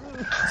level.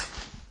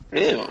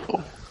 Ew.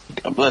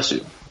 God bless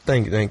you.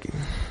 Thank you.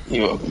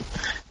 You're welcome.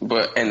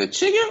 And the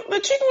chicken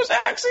was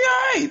actually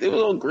alright. It was a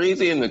little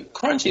greasy and the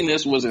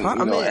crunchiness wasn't. I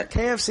mean,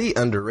 KFC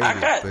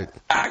underrated.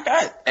 I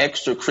got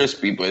extra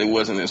crispy, but it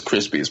wasn't as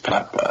crispy as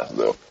Popeyes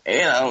though.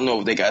 And I don't know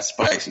if they got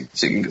spicy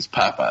chicken because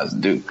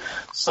Popeyes do.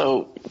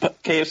 So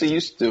KFC, you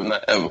still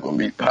not ever gonna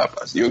beat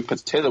Popeyes. Your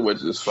potato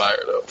wedge is fire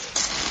though.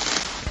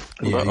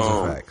 Yeah, these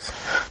are facts.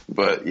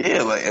 But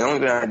yeah, like, and the only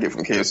thing I get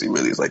from KFC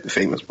really is like the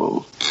famous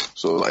bowl.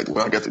 So like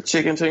when I got the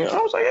chicken, I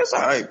was like, it's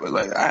alright. But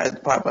like I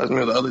had Popeye's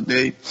meal the other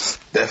day,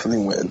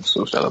 definitely win.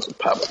 So shout out to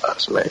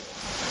Popeye's, man.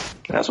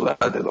 That's what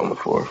I did on the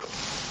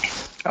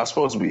 4th. I was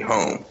supposed to be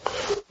home,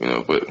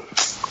 but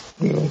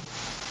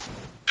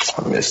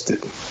I missed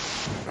it.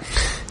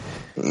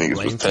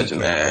 Niggas was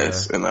touching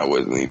ass, and I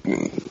wasn't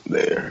even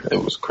there.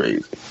 It was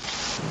crazy.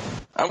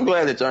 I'm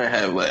glad that y'all ain't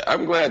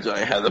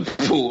had the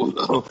pool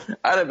though.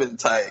 I'd have been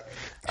tight.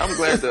 I'm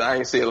glad that I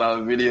ain't see a lot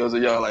of videos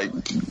of y'all like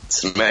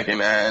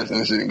smacking ass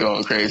and shit,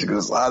 going crazy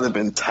because I'd have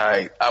been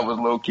tight. I was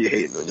low key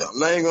hating on y'all. I'm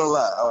not even gonna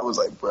lie. I was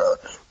like, bro,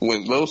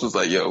 when Los was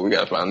like, yo, we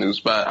gotta find a new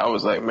spot, I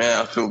was like,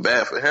 man, I feel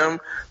bad for him,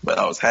 but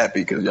I was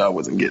happy because y'all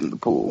wasn't getting the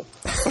pool.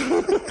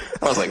 I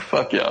was like,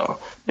 fuck y'all.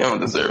 Y'all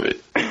don't deserve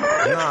it.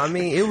 No, I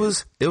mean, it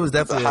was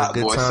definitely a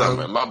good time.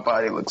 Summer. My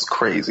body looks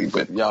crazy,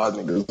 but y'all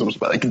niggas was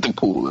about to get the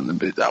pool in the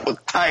bitch. I was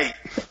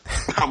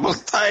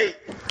tight.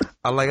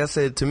 Like I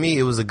said, to me,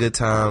 it was a good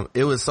time.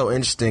 It was so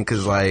interesting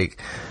because, like,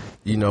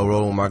 you know,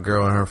 rolling with my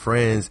girl and her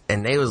friends,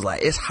 and they was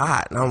like, it's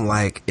hot. And I'm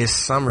like, it's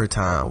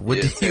summertime. What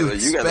do you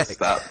expect? You gotta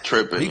stop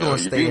tripping. We gonna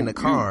stay in the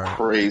car. You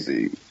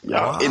crazy.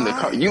 Y'all in the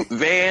car. You,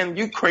 Van,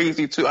 you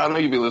crazy too. I know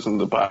you be listening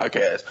to the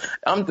podcast.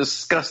 I'm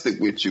disgusted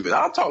with you, but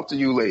I'll talk to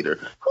you later.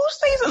 Who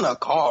stays in a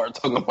car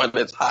talking about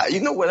that's hot?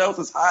 You know what else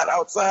is hot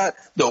outside?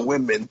 The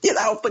women. Get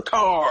out the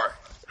car.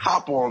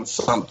 Hop on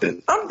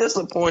something. I'm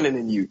disappointed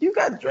in you. You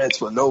got dreads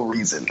for no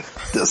reason.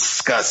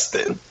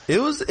 Disgusting. It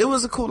was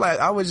a cool,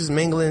 like, I was just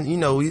mingling, you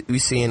know, we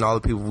seeing all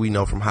the people we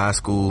know from high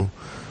school.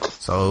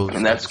 So,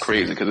 and that's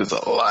crazy because it's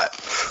a lot.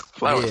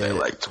 Flowers had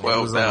like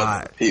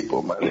 12,000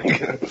 people, my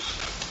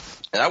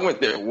nigga. And I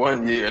went there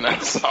 1 year and I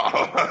saw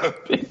a lot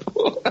of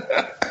people.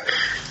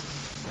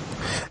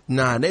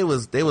 Nah, they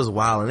was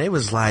wild, and they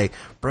was like,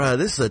 bruh,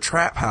 this is a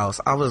trap house.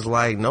 I was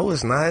like, no,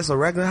 it's not. It's a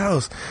regular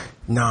house.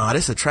 Nah,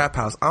 this is a trap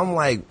house. I'm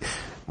like,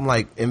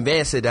 and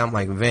Van said that. I'm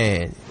like,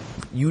 Van,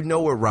 you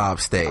know where Rob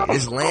stayed.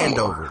 It's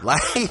Landover.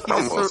 Like,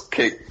 almost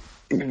kicked.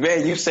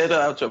 Van, you said it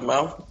out your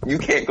mouth. You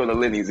can't go to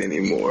Lenny's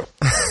anymore.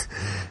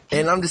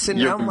 And I'm just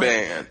sitting there. I'm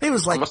banned. Like, it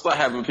was like, I'm gonna start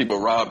having people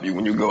rob you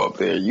when you go up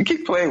there. You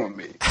keep playing with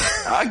me.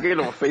 I get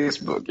on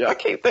Facebook. Y'all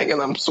keep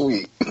thinking I'm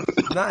sweet.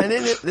 Nah, and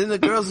then the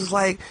girls was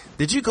like,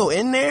 did you go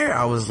in there?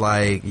 I was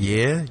like,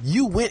 yeah.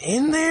 You went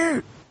in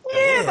there?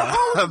 Yeah, the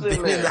house I've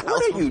been in the house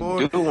what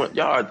are you doing?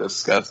 Y'all are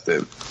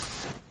disgusting.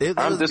 It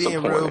was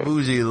being real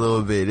bougie a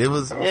little bit. It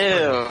was.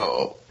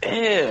 Ew.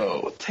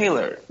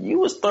 Taylor, you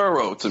was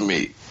thorough to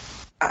me.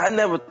 I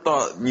never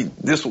thought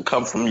this would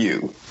come from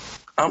you.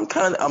 I'm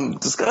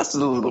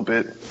disgusted a little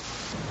bit.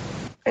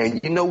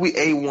 And you know we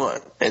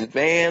A1. And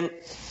Van,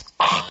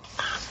 how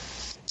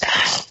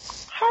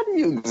do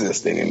you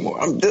exist anymore?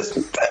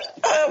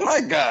 Oh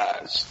my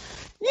gosh.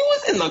 You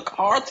was in the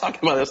car talking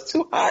about it's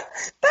too hot.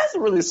 That's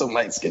really some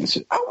light skin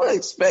shit. I would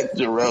expect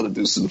Jarrell to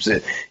do some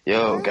shit.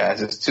 Yo,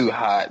 guys, it's too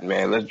hot,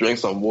 man. Let's drink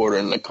some water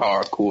in the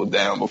car, cool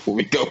down before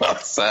we go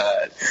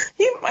outside.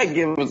 He might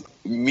give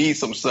me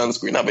some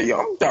sunscreen. I'll be, yo,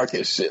 I'm dark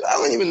as shit. I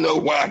don't even know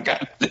why I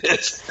got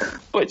this.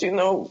 But you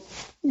know,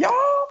 y'all,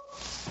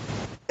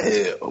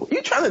 ew.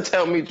 You trying to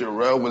tell me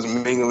Jarrell was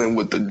mingling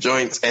with the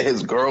joints and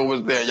his girl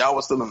was there? Y'all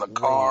was still in the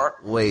car?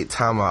 Wait,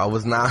 time out. I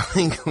was not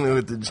mingling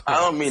with the joints. I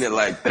don't mean it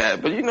like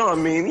that, but you know what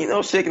I mean. You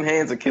know, shaking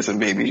hands and kissing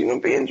babies. You know,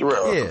 being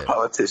Jarrell, a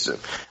politician.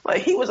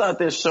 Like, he was out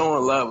there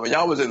showing love, and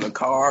y'all was in the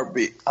car.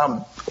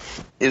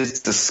 It's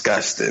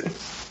disgusting.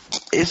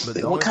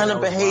 What kind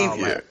of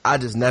behavior? Like, I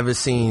just never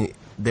seen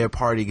their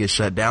party get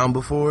shut down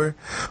before,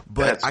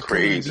 but that's I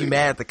couldn't crazy. be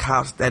mad at the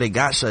cops that it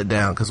got shut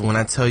down, because when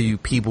I tell you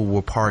people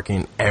were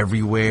parking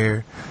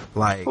everywhere,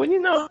 like, well, you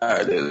know how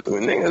it is.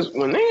 When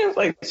niggas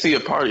like see a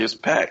party is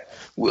packed,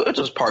 we'll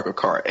just park a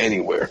car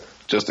anywhere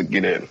just to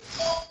get in.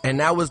 And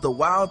that was the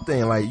wild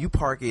thing, like, you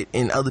park it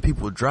in other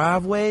people's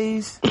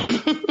driveways.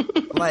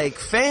 Like,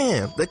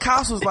 fam, the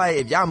cops was like,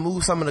 if y'all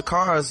move some of the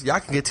cars, y'all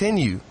can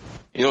continue.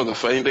 You know, the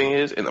funny thing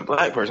is, in a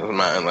black person's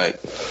mind, like,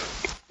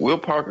 we'll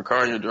park a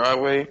car in your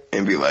driveway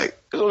and be like,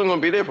 it's only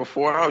going to be there for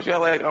 4 hours. You're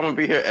like, I'm going to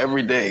be here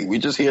every day. We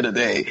just here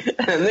today.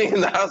 And the nigga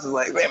in the house is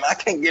like, man, I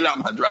can't get out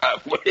my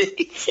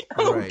driveway. I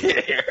don't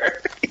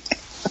care.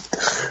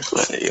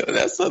 Like, yo,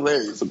 that's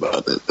hilarious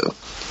about that, though.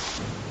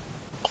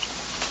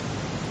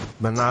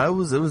 But no,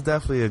 it was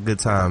definitely a good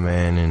time,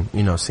 man. And,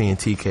 you know, seeing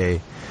TK,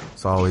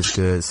 it's always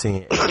good.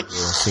 Seeing Angel,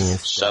 seeing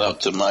Steph. Shout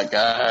out to my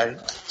guy,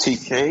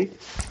 TK.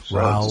 Shout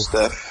out to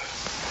Steph.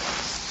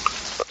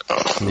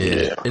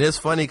 Yeah. And it's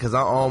funny because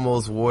I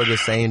almost wore the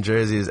same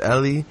jersey as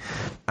Ellie.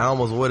 I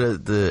almost wore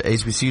the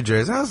HBCU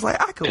jersey. I was like,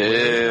 I could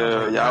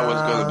wear it. Y'all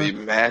was going to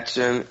be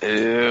matching.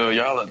 Ew,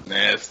 y'all are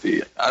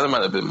nasty. I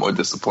might have been more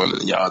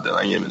disappointed in y'all than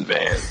I am in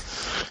Van.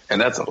 And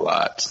that's a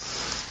lot.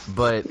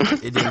 But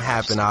it didn't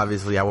happen,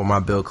 obviously. I wore my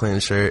Bill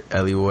Clinton shirt.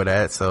 Ellie wore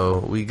that, so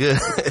we good.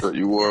 So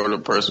you wore a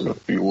person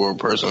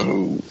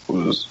who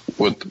was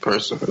with the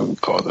person who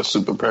called us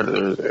super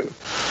predators. And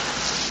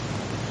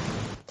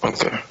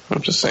okay,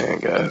 I'm just saying,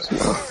 guys. You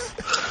know,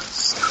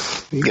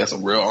 you got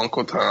some real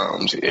Uncle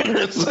Toms here.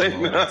 It's like,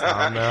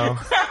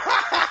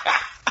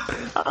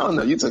 I don't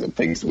know. You took a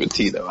picture with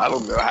Tito. I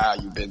don't know how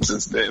you've been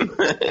since then.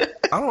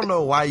 I don't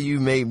know why you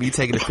made me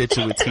taking a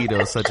picture with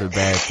Tito such a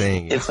bad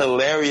thing. It's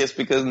hilarious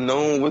because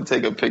no one would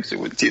take a picture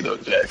with Tito,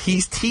 Jack.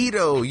 He's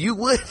Tito. You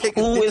would take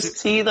a picture. Who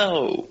is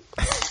Tito?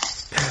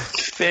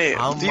 Fam,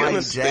 I'm do you Mike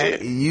understand?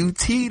 Jack. You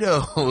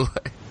Tito.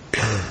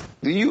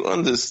 Do you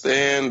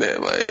understand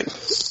that, like,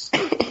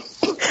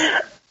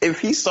 if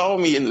he saw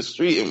me in the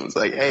street and was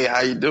like, hey,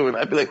 how you doing?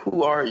 I'd be like,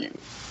 who are you?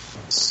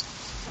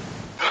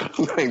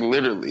 Like,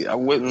 literally, I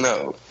wouldn't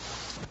know.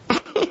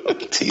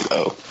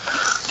 Tito.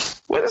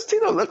 What does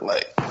Tito look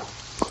like?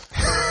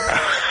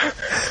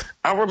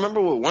 I remember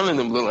what one of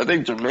them looked like. I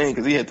think Jermaine,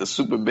 because he had the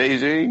super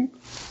Beijing.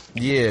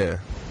 Yeah.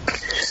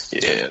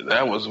 Yeah,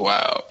 that was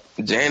wild.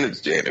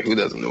 Janet's Janet. Who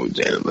doesn't know what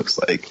Janet looks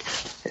like?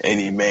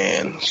 Any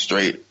man,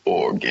 straight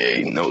or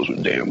gay, knows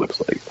what Janet looks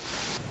like.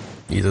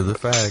 These are the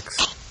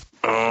facts.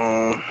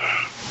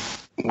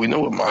 We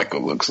know what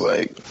Michael looks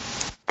like.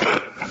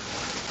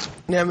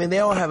 Yeah, I mean, they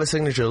all have a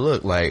signature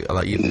look, like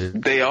either.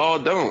 They all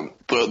don't,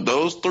 but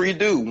those three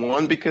do.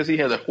 One, because he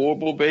had a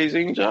horrible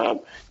Beijing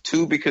job.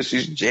 Two, because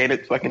she's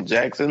Janet fucking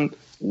Jackson.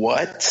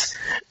 What?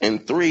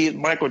 And three,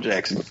 Michael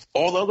Jackson.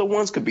 All the other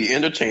ones could be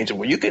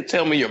interchangeable. You could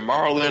tell me you're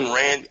Marlon,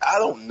 Randy. I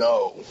don't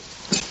know.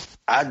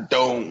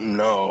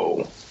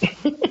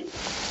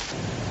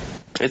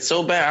 It's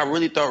so bad. I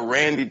really thought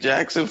Randy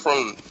Jackson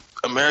from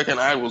American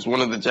Idol was one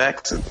of the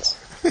Jacksons.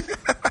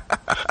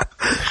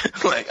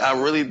 Like,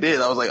 I really did.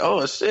 I was like,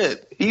 oh,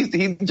 shit. He's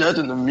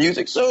judging the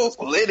music show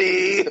for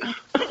Liddy.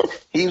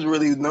 He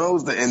really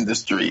knows the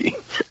industry.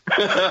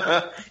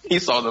 He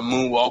saw the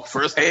moonwalk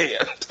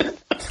firsthand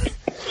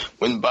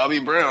when Bobby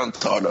Brown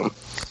taught him.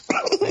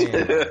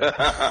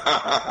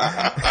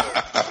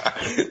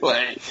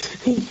 Like,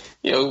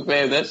 yo,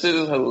 man, that shit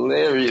is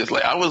hilarious.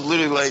 Like, I was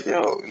literally like,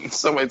 yo,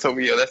 somebody told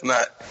me, yo, that's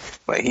not,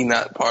 like, he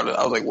not part of it.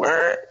 I was like,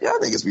 where? Y'all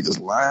niggas be just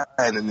lying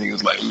to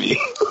niggas like me.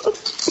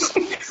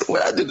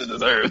 What I did to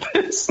deserve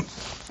this?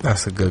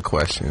 That's a good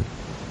question.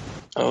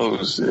 Oh,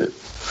 shit.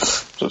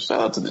 So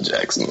shout out to the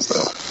Jacksons,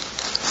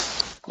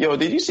 though. Yo,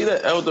 did you see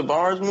that El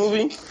DeBarge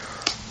movie?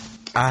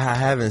 I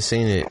haven't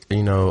seen it,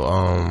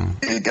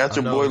 It got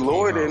your boy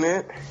Lloyd in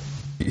it.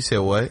 You said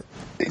what?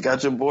 It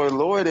got your boy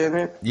Lloyd in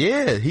it.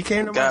 Yeah, he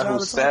came to my guy job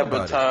who to talk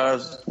about it.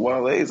 sabotaged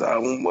Wale's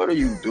album. What are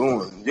you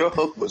doing? Your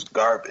hook was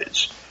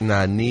garbage.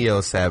 Nah,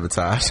 Neo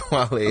sabotaged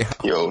Wale.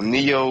 Yo,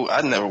 Neo,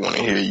 I never want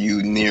to hear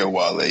you near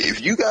Wale.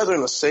 If you guys are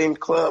in the same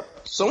club,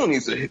 someone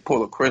needs to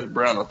pull a Chris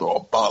Brown and throw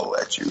a bottle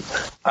at you.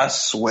 I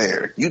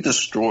swear, you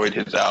destroyed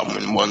his album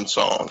in one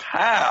song.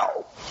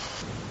 How?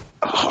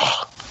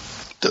 Oh,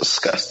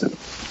 disgusting.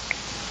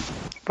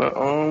 But,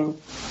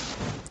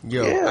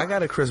 Yo, yeah. I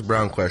got a Chris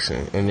Brown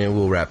question, and then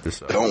we'll wrap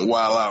this up. Don't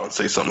wild out and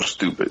say something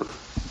stupid.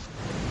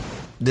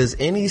 Does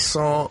any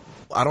song,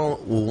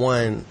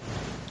 does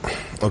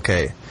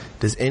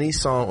any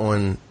song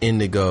on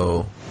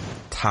Indigo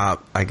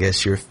top, I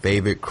guess, your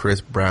favorite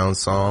Chris Brown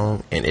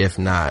song? And if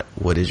not,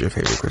 what is your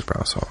favorite Chris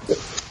Brown song?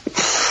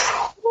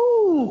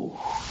 Ooh.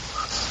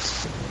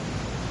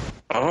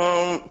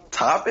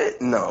 Top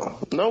it? No.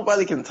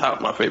 Nobody can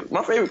top my favorite.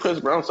 My favorite Chris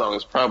Brown song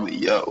is probably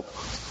Yo.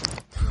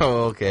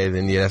 Oh, okay,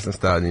 then yeah, that's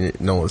nostalgia.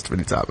 No one's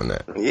really topping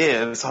that.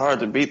 Yeah, it's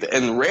hard to beat that.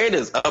 And Red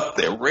is up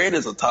there. Red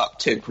is a top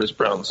 10 Chris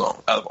Brown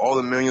song. Out of all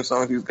the million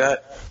songs he's got,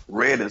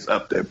 Red is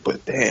up there.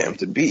 But damn,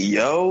 to beat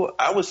Yo,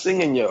 I was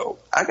singing Yo.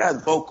 I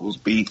got vocals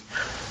beat.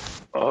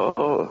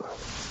 Oh,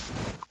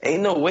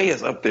 ain't no way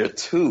it's up there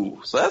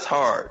too. So that's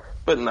hard.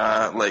 But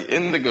nah, like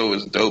Indigo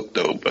is dope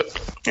though,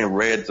 and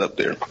Red's up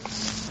there.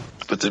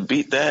 But to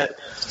beat that,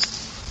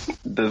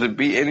 does it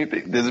beat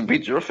anything? Does it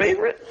beat your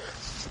favorite?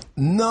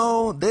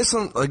 No, there's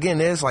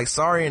like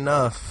Sorry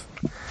Enough,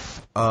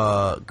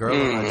 Girl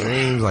in My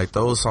Dreams, like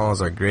those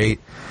songs are great.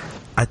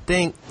 I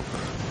think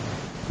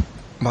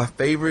my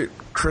favorite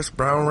Chris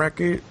Brown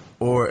record,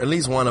 or at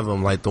least one of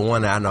them, like the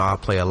one that I know I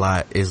play a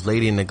lot, is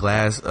Lady in the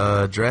Glass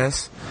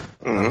Dress.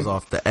 That was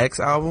off the X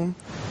album.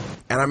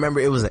 And I remember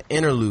it was an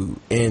interlude,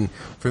 and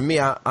for me,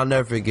 I'll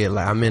never forget.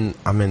 Like I'm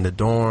in the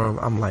dorm.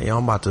 I'm like, yo,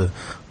 I'm about to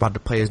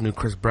play his new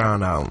Chris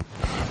Brown album,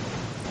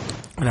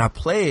 and I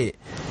play it,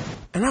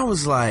 and I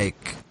was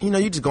like, you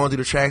just going through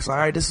the tracks. Like,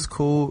 all right, this is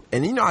cool,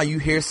 and you know how you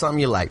hear something,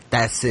 you're like,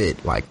 that's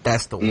it, like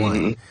that's the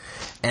one.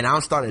 And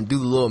I'm starting to do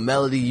the little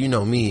melody, you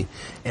know me,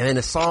 and then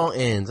the song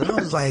ends, and I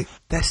was like,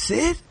 that's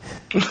it?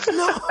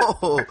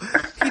 No,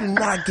 he did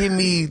not give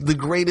me the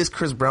greatest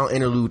Chris Brown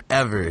interlude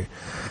ever.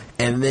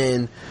 And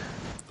then,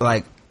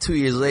 like, 2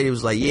 years later, it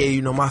was like, yeah,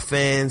 my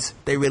fans,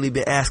 they really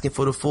been asking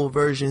for the full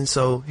version,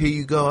 so here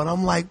you go. And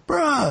I'm like,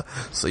 bruh.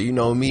 So,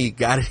 me,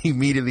 got it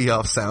immediately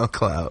off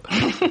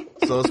SoundCloud.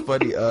 So it's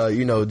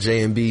funny,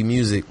 J&B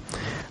Music,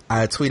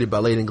 I tweeted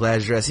about Lady in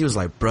Glass Dress. He was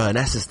like, bruh,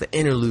 that's just the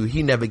interlude.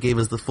 He never gave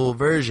us the full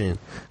version.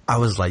 I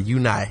was like, you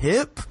not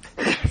hip?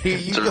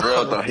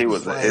 Jarrell thought he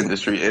was an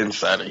industry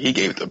insider. He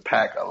gave the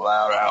pack a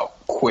loud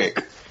out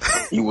quick.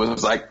 He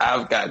was like,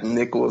 I've got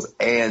nickels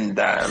and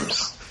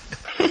dimes.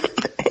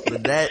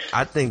 But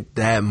I think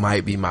that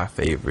might be my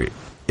favorite.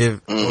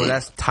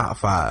 That's top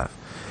 5.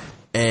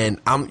 And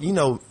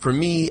for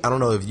me, I don't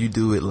know if you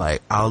do it,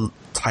 like, I'll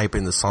type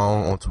in the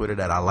song on Twitter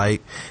that I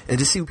like and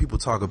just see what people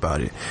talk about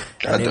it.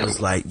 And it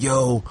was like,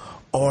 yo,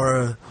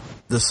 Aura,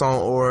 the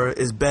song Aura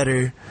is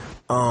better.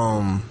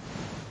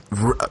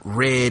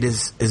 Red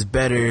is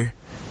better.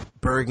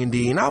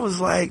 Burgundy. And I was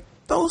like,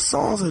 those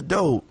songs are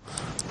dope.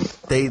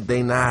 They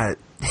not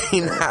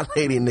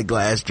Lady in the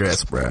Glass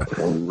Dress, bro.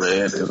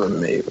 Red is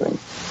amazing.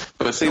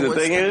 But see, the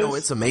thing is,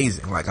 it's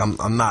amazing. Like,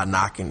 I'm not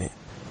knocking it.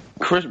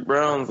 Chris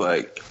Brown's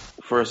like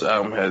first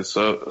album had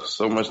so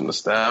much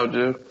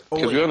nostalgia.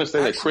 Because you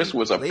understand that Chris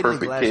was a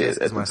perfect kid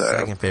at the my time.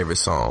 second favorite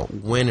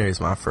song. Winner is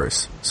my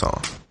first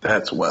song.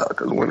 That's wild,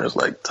 because Winner's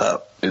like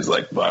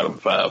bottom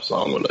 5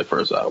 song on that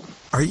first album.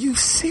 Are you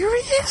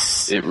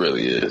serious? It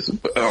really is.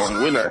 But,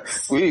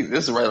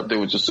 this is right up there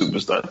with your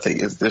superstar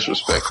take. It's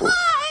disrespectful.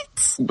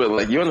 What? But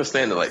like, you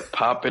understand that like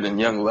Poppin' and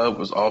Young Love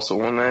was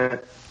also on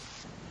that?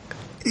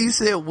 You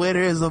said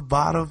Winner is a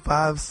bottom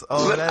 5.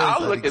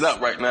 I'll look it up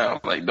right now.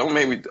 Like, don't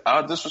make me.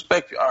 I'll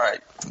disrespect you. All right,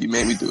 you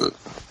made me do it.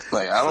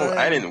 Like,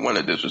 I didn't want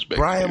to disrespect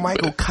Brian you,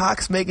 Michael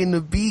Cox making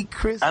the beat,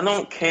 Chris. I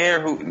don't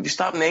care who.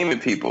 Stop naming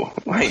people.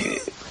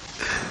 Like,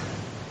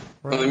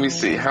 let me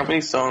see. How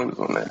many songs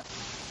on that?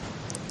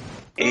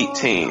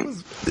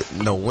 18.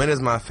 No,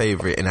 Winner's my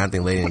favorite, and I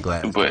think Lady in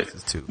Glass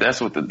is too.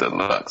 That's with the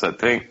deluxe. I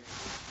think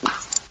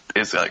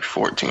it's like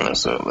 14 or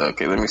so.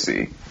 Okay, let me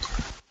see.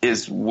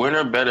 Is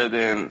Winner better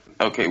than...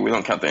 Okay, we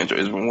don't count the intro.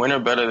 Is Winner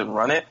better than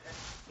Run It?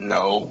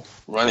 No.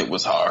 Run It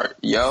was hard.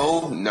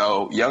 Yo,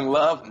 no. Young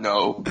Love?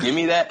 No. Give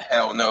Me That?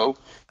 Hell no.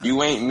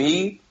 You Ain't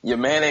Me? Your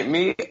Man Ain't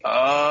Me?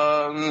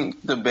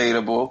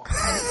 Debatable.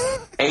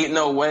 Ain't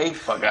No Way?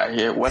 Fuck out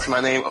here. What's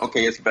My Name?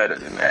 Okay, it's better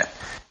than that.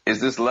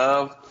 Is This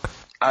Love?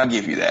 I'll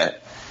give you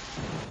that.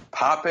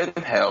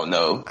 Poppin'? Hell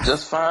no.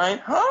 Just Fine?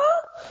 Huh?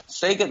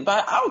 Say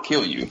Goodbye? I'll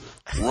kill you.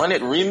 Run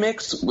It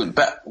remix with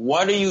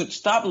what are you?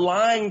 Stop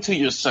lying to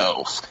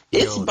yourself.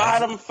 It's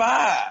bottom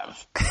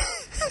 5.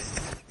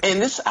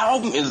 And this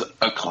album is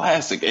a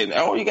classic. And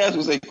all you guys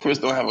who say Chris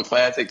don't have a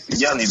classic,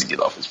 y'all need to get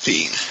off his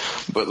peen.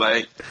 But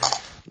like,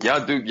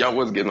 y'all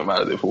was getting him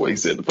out of there for what he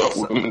said about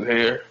women's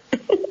hair.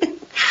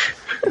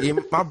 Yeah,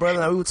 my brother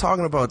and I, we were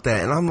talking about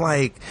that, and I'm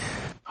like,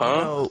 you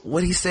know,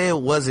 what he said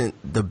wasn't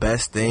the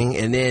best thing,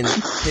 and then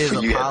his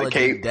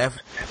apology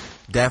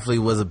definitely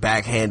was a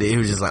backhanded. He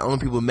was just like, only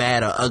people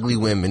mad are ugly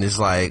women. It's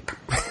like,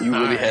 you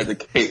really had the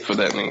cape for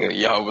that nigga.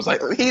 Y'all was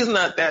like, he's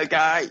not that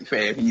guy.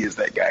 Fam, he is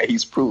that guy.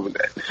 He's proven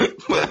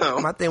that.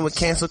 My thing with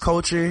cancel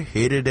culture,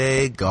 here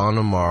today, gone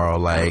tomorrow.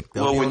 Like,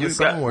 when you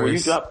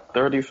drop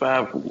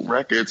 35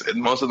 records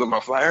and most of them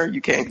are fire,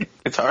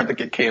 it's hard to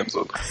get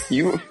canceled.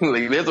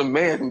 There's a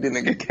man who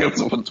didn't get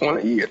canceled for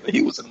 20 years.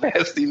 He was a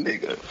nasty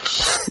nigga.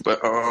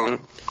 But,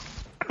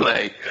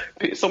 like,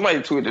 somebody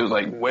tweeted, was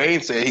like,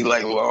 Wayne said he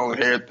liked long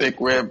hair, thick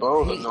red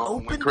bones, and no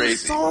one went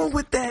crazy. The song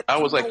with that. I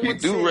was like, you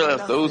do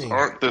realize those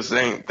aren't the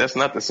same. That's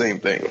not the same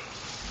thing.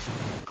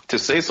 To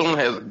say someone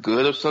has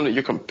good of something,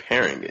 you're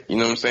comparing it. You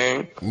know what I'm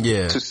saying?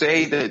 Yeah. To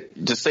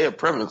say a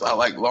preference, I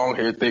like long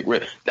hair, thick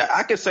red.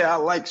 I could say I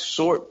like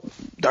short,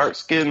 dark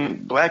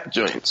skinned black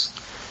joints.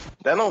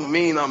 That don't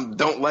mean I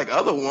don't like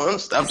other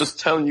ones. I'm just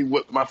telling you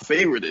what my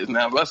favorite is.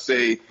 Now, if I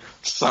say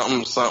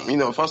something,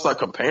 if I start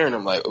comparing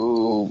them, like,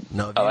 ooh,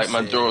 I like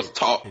my drawers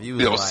tall,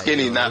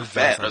 skinny, not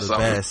fat or something.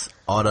 Best,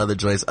 all the other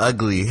joints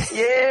ugly.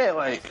 Yeah,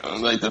 like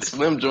the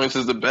slim joints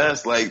is the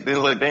best. Like, they're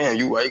like, damn,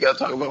 why you gotta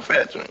talk about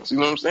fat joints? You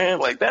know what I'm saying?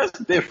 Like, that's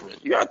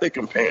different. You got to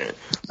comparing.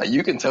 Like,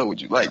 you can tell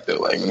what you like, though.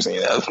 Like, I'm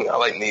saying, I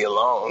like Nia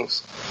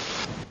Longs.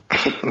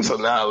 So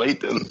now I like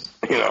them.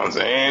 You know what I'm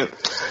saying?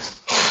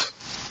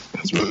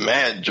 There's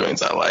mad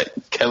joints I like.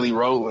 Kelly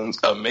Rowland's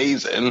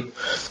amazing.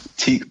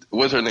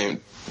 What's her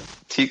name?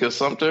 Tika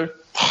Sumter?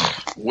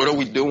 What are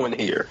we doing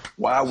here?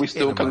 Why are we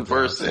still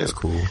conversing? That's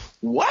cool.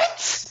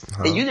 What?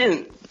 And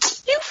you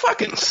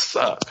fucking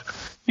suck.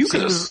 You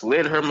could have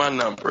slid her my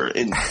number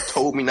and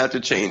told me not to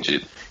change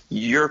it.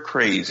 You're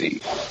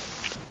crazy.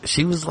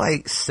 She was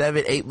like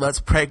 7-8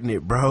 months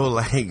pregnant, bro.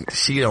 Like,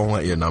 she don't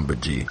want your number,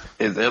 G.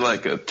 Is there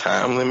like a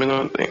time limit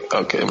on thing?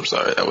 Okay, I'm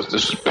sorry. That was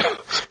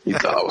disrespectful. You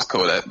thought I was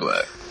Kodak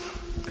Black.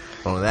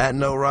 On that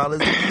note,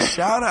 Rollins,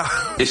 shout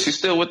out. Is she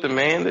still with the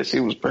man that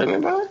she was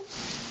pregnant by?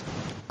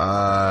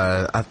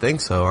 I think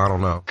so. I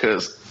don't know.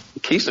 Because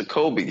Keisha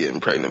Cole be getting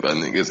pregnant by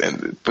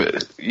niggas,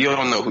 but you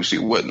don't know who she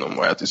was no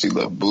more after she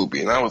left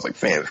Boobie. And I was like,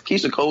 fam, if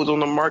Keisha Cole's on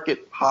the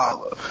market,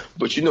 holla.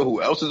 But you know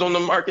who else is on the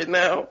market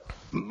now?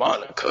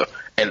 Monica.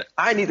 And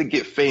I need to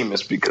get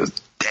famous because,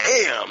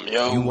 damn,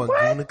 yo. You want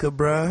Monica,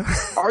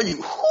 bruh? Are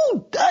you?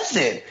 Who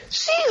doesn't?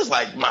 She is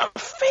like my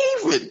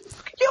favorite.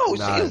 Yo,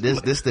 nah,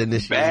 this the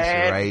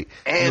initiation, right?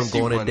 And she's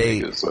gonna go on a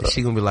date.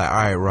 She gonna be like, all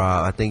right,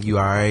 Rob, I think you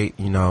all right.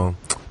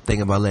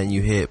 Thinking about letting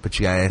you hit, but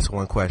you gotta answer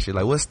one question.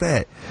 Like, what's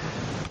that?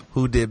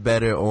 Who did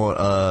better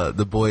on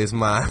The Boy Is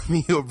Mine,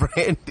 me or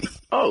Brandy?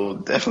 Oh,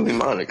 definitely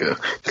Monica.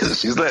 Because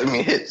she's letting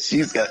me hit.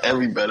 She's got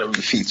every better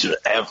feature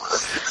ever.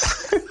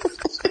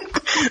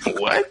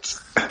 What?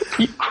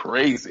 You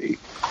crazy.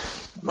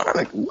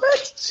 Monica,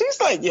 what? She's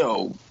like,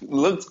 yo,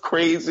 looks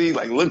crazy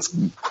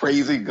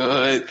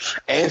good,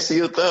 and she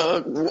a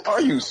thug.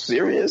 Are you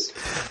serious?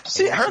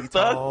 Her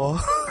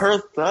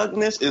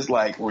thugness is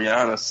like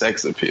Rihanna's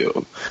sex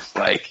appeal.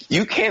 Like,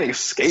 you can't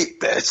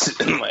escape that shit.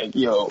 And like,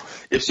 yo,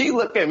 if she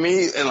look at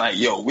me and like,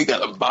 yo, we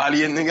got a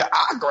body and nigga,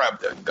 I grab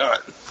the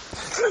gun.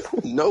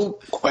 No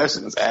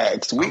questions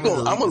asked. I'm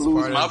gonna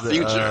lose my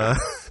future.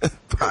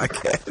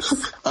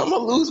 Podcast. I'm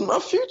gonna lose my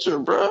future,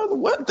 bro.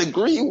 What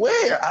degree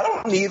where? I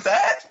don't need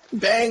that.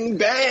 Bang,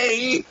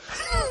 bang.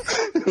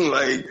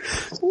 Like,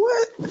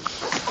 what?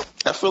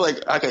 I feel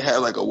like I could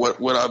have like a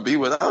what would I be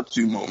without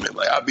you moment.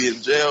 Like I'd be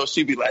in jail,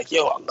 she'd be like,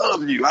 yo, I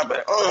love you. I'd be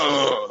like,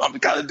 I'm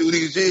gotta do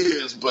these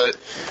years, but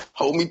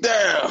hold me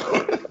down.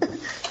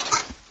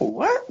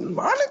 What?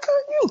 Monica?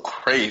 You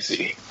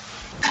crazy.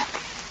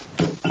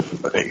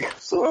 Like,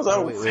 as soon as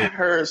I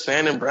heard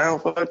Shannon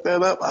Brown fuck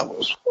that up, I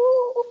was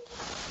whoo.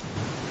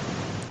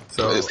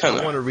 So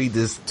I want to read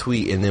this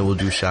tweet and then we'll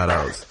do shout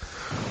outs.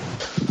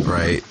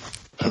 Right.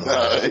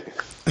 Alright.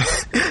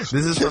 This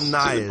is from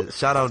Naya.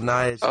 Shout out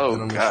Naya.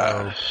 Oh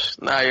gosh,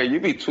 Naya, you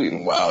be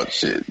tweeting wild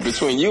shit.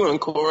 Between you and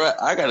Cora,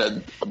 I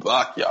gotta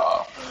block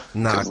y'all.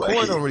 Nah,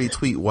 Cora don't really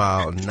tweet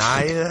wild.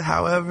 Naya,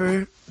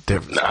 however,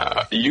 different.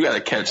 Nah, you gotta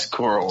catch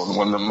Cora on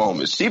one of the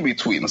moments. She be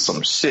tweeting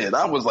some shit.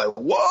 I was like,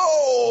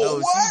 whoa. No,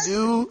 what? She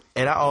do,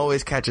 and I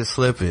always catch her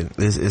slipping.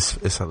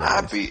 It's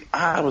hilarious.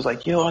 I was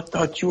like, yo, I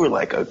thought you were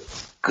like a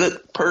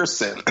good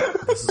person.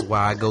 This is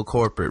why I go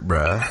corporate,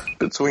 bruh.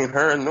 Between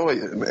her and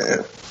Noya,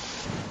 man.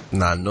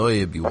 Nah,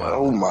 Noya be wild.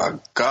 Oh my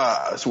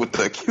gosh, with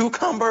the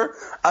cucumber,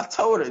 I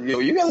told her, yo,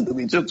 you gotta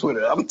delete your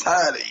Twitter. I'm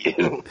tired of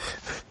you.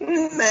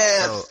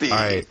 Nasty. So, all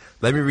right,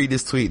 let me read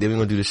this tweet, then we're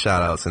gonna do the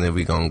shout outs, and then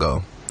we're gonna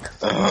go.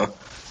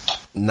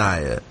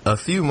 Naya, a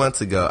few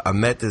months ago, I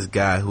met this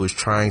guy who was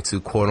trying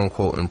to quote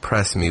unquote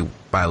impress me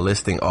by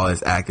listing all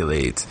his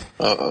accolades.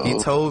 He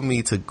told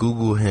me to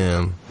Google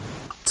him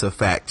to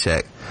fact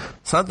check.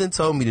 Something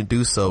told me to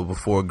do so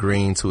before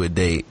agreeing to a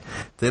date.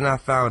 Then I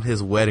found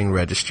his wedding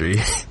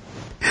registry.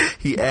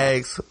 He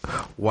asked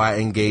why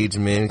engaged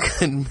men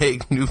couldn't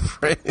make new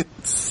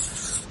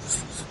friends.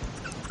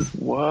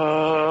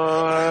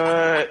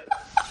 What?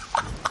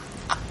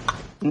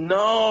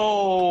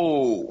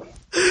 No.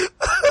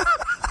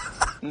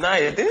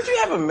 Naya, didn't you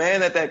have a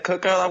man at that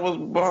cookout I was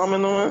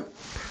bombing on?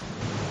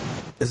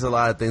 There's a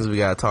lot of things we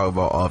gotta talk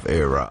about off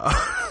air, Rob.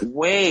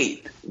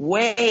 Wait.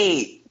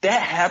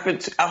 That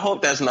happened I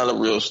hope that's not a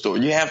real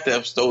story. You have to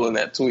have stolen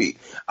that tweet.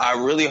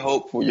 I really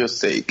hope for your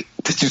sake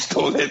that you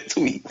stole that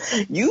tweet.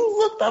 You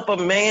looked up a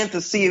man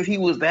to see if he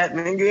was that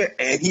nigga,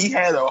 and he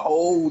had a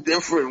whole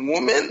different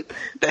woman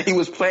that he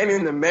was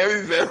planning to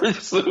marry very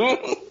soon.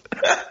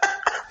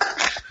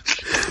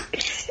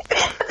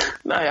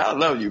 Naya, I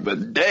love you,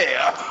 but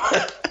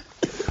damn.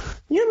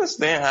 You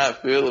understand how I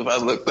feel if I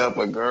looked up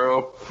a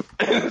girl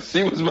and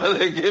she was about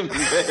to get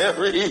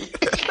married?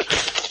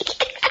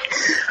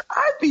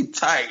 I'd be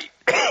tight.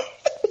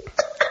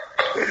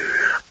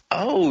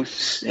 Oh,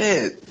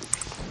 shit.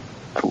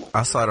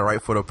 I saw it right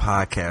before the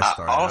podcast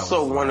started. I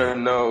also want to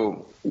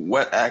know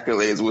what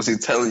accolades was he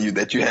telling you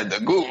that you had to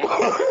Google?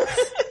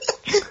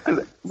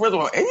 First of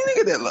all, any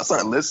nigga that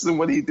start listening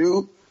what he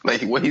do,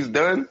 like what he's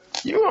done,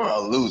 you are a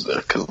loser.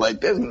 Cause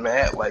like there's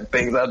mad like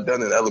things I've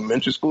done in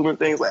elementary school and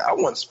things like I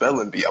want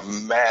spelling bee a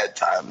mad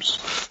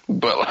times,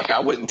 but like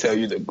I wouldn't tell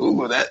you to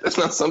Google that. That's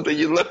not something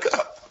you look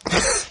up.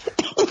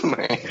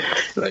 Man,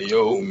 like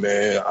yo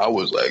man, I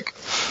was like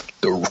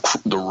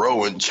the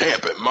rowing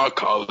champ at my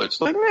college.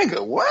 Like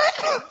nigga,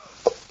 what?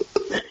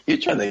 You're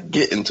trying to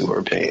get into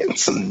her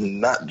pants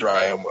and not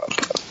dry them up.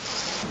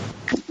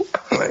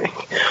 Like,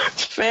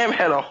 fam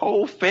had a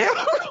whole family.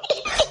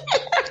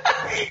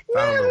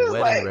 Found the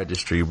wedding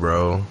registry,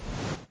 bro.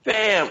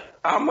 Fam,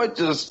 I'ma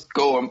just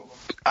go and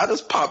I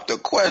just popped a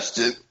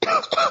question.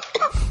 But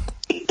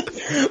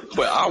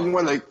I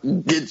wanna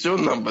get your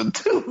number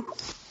too.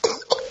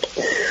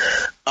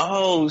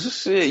 Oh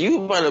shit, you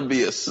wanna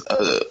be a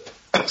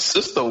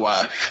sister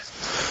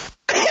wife.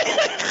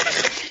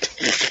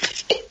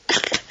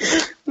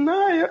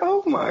 Naya,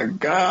 oh my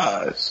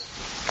gosh.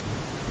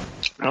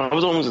 I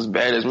was almost as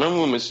bad as,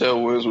 remember when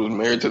Michelle Williams was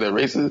married to that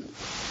racist?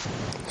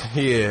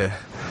 Yeah.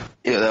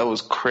 Yeah, that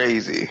was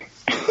crazy.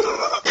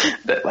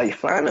 That like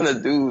finding a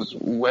dude's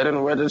wedding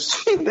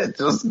registry that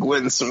just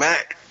went and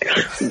smack.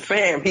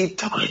 Fam,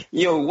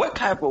 yo, what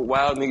type of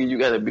wild nigga you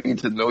gotta be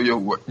to know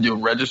your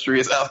registry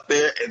is out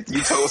there and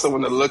you told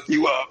someone to look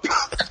you up?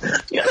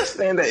 You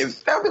understand that?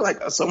 If that'd be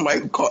like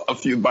somebody who caught a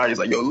few bodies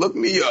like, yo, look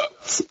me up.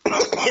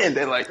 And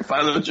then like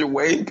find out your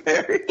Wade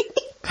Perry.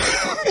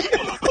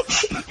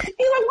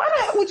 You're like, why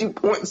the hell would you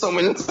point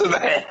someone into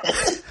that?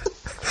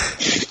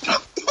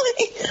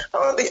 I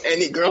don't think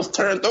any girls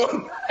turned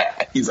on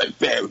that. He's like,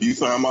 fam, you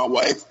find my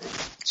wife?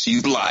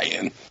 She's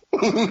lying.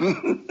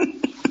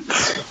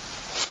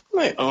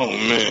 Like, oh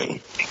man.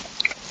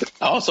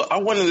 Also, I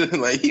wanted to,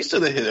 like, he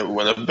should have hit it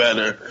with a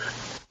better,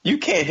 you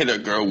can't hit a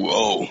girl with,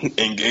 oh,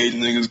 engaged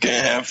niggas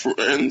can't have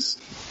friends.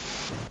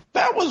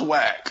 That was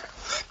whack.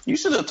 You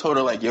should have told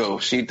her, like, yo,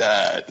 she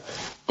died,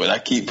 but I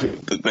keep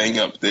the thing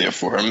up there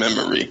for her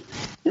memory.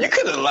 You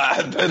could have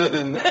lied better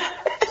than that.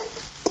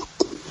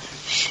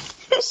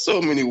 There's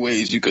so many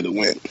ways you could have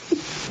went.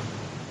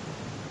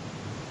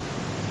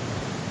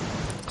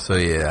 So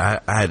yeah,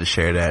 I had to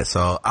share that.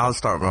 So I'll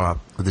start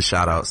with the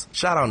shout outs.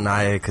 Shout out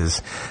Naya,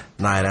 cause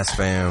Naya, that's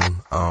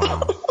fam.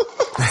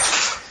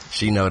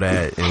 She know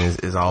that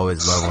and is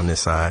always love on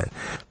this side.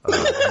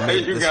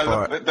 You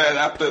gotta put that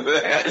after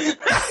that.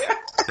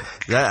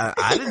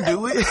 I didn't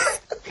do it.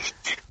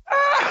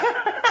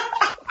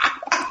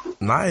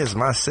 Naya's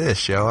my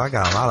sis, yo. I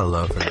got a lot of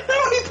love for that.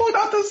 He pulled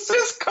out the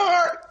sis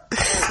card.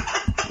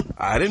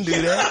 I didn't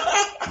do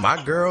that.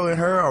 My girl and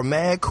her are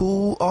mad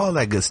cool, all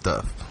that good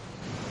stuff.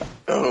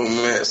 Oh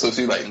man, so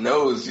she like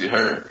knows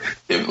her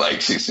if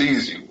like she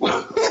sees you.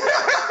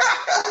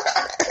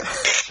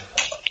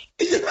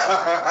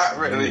 I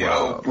really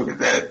hope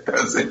that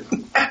doesn't.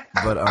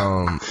 But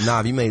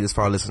if you made this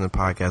far listening to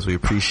the podcast, we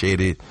appreciate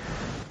it.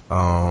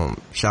 Shout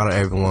out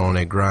everyone on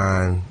that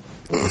grind.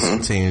 Let's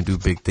continue to do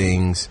big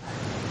things.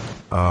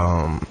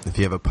 If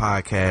you have a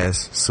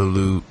podcast,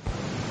 salute.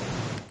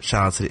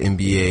 Shout out to the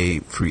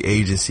NBA free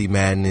agency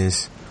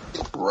madness.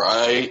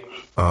 Right.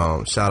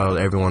 Shout out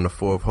to everyone on the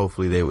 4th.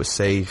 Hopefully they were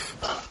safe.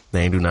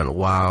 They ain't do nothing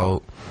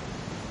wild.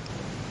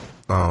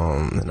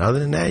 And other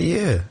than that,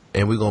 yeah.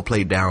 And we're gonna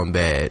play down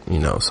bad,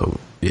 so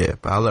yeah,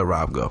 but I'll let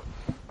Rob go.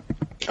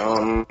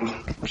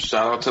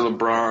 Shout out to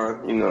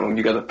LeBron.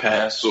 You got to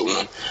pass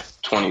on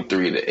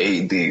 23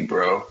 to AD,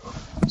 bro.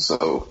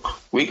 So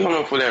we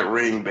coming for that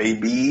ring,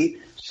 baby.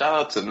 Shout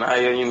out to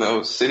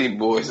Naya. City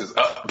Boys is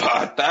up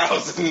by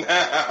 1,000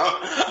 now.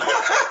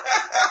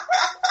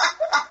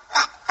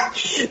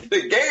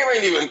 The game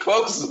ain't even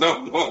close no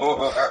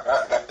more.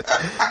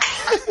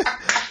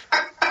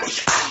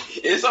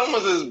 It's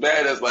almost as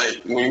bad as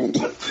like when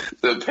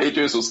the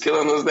Patriots was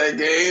killing us that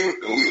game.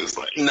 And we was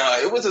like, nah,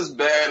 it was as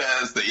bad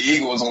as the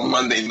Eagles on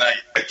Monday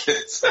night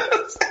against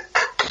us.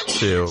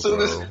 Chill,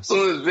 bro.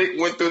 Soon as Vic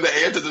went through the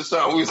air to the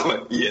shot, we was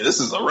like, yeah, this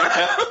is a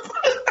wrap.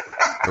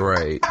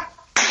 Right.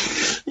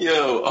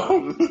 Yo,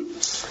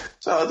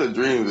 shout out to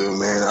Dreamville,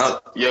 man.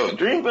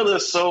 Dreamville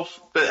is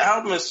the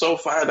album is so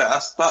fire that I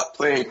stopped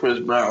playing Chris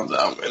Brown's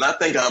album. And I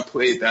think I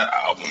played that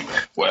album,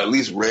 or at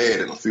least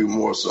read and a few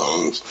more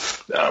songs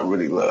that I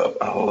really love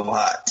a whole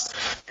lot.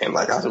 And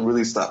like, I should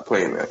really stop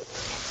playing that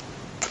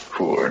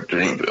for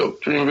Dreamville.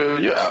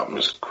 Dreamville, your album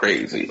is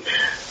crazy.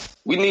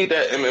 We need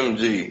that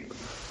MMG,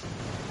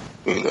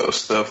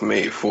 stuff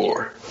made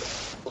for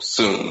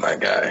soon, my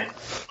guy.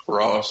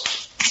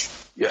 Ross,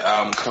 your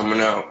album coming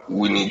out,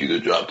 we need you to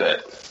drop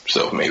that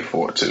self-made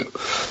for too.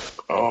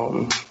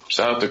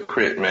 Shout out to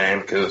Crit,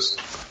 man, because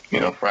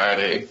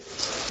Friday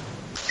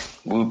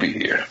we'll be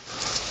here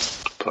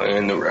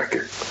playing the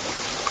record.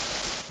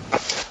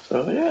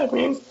 So yeah, I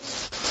mean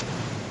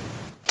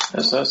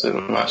that's it.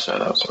 My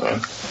shout outs,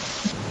 man.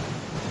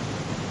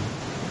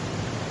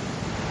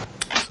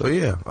 So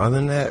yeah, other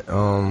than that,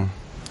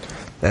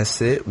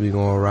 that's it. We're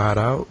gonna ride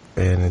out,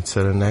 and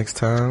until the next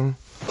time,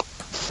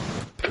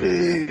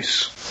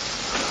 peace.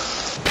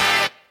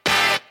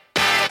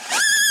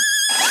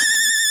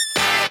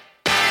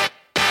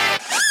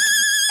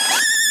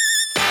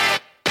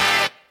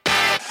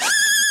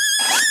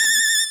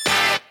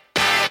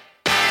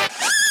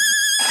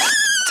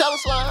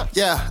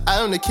 Yeah, I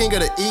am the king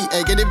of the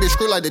EA. Get this bitch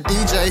screwed like the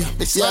DJ.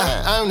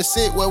 Yeah, I am the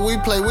sit where we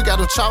play. We got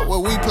them chop where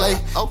we play.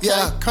 Okay.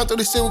 Yeah, come through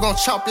the shit, we gon'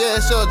 chop your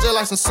ass up just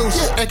like some sushi.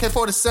 Yeah.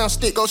 AK-47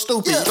 stick, go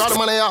stupid. Yeah. Draw the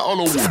money out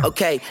on the wall.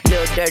 Okay,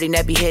 little dirty,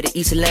 nappy headed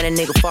East Atlanta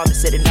nigga. Father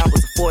said that I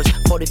was a force.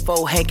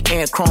 44, Hank,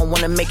 Aaron, Chrome.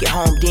 Wanna make it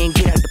home, then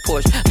get out the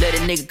Porsche. Let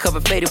a nigga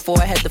cover faded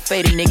for. I had to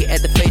fade a nigga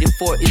at the faded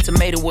for. It's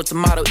tomato or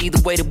tomato.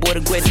 Either way, the boy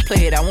the greatest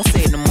play it. I won't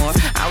say it no more.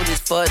 I was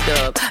just fucked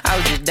up. I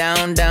was just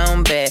down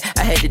bad.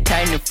 I had to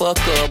tighten the fuck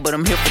up, but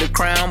I'm here for the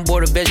crown.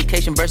 Board of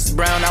Education versus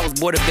Brown. I was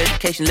bored of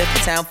education, left the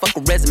town. Fuck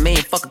a resume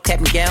and fuck a cap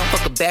and gown.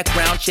 Fuck a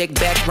background, check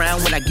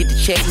background. When I get the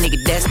check,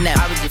 nigga, that's now.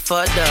 I was just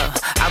fucked up.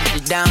 I was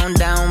just down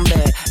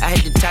bad. I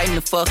had to tighten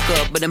the fuck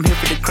up, but I'm here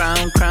for the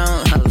crown.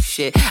 Oh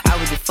shit. I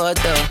was just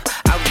fucked up.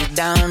 I was just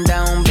down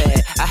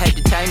bad. I had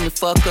to tighten the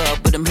fuck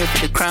up, but I'm here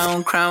for the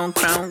crown.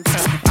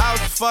 I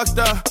was fucked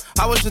up.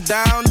 I was just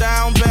down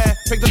bad.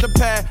 Picked up the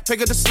pad, pick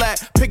up the slack,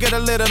 pick up the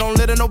litter, don't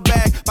litter no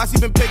bag. Bossy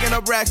been picking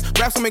up racks,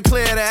 raps them in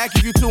clear to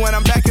act you too. And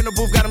I'm back in the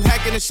booth, got them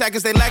hacking the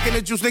shackers, they lacking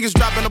the juice. Niggas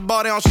dropping the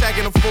ball, they on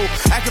shacking the fool.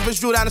 Activists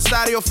drew down the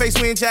side of your face,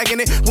 we ain't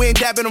jacking it. We ain't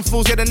dabbing them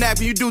fools, get a nap,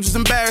 you do just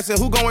embarrassing.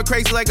 Who going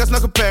crazy like us, no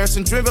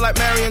comparison. Driven like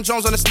Marion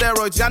Jones on the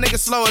steroids. Y'all niggas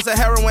slow as a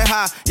heroin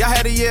high. Y'all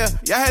had a year,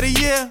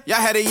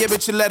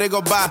 but you let it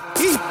go by.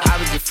 I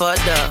was just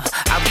fucked up,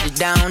 I was just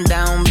down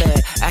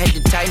bad. I had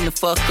to tighten the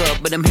fuck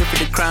up, but I'm here for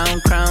the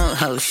crown.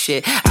 Oh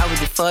shit, I was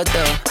just fucked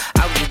up,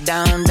 I was just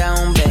down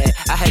bad.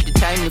 I had to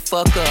tighten the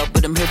fuck up,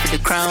 but I'm here for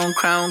the crown.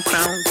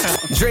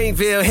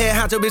 Dreamville, head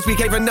honcho, bitch, we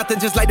came for nothing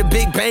just like the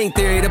Big Bang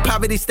Theory. The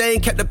poverty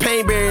stain kept the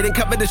pain buried and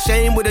covered the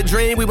shame with a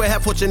dream. We would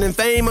have fortune and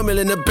fame, $1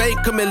 million in the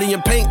bank,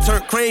 chameleon paint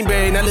turned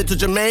cranberry. Now little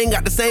Jermaine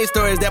got the same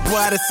stories, that boy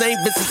out of St.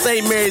 Vincent,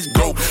 St. Mary's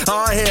GOAT.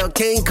 All hell,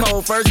 King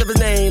Cole, first of his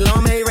name,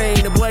 long may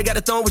rain. The boy got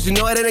a throne, but you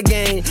know it ain't a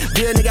game.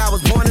 Dear nigga, I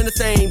was born in the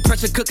same.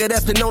 Pressure cooker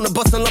that's been known to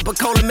bust a lump of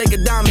coal and make a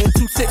diamond.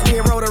 2-6, me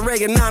and wrote a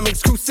Reaganomics.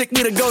 Screw sick,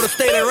 me to go to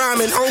state of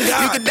rhyming. On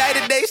God. You could die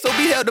today, so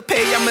be held to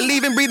pay. I'm a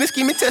living, breathing,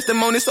 scheming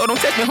testimony. So don't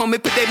test me,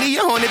 homie. Put that knee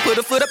on it, put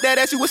a foot up that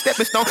ass, you a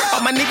stepping stone.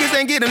 All my niggas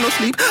ain't getting no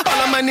sleep.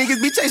 All of my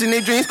niggas be chasing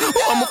their dreams.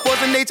 I'm a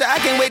force of nature, I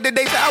can't wait the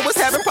day till I was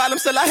having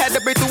problems till I had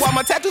to break through all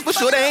my tattoos for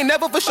sure. They ain't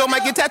never for sure.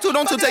 Might get tattooed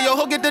on to tell your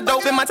hoe get the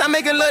dope. In my time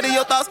making love to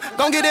your thoughts.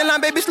 Gon' get in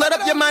line, baby, slut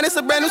up your mind. It's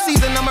a brand new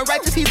season. I'm a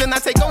righteous heathen. I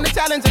take on the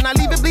challenge and I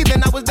leave it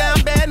bleeding. I was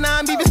down bad, now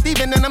I'm even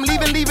Steven. And I'm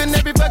leaving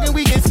every fucking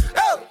weekend.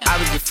 Oh. I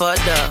was just just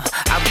fucked up.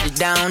 I was just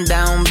down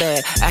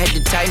bad. I had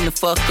to tighten the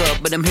fuck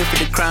up, but I'm here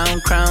for the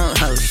crown.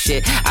 Oh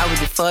shit, I was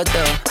just fucked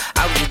up.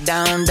 I was just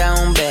down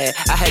bad.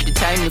 I had to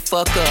tighten the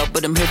fuck up,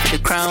 but I'm here for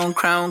the crown.